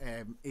remember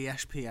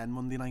ESPN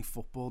Monday Night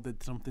Football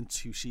did something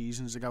 2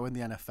 seasons ago in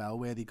the NFL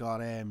where they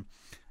got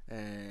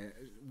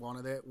one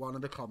of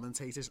the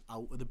commentators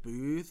out of the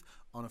booth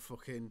on a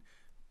fucking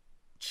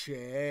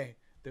chair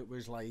that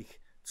was like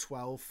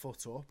 12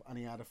 foot up, and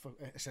he had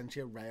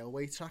essentially a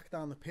railway track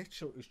down the pitch,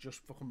 so it was just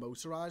fucking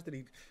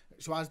motorised.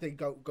 So as they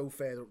go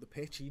further up the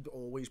pitch, he'd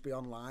always be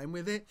online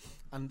with it,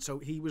 and so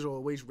he was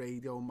always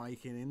radio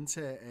micing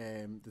into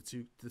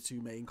the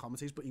two main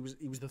commentators. But he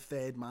was the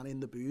third man in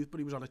the booth, but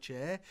he was on a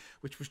chair,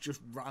 which was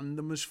just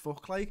random as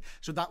fuck. Like,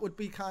 so that would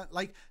be kind of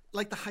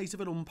like the height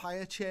of an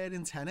umpire chair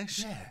in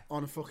tennis,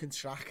 on a fucking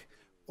track,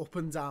 up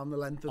and down the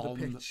length of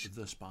the pitch.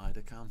 On the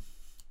spider cam.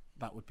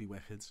 That would be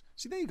wicked.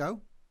 See, there you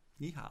go.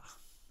 Yeah.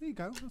 There you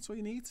go. That's what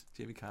you need.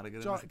 Jimmy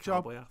Carragher.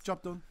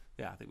 Job done.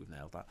 Yeah, I think we've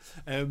nailed that.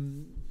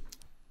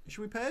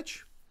 Should we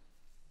purge?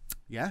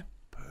 Yeah.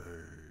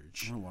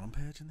 Purge. I don't know what I'm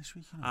purging this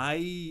week.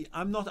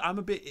 I'm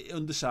a bit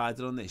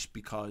undecided on this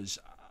because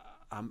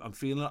I'm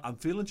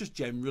feeling just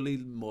generally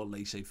more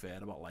laissez-faire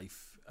about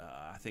life.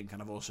 I think,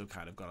 and I've also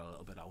kind of got a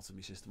little bit out of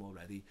my system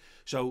already.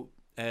 So,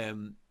 my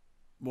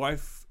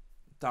wife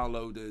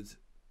downloaded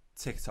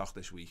TikTok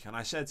this week, and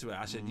I said to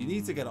her, you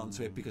need to get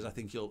onto it because I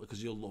think you'll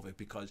love it,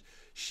 because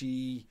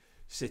she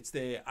sits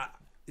there.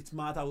 It's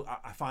mad how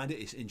I find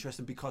it's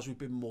interesting because we've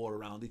been more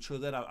around each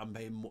other. I'm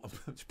paying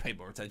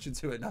more attention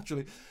to it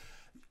naturally.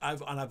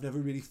 I've never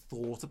really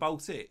thought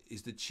about it.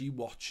 Is that she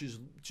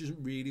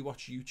doesn't really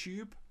watch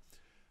YouTube.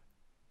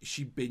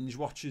 She binge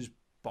watches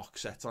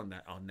box sets on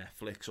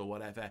Netflix or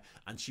whatever,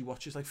 and she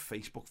watches like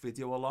Facebook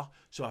video a lot.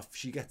 So if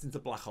she gets into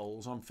black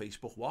holes on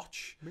Facebook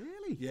Watch.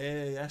 Really?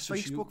 Yeah. So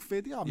Facebook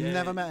video? I've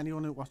never met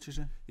anyone who watches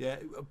it. Yeah,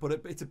 but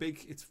it's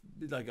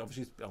like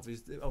obviously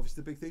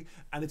the big thing,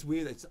 and it's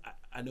weird.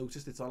 I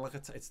noticed it's on like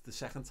it's the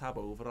second tab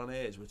over on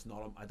hers, which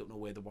not I don't know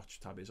where the watch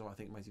tab is, or I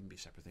think it might even be a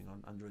separate thing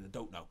on Android. I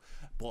don't know,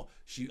 but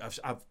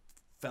I've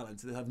fell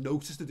into this. I've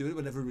noticed her doing it,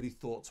 but never really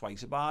thought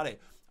twice about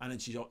it. And then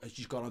she's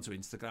gone onto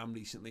Instagram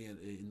recently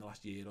in the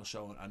last year or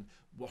so, and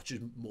watches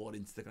more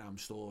Instagram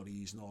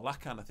stories and all that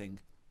kind of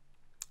thing.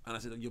 And I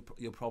said,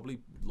 you'll probably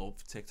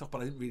love TikTok, but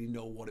I didn't really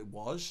know what it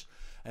was.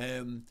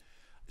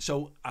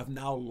 So I've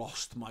now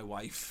lost my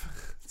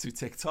wife to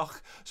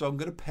TikTok. So I'm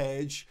gonna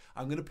purge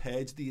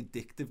the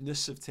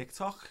addictiveness of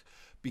TikTok,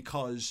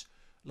 because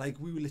like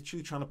we were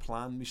literally trying to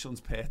plan my son's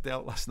birthday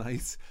out last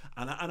night,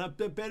 and I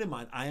bear in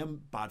mind I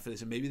am bad for this,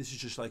 and maybe this is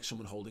just like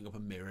someone holding up a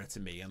mirror to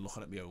me and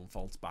looking at my own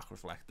faults back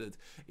reflected,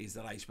 is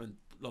that I spend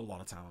a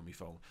lot of time on my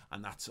phone,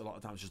 and that's a lot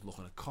of times just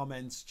looking at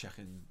comments,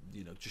 checking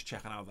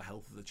out the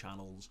health of the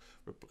channels,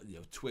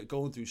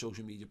 going through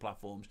social media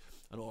platforms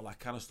and all that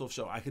kind of stuff.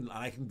 So I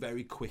can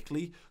very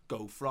quickly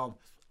go from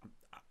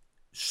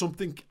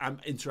something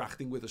I'm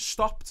interacting with has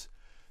stopped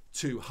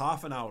to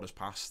half an hour has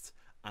passed,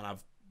 and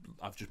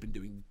I've just been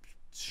doing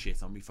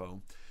shit on my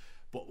phone.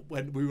 But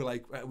when we were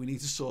like, we need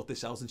to sort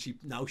this out, and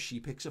she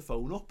picks her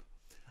phone up,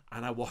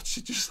 and I watch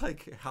it just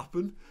like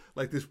happen,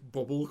 like this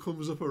bubble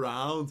comes up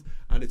around,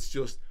 and it's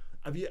just,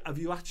 have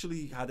you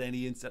actually had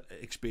any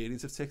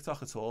experience of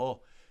TikTok at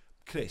all,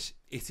 Chris?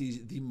 It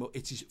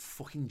is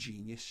fucking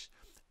genius,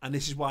 and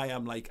this is why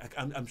I'm like,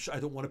 I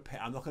don't want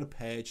to I'm not going to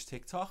purge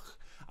TikTok.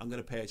 I'm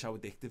going to purge how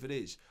addictive it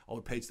is. I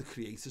would purge the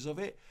creators of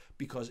it,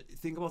 because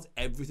think about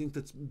everything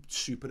that's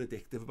super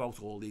addictive about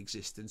all the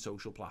existing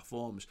social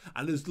platforms.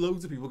 And there's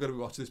loads of people going to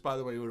be watching this, by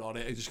the way, we're on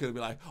it, and just going to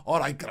be like, all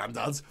right,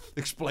 Grandad,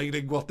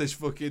 explaining what this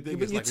fucking thing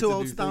is. But you're too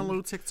old to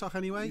download TikTok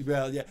anyway?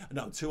 Well, yeah.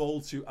 No, I'm too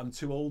old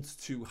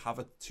to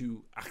have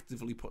to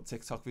actively put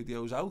TikTok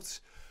videos out.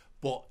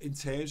 But in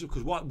terms of,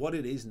 because what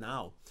it is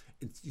now,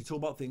 you talk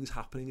about things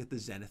happening at the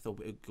zenith, or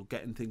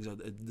getting things on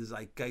the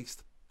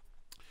zeitgeist.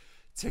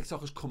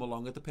 TikTok has come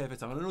along at the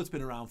perfect time. I know it's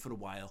been around for a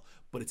while,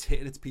 but it's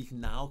hitting its peak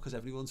now because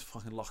everyone's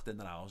fucking locked in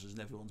their houses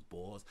and everyone's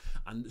bored.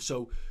 And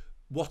so,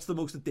 what's the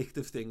most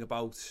addictive thing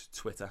about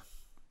Twitter?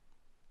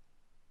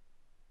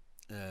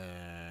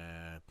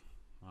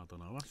 I don't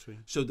know actually.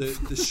 So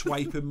the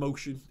swiping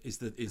motion is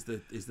the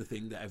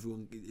thing that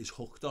everyone is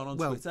hooked on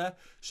Twitter.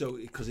 So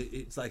because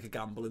it's like a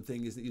gambling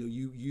thing, is that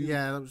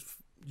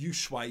you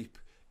swipe,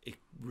 it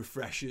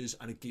refreshes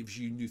and it gives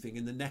you new thing,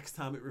 and the next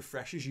time it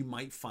refreshes you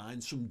might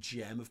find some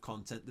gem of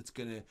content that's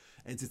going to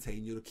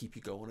entertain you or keep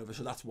you going over.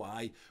 So that's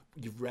why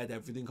you've read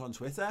everything on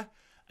Twitter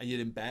and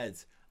you're in bed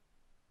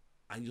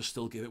and you'll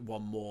still give it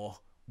one more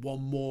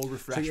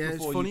refresh before you go.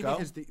 It's funny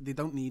because they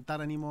don't need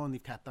that anymore, and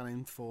they've kept that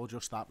in for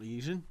just that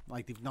reason.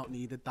 Like, they've not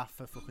needed that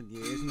for fucking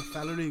years. And the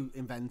fella who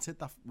invented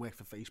that worked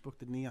for Facebook,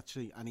 didn't he,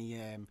 actually? And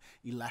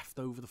he left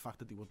over the fact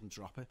that they wouldn't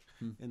drop it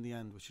in the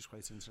end, which is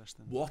quite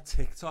interesting. What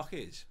TikTok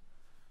is,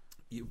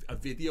 a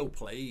video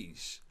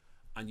plays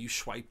and you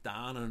swipe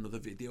down and another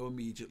video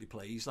immediately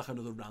plays, like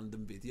another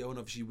random video, and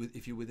obviously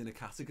if you're within a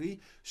category,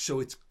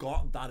 so it's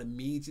got that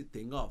immediate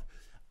thing of,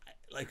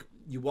 like,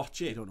 you watch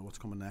it, you don't know what's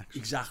coming next.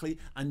 Exactly.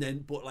 And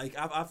then, but like,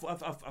 I've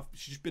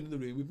she's been in the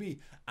room with me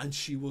and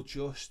she will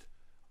just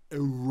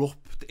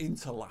erupt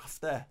into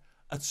laughter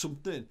at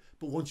something.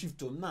 But once you've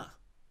done that,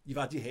 you've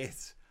had your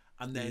hit,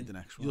 and then the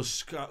next one. You'll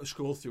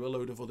scroll through a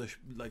load of other,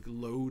 like,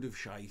 load of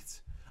shite,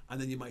 and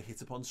then you might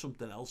hit upon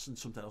something else and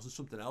something else and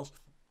something else.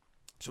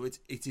 So it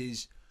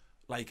is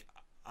like,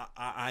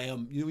 I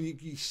am, you know, when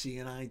you see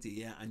an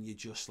idea and you're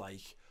just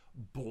like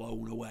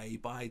blown away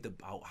by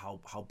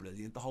how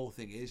brilliant the whole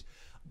thing is.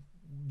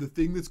 The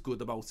thing that's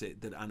good about it,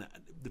 and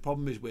the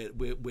problem is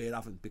we're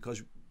having,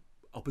 because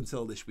up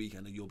until this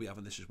weekend, and you'll be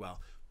having this as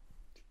well,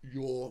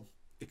 you're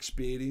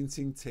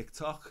experiencing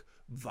TikTok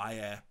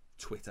via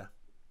Twitter,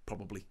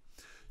 probably.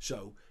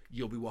 So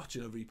you'll be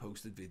watching a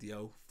reposted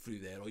video through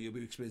there, or you'll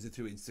be experiencing it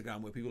through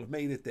Instagram where people have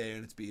made it there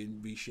and it's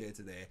being reshared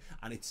to there,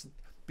 and it's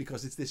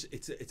because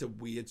it's a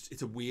weird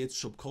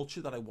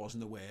subculture that I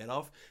wasn't aware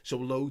of. So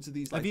loads of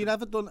these. Like,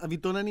 have you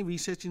done any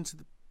research into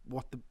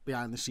what the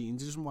behind the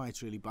scenes is and why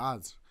it's really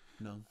bad?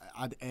 No.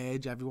 I'd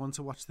urge everyone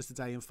to watch the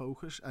Today in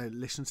Focus,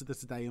 listen to the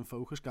Today in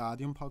Focus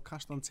Guardian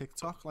podcast on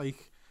TikTok.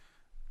 Like,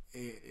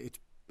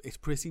 it's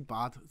pretty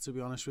bad, to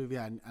be honest with you,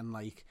 and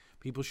like,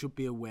 people should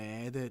be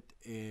aware that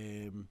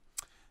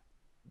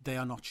they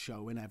are not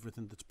showing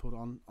everything that's put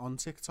on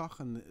TikTok,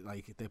 and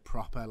like, they're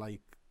proper,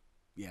 like,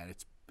 yeah,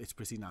 it's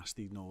pretty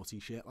nasty, naughty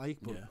shit, like,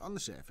 but on the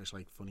surface,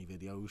 like, funny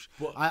videos.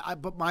 But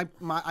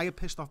I get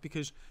pissed off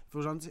because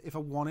if I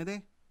wanted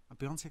it, I'd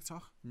be on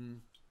TikTok.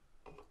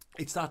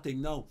 It's that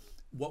thing, though.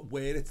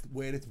 Where it's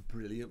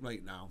brilliant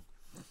right now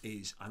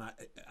is,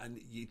 and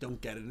you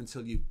don't get it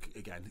until you,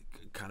 again,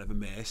 kind of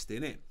immersed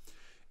in it,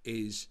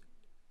 is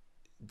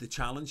the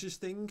challenges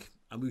thing.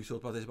 And we've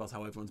talked about this, about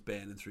how everyone's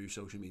burning through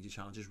social media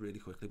challenges really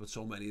quickly, but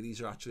so many of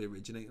these are actually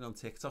originating on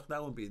TikTok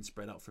now and being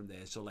spread out from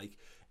there. So, like,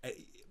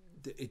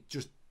 it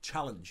just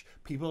challenge.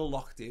 People are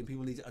locked in,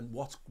 people need it, and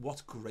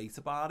what's great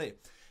about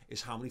it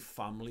is how many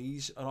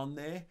families are on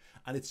there,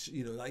 and it's,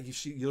 you know, like,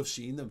 you'll have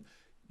seen them.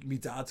 Me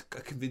dad,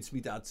 I convinced me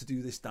dad to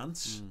do this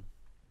dance,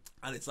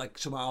 and it's like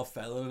some old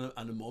fella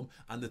and a mum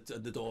and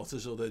the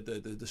daughters, or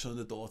the son and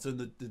the daughter, and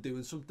they're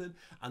doing something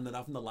and they're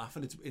having a laugh,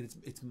 and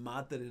it's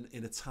mad that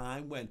in a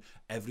time when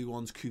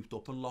everyone's cooped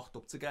up and locked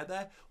up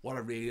together, what I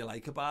really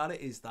like about it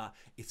is that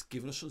it's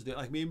given us something to do.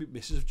 Like, me and my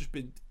missus have just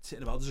been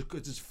sitting about,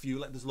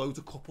 there's loads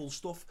of couple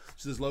stuff,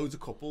 so there's loads of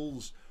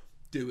couples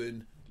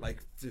doing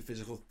like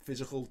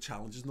physical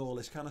challenges and all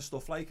this kind of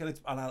stuff, like,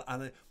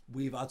 and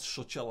we've had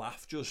such a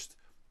laugh just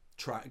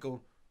try to go,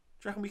 do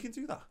you reckon we can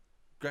do that?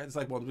 Great. It's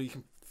like one where you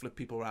can flip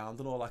people around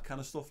and all that kind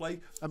of stuff,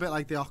 like a bit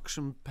like the Ox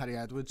and Perry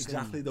Edwards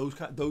exactly thing.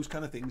 those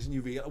kind of things, and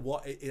you realize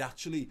what it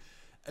actually,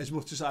 as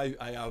much as I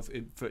have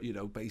for, you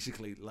know,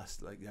 basically less,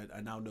 like,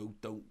 I now know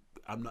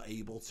I'm not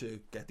able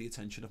to get the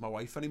attention of my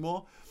wife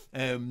anymore.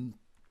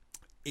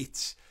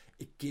 It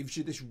gives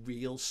you this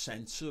real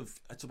sense of,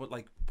 it's about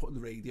like putting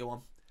the radio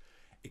on.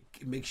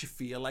 It makes you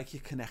feel like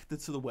you're connected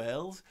to the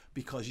world,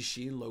 because you're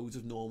seeing loads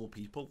of normal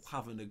people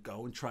having a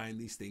go and trying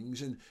these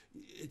things, and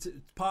it's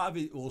part of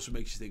it also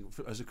makes you think,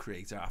 as a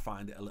creator, I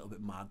find it a little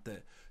bit mad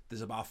that there's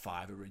about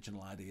 5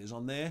 original ideas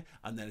on there,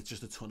 and then it's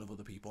just a ton of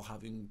other people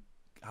having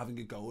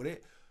a go at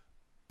it.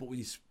 But when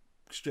you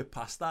strip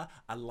past that,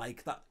 I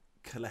like that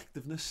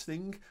collectiveness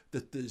thing,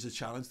 that there's a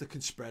challenge that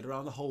can spread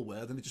around the whole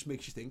world, and it just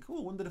makes you think, oh,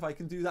 I wonder if I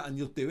can do that, and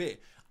you'll do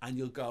it, and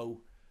you'll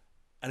go,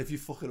 and if you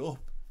fuck it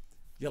up,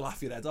 you'll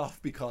laugh your head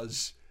off,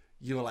 because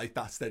you're like,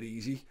 that's dead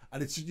easy.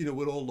 And it's, you know,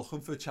 we're all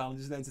looking for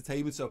challenges and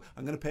entertainment, so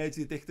I'm going to purge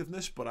the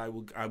addictiveness, but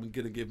I'm going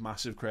to give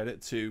massive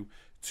credit to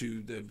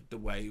the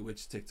way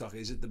which TikTok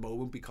is at the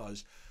moment,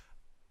 because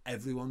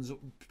everyone's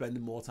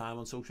spending more time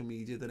on social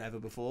media than ever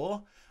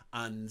before,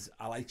 and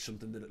I like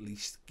something that at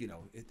least, you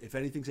know, if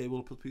anything's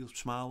able to put people's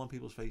smile on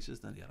people's faces,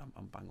 then yeah,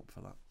 I'm bang up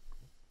for that.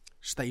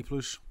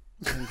 Staplers,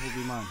 I think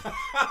will be mine.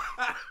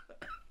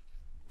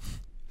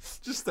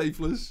 Just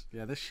staplers.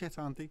 Yeah, they're shit,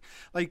 aren't they?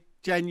 Like,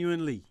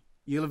 genuinely,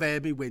 you'll have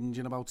heard me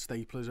whinging about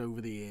staplers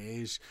over the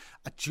years.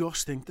 I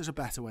just think there's a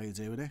better way of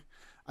doing it.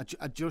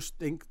 I just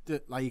think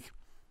that, like,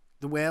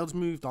 the world's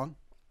moved on.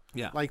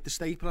 Yeah. Like, the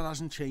stapler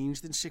hasn't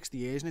changed in 60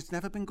 years, and it's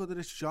never been good at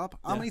its job.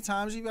 How many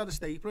times have you had a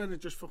stapler and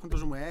it just fucking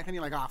doesn't work, and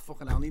you're like,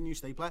 fucking hell, I need a new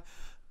stapler?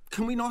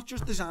 Can we not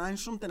just design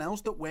something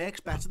else that works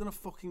better than a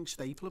fucking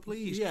stapler,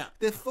 please? Yeah.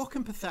 They're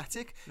fucking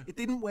pathetic. It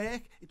didn't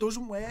work. It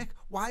doesn't work.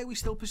 Why are we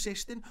still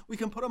persisting? We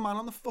can put a man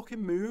on the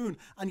fucking moon,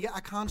 and yet I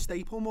can't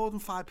staple more than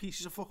 5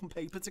 pieces of fucking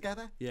paper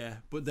together. Yeah,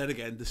 but then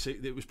again,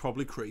 it was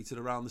probably created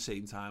around the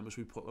same time as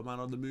we put a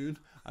man on the moon,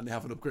 and they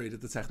haven't upgraded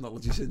the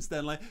technology since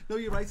then. Like, no,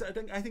 you're right.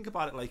 I think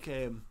about it like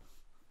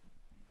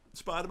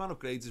Spider-Man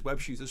upgrades his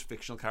web shooter's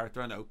fictional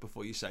character. I know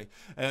before you say,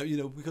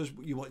 because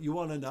you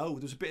want to know.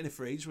 There was a bit in a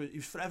phrase where he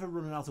was forever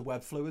running out of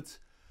web fluid,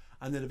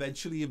 and then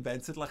eventually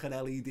invented like an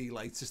LED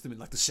light system in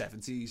like the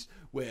 70s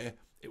where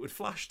it would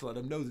flash to let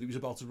him know that he was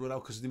about to run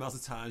out because of the amount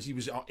of times he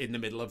was in the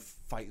middle of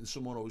fighting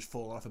someone or was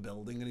falling off a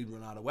building and he'd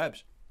run out of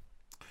webs.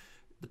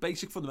 The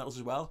basic fundamentals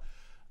as well.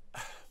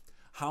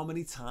 How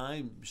many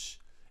times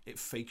it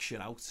fakes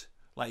shit out?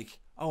 Like,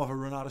 oh, have I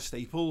run out of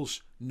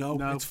staples? No,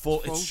 it's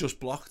full. It's just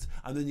blocked.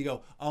 And then you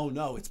go, oh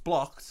no, it's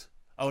blocked.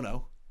 Oh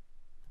no,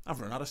 I've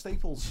run out of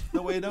staples.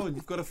 No way of knowing.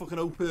 You've got to fucking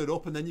open it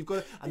up, and then you've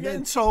got to, and You're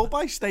then getting told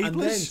by staplers. And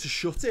then to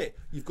shut it,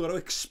 you've got to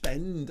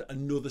expend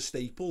another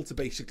staple to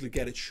basically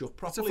get it shut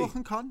properly. It's a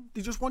fucking con.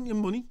 They just want your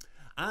money.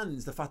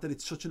 And the fact that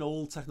it's such an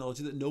old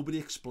technology that nobody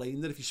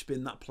explained that if you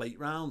spin that plate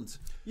round,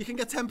 you can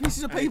get 10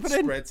 pieces of paper it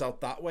in. spreads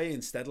out that way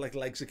instead, like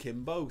legs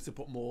akimbo, to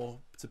put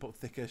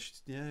thicker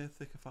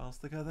files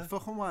together. It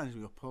fucking winds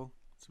me up, Paul,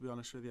 to be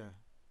honest with you.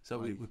 So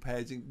we're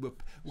purging.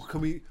 Can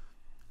we?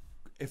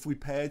 If we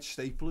purge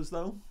staplers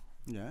though,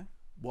 yeah.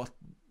 What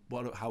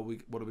are we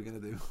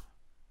going to do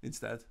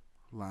instead?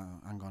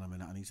 Well, hang on a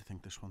minute. I need to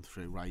think this one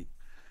through. Right.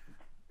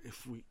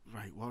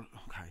 What?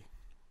 Okay.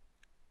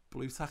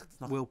 Blue tack.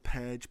 We'll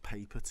purge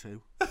paper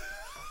too.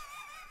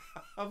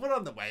 We're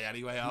on the way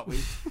anyway, aren't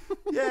we?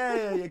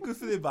 yeah. Good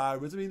for the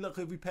environment. I mean, look,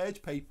 if we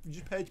purge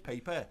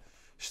paper,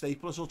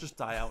 staplers will just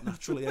die out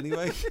naturally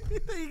anyway.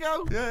 There you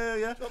go.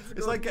 Yeah.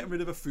 It's like getting rid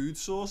of a food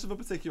source of a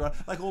particular,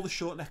 like all the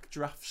short neck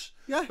giraffes.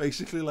 Yeah.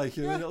 Basically, like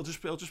it'll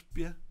just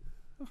yeah.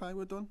 Okay,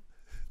 we're done.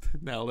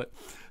 Nailed it.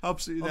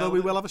 Absolutely. Although we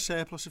will have a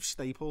surplus of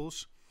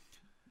staples.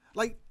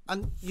 Like,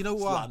 and you know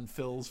what?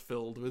 Landfills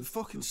filled with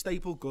fucking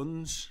staple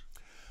guns.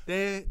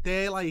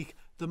 They're like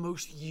the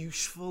most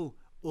unuseful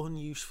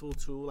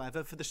tool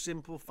ever, for the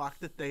simple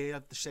fact that they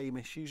have the same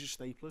issues as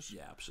staplers.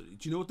 Yeah, absolutely.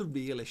 Do you know what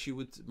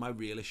my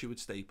real issue with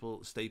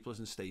staplers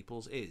and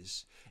staples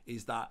is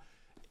that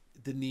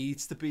there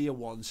needs to be a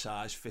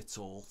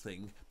one-size-fits-all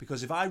thing.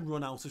 Because if I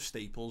run out of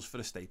staples for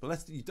a staple,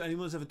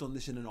 anyone's ever done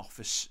this in an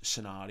office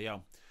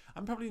scenario,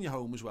 and probably in your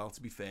home as well,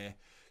 to be fair,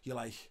 you're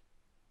like,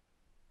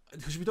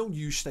 because we don't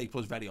use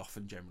staplers very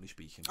often, generally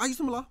speaking. I use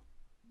them a lot.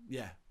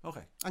 Yeah,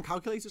 okay. And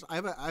calculators. I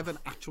have an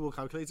actual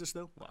calculator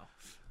still. Wow.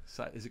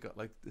 So is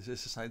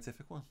this a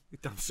scientific one?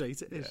 Damn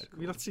straight it is. Yeah, cool.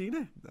 Have you not seen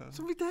it? No. It's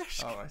on my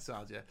desk. All right,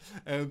 sounds,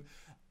 yeah.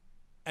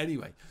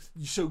 Anyway,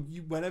 so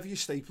whenever your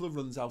stapler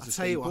runs out of staples...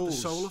 I'll tell you what, the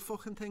solar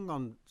fucking thing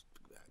on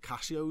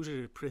Casios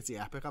are pretty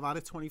epic. I've had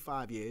it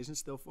 25 years and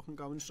still fucking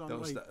going strong. That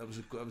was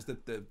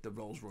the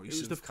Rolls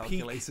Royce of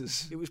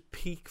calculators. It was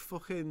peak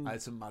fucking... I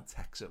had some mad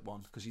techs at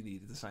one because you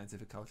needed the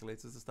scientific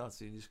calculators to start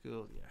senior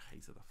school. Yeah, I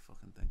hated that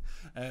fucking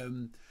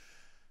thing.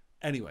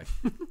 Anyway,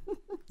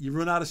 you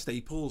run out of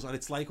staples, and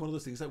it's like one of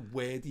those things like,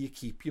 where do you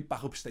keep your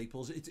backup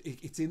staples?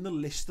 It's in the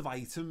list of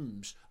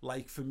items.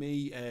 Like for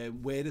me,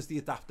 where is the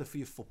adapter for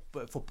your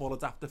football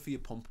adapter for your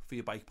pump, for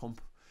your bike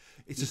pump?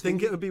 It's just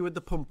think it would be with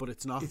the pump, but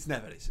it's not. It's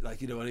never is.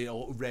 Like, you know,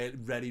 it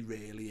very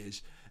rarely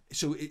is.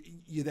 So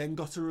you then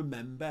got to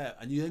remember,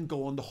 and you then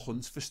go on the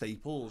hunt for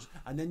staples,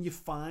 and then you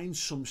find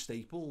some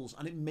staples,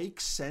 and it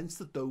makes sense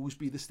that those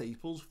be the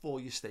staples for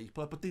your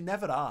stapler, but they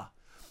never are.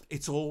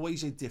 It's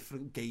always a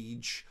different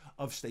gauge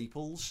of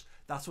staples.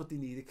 That's what they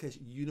need, because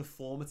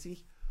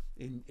uniformity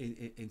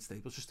in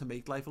staples, just to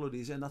make life a lot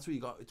easier, and that's what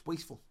you got. It's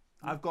wasteful.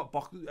 I've got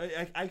boxes.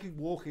 I could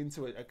walk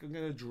into it. I could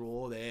get a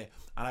drawer there,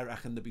 and I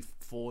reckon there'd be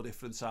 4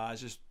 different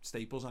sizes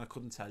staples, and I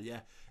couldn't tell you.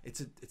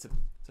 It's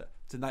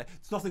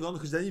nothing on,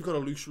 because then you've got a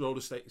loose roll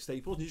of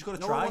staples, and you just got to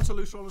try. No one wants a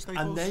loose roll of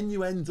staples. And then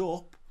you end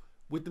up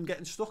with them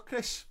getting stuck,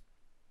 Chris.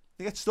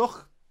 They get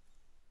stuck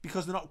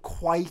because they're not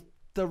quite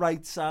the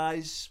right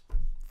size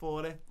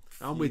for it.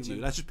 I'm with you.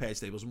 Let's just purge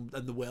staples, and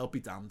the world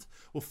be damned.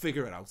 We'll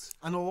figure it out.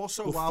 And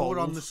also, while we're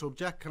on the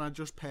subject, can I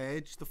just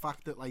purge the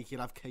fact that, like, you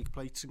have cake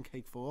plates and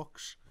cake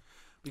forks?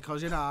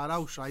 Because in our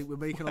house, right, we're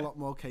making a lot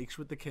more cakes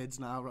with the kids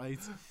now, right?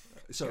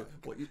 So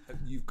what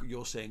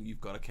you're saying, you've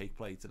got a cake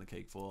plate and a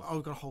cake fork? Oh,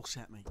 we've got a whole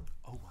set, mate.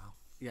 Oh, wow.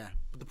 Yeah,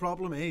 but the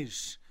problem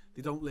is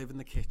they don't live in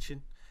the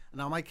kitchen. And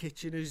now my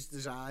kitchen is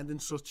designed in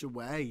such a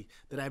way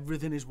that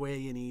everything is where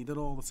you need it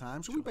all the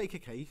time. So we bake a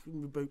cake,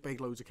 and we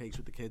bake loads of cakes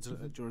with the kids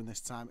during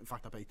this time. In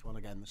fact, I baked one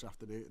again this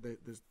afternoon.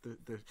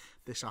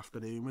 This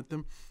afternoon with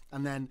them,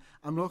 and then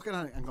I'm looking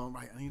at it and going,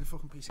 right, I need a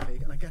fucking piece of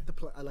cake, and I get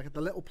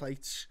the little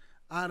plates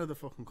out of the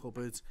fucking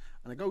cupboard,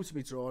 and I go to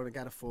my drawer and I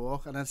get a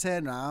fork, and I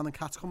turn around and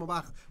Kat's coming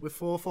back with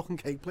 4 fucking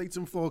cake plates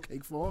and 4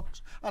 cake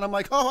forks, and I'm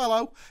like, oh,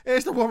 hello,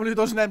 here's the woman who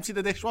doesn't empty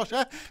the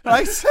dishwasher,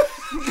 right?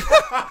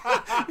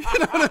 You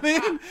know what I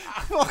mean?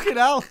 Fucking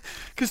hell.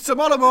 Because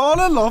tomorrow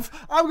morning, love,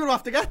 I'm going to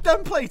have to get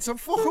them plates and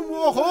fucking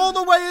walk all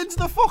the way into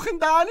the fucking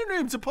dining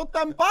room to put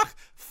them back.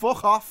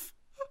 Fuck off.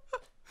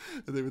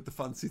 And they with the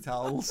fancy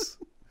towels.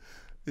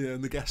 Yeah,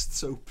 and the guest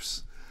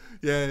soaps.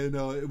 Yeah,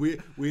 no, we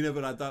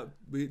never had that.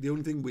 The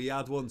only thing we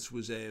had once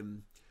was a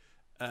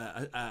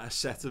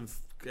set of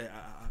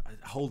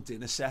a whole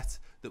dinner set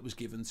that was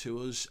given to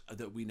us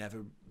that we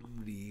never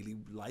really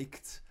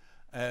liked.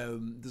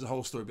 There's a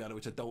whole story behind it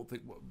which I don't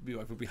think my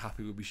wife would be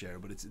happy with me sharing,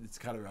 but it's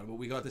kind of random. But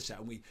we got the set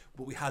and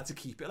we had to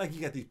keep it. Like you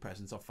get these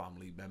presents of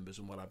family members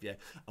and what have you,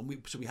 and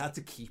we had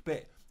to keep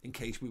it in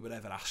case we were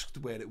ever asked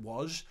where it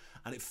was,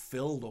 and it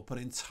filled up an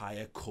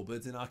entire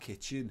cupboard in our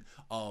kitchen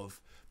of.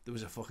 There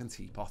was a fucking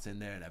teapot in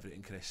there and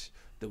everything, Chris.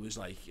 There was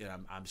like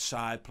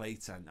side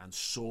plates and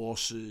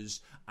saucers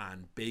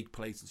and big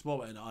plates and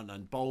small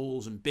and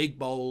bowls and big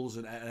bowls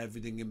and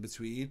everything in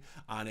between.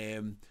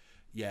 And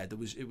yeah, it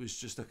was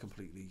just a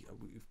completely.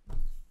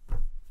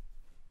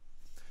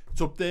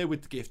 It's up there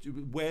with the gift.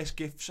 Worst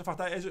gifts. In fact,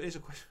 that is a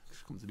question.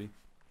 Come to me.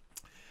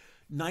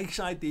 Nice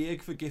idea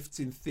for gifts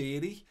in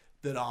theory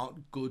that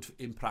aren't good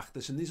in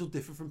practice, and these will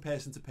differ from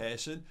person to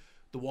person.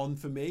 The one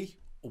for me,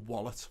 a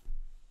wallet.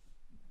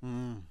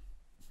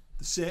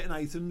 There's certain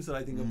items that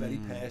I think are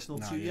very personal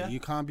to you. You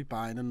can't be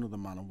buying another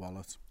man a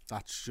wallet.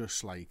 That's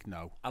just like,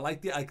 no. I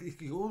like the.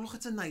 Oh, look,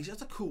 that's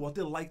a cool one.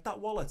 They like that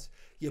wallet.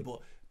 Yeah,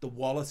 but the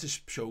wallet is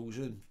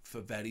chosen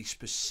for very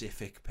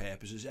specific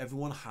purposes.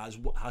 Everyone has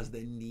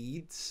their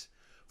needs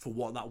for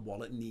what that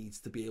wallet needs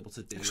to be able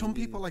to do. Some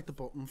people like the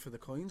button for the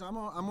coins. I'm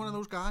one of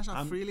those guys.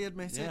 I freely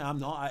admit it. Yeah, I'm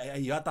not.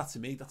 You had that to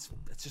me.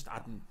 It's just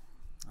adding.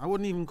 I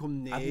wouldn't even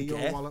come near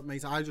your wallet,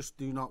 mate. I just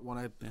do not want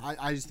to. Yeah.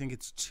 I just think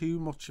it's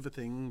too much of a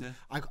thing.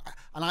 Yeah.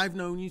 And I've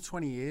known you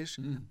 20 years,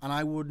 and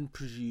I wouldn't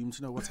presume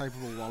to know what type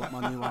of a wallet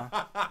man you are.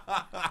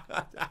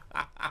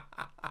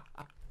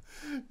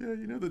 Yeah,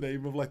 you know the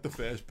name of like the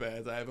first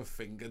bird I ever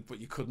fingered, but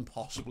you couldn't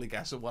possibly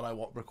guess at what I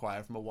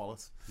require from a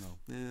wallet. No.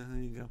 Yeah,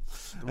 there you go.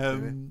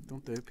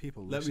 Don't do it,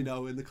 people. Let me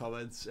know in the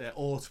comments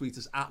or tweet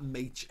us at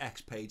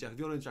MHXPage. If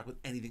you want to interact with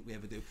anything we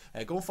ever do,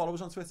 go and follow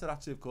us on Twitter,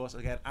 actually, of course.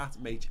 Again, at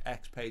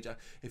MHXPage.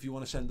 If you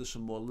want to send us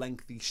some more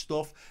lengthy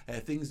stuff,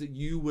 things that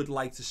you would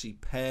like to see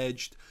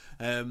purged.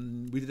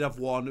 We did have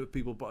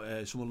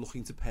someone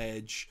looking to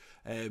purge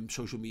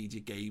social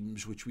media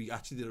games, which we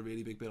actually did a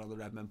really big bit on the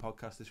Red Men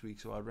podcast this week,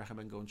 so I'd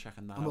recommend going and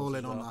checking that out. I'm all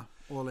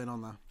in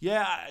on that.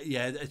 Yeah,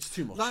 it's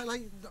too much.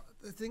 Like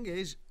the thing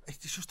is, it's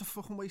just a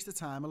fucking waste of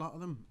time, a lot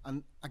of them.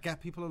 And I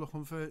get people are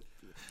looking for.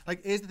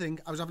 Like, here's the thing.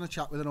 I was having a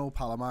chat with an old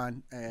pal of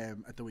mine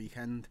at the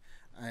weekend.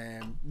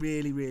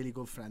 Really, really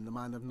good friend of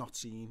mine I've not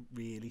seen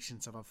really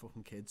since I've had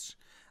fucking kids.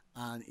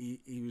 And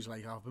he was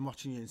like, I've been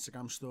watching your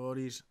Instagram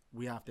stories.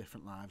 We have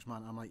different lives,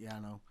 man. I'm like, yeah, I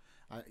know.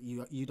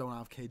 You don't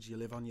have kids, you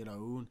live on your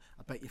own.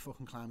 I bet you're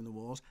fucking climbing the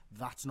walls.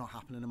 That's not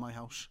happening in my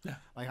house. Yeah.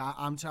 Like,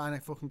 I'm trying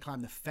to fucking climb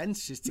the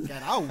fences to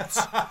get out,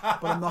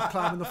 but I'm not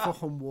climbing the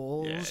fucking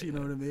walls, you know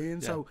what I mean?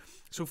 Yeah.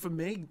 So for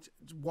me,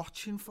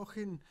 watching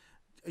fucking...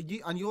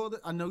 I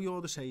know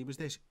you're the same as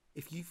this.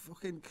 If you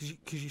fucking...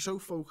 Because you're so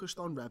focused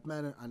on Red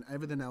Men and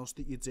everything else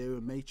that you do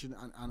and mates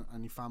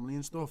and your family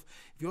and stuff,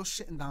 if you're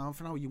sitting down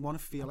for an hour, you want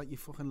to feel like you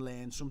fucking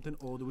learned something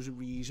or there was a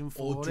reason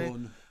for it.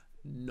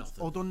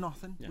 Or done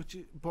nothing. Yeah.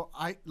 But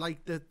I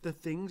like the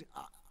things.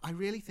 I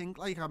really think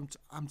like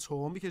I'm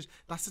torn because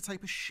that's the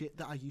type of shit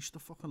that I used to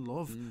fucking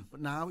love. But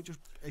now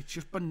it's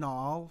just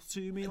banal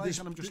to me. Like,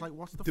 and I'm just like,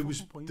 what's the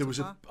fucking point? There was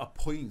a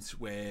point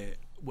where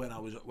when I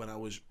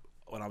was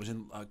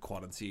in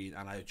quarantine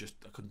and I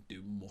couldn't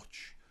do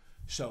much.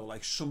 So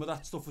like some of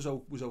that stuff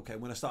was okay.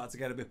 When I started to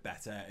get a bit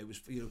better, it was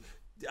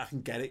I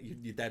can get it.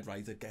 You're dead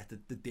right. I get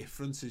the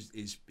difference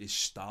is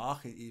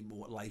stark in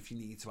what life you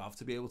need to have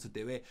to be able to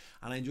do it.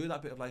 And I enjoy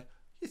that bit of like,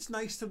 it's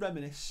nice to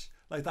reminisce.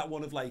 Like that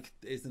one of like,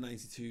 is the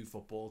 92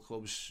 football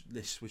clubs,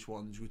 list which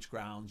ones, which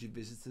grounds you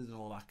visited and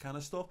all that kind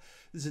of stuff.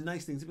 There's a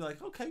nice thing to be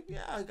like, okay,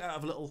 yeah, I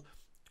have a little,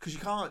 because you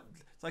can't,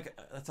 it's like,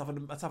 let's have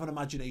an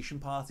imagination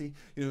party.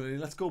 You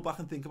know, let's go back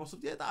and think about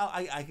stuff. Yeah,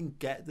 I can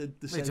get the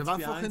sense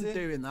behind it. If I'm fucking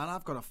doing that,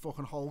 I've got a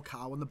fucking whole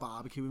cow on the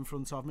barbecue in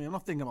front of me. I'm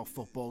not thinking about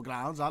football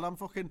grounds. I'm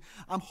hooking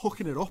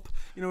it up.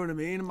 You know what I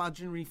mean?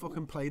 Imaginary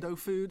fucking Play-Doh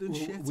food and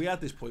shit. We had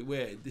this point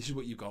where this is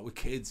what you've got with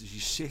kids, is you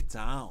sit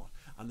down,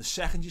 and the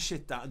second you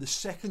sit down, and the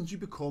second you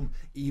become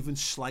even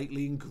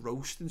slightly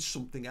engrossed in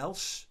something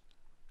else,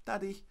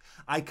 Daddy,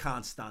 I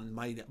can't stand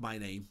my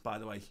name, by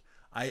the way.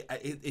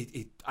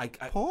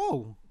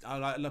 Paul.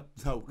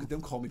 No,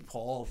 don't call me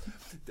Paul.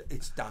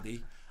 It's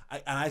Daddy.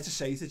 And I had to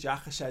say to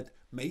Jack, I said,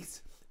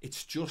 mate,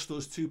 it's just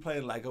us two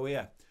playing Lego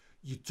here.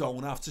 You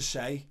don't have to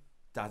say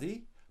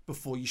Daddy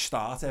before you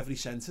start every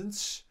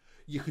sentence.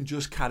 You can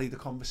just carry the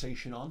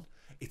conversation on.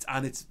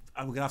 And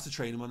we're gonna have to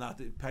train him on that.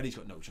 Perry's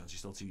got no chance. He's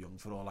still too young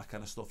for all that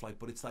kind of stuff. Like,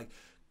 but it's like,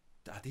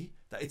 Daddy.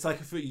 It's like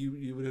if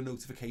you were a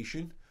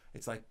notification.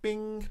 It's like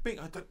bing, bing.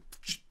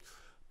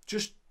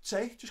 Just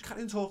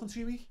carry on talking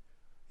to me.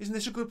 Isn't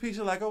this a good piece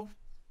of Lego?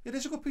 It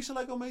is a good piece of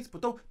Lego, mate.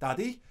 But don't,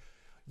 Daddy,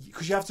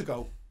 because you have to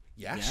go,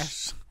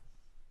 yes.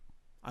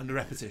 And the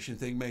repetition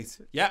thing, mate.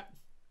 Yeah.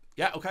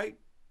 Yeah, okay.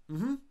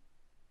 Mm-hmm.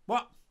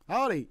 What?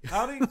 Howdy.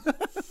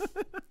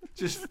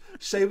 Just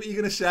say what you're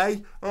going to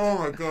say. Oh,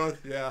 my God.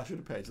 Yeah, I should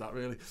have paged that,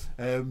 really.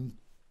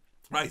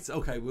 Right,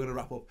 okay, we're going to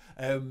wrap up.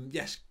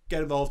 Yes,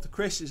 get involved.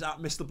 Chris is at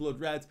Mr.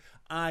 Blood Red.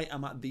 I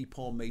am at The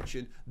Paul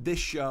Machin. This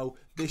show,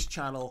 this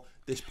channel,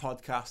 this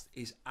podcast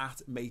is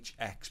at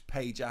MHX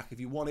Payjack. If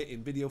you want it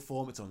in video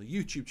form, it's on the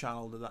YouTube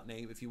channel under that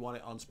name. If you want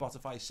it on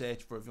Spotify,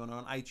 search for it. If you want it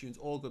on iTunes,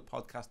 all good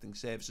podcasting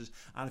services.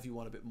 And if you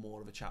want a bit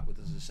more of a chat with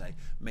us, as I say,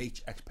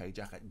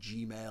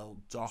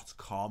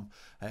 mhxpayjack@gmail.com.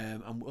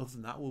 And other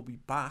than that, we'll be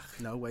back.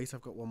 No, wait,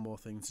 I've got one more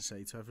thing to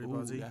say to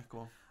everybody. Ooh, yeah, go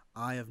on.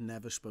 I have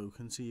never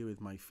spoken to you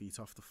with my feet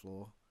off the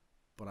floor,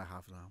 but I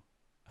have now.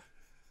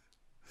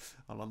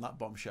 And on that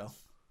bombshell,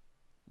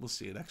 we'll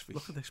see you next week.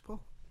 Look at this,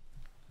 Paul.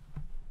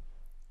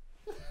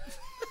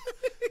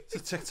 It's a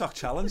TikTok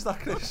challenge,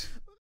 that, Chris.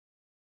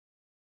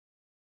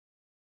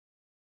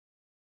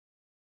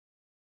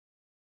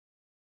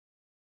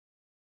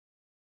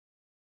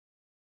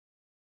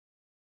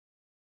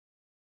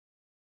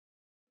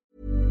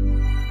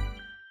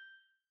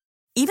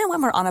 Even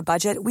when we're on a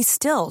budget, we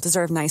still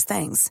deserve nice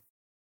things.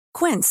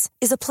 Quince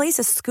is a place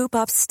to scoop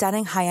up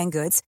stunning high-end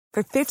goods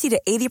for 50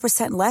 to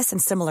 80% less than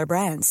similar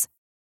brands.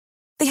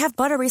 They have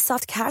buttery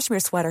soft cashmere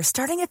sweaters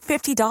starting at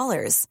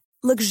 $50,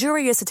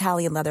 luxurious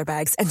Italian leather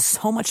bags, and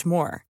so much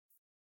more.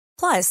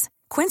 Plus,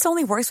 Quince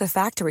only works with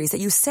factories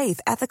that use safe,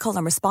 ethical,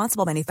 and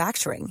responsible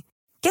manufacturing.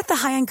 Get the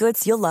high-end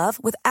goods you'll love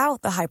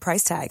without the high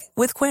price tag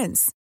with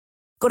Quince.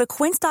 Go to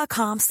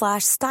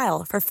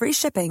quince.com/style for free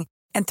shipping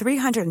and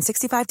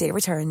 365-day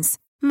returns.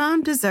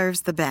 Mom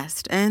deserves the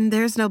best, and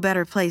there's no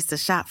better place to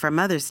shop for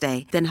Mother's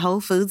Day than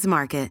Whole Foods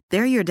Market.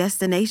 They're your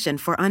destination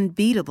for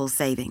unbeatable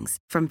savings,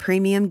 from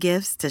premium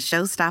gifts to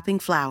show-stopping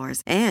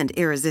flowers and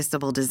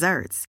irresistible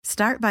desserts.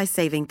 Start by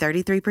saving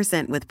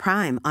 33% with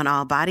Prime on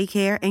all body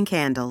care and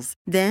candles.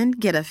 Then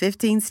get a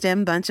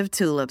 15-stem bunch of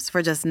tulips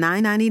for just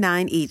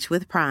 $9.99 each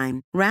with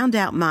Prime. Round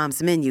out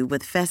Mom's menu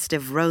with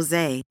festive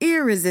rosé,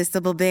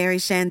 irresistible berry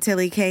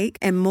chantilly cake,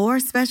 and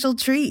more special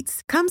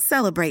treats. Come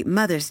celebrate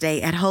Mother's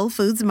Day at Whole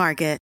Foods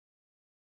Market.